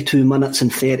 32 minutes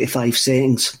and 35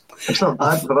 seconds. It's not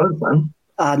bad for us, man.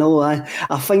 I know. I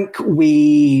think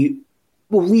we'll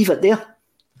leave it there,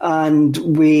 and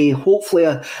we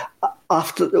hopefully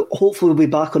we'll be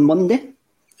back on Monday.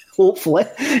 Hopefully,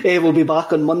 we'll be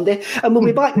back on Monday, and we'll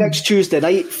be back next Tuesday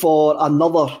night for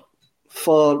another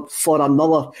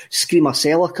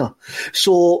Screamacelica.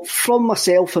 So, from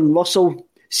myself and Russell,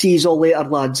 see you all later,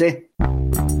 lads.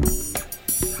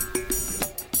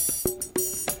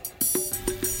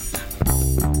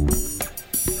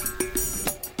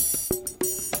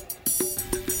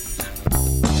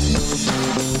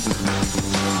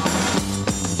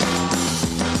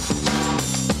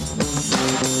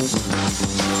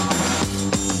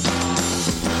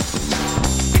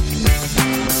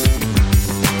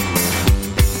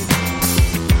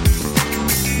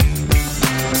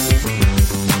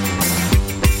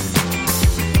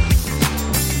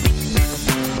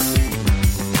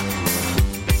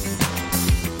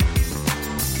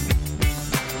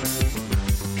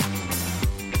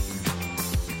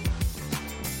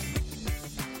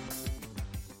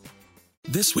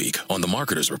 This week on The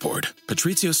Marketer's Report,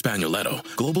 Patrizio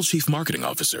Spagnoletto, Global Chief Marketing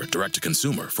Officer,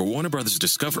 Direct-to-Consumer for Warner Brothers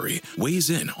Discovery, weighs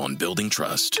in on building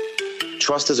trust.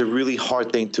 Trust is a really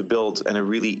hard thing to build and a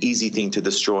really easy thing to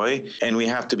destroy, and we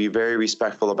have to be very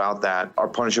respectful about that. Our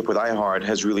partnership with iHeart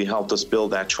has really helped us build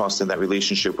that trust and that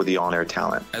relationship with the on-air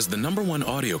talent. As the #1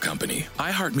 audio company,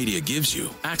 iHeartMedia gives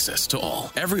you access to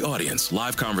all. Every audience,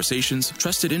 live conversations,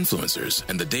 trusted influencers,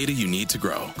 and the data you need to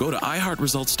grow. Go to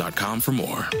iHeartResults.com for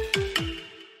more.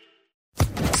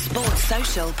 Sports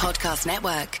Social Podcast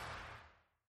Network.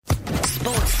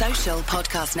 Sports Social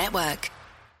Podcast Network.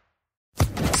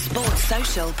 Sports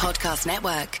Social Podcast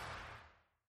Network.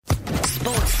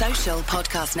 Sports Social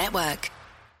Podcast Network.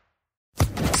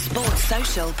 Sports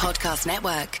Social Podcast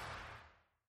Network.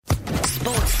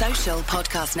 Sports Social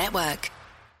Podcast Network.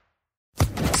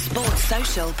 Sports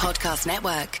Social Podcast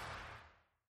Network.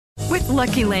 With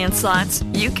Lucky Land Slots,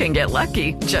 you can get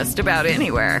lucky just about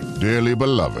anywhere. Dearly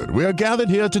beloved, we are gathered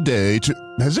here today to...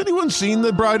 Has anyone seen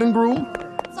the bride and groom?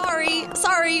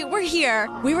 Sorry, we're here.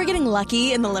 We were getting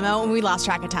lucky in the limo and we lost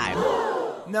track of time.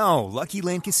 No, Lucky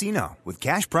Land Casino, with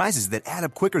cash prizes that add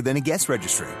up quicker than a guest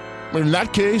registry. In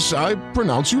that case, I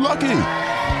pronounce you lucky.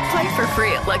 Play for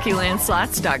free at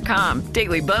LuckyLandSlots.com.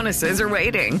 Daily bonuses are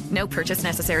waiting. No purchase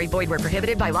necessary. Void where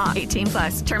prohibited by law.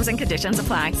 18+. Terms and conditions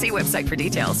apply. See website for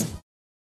details.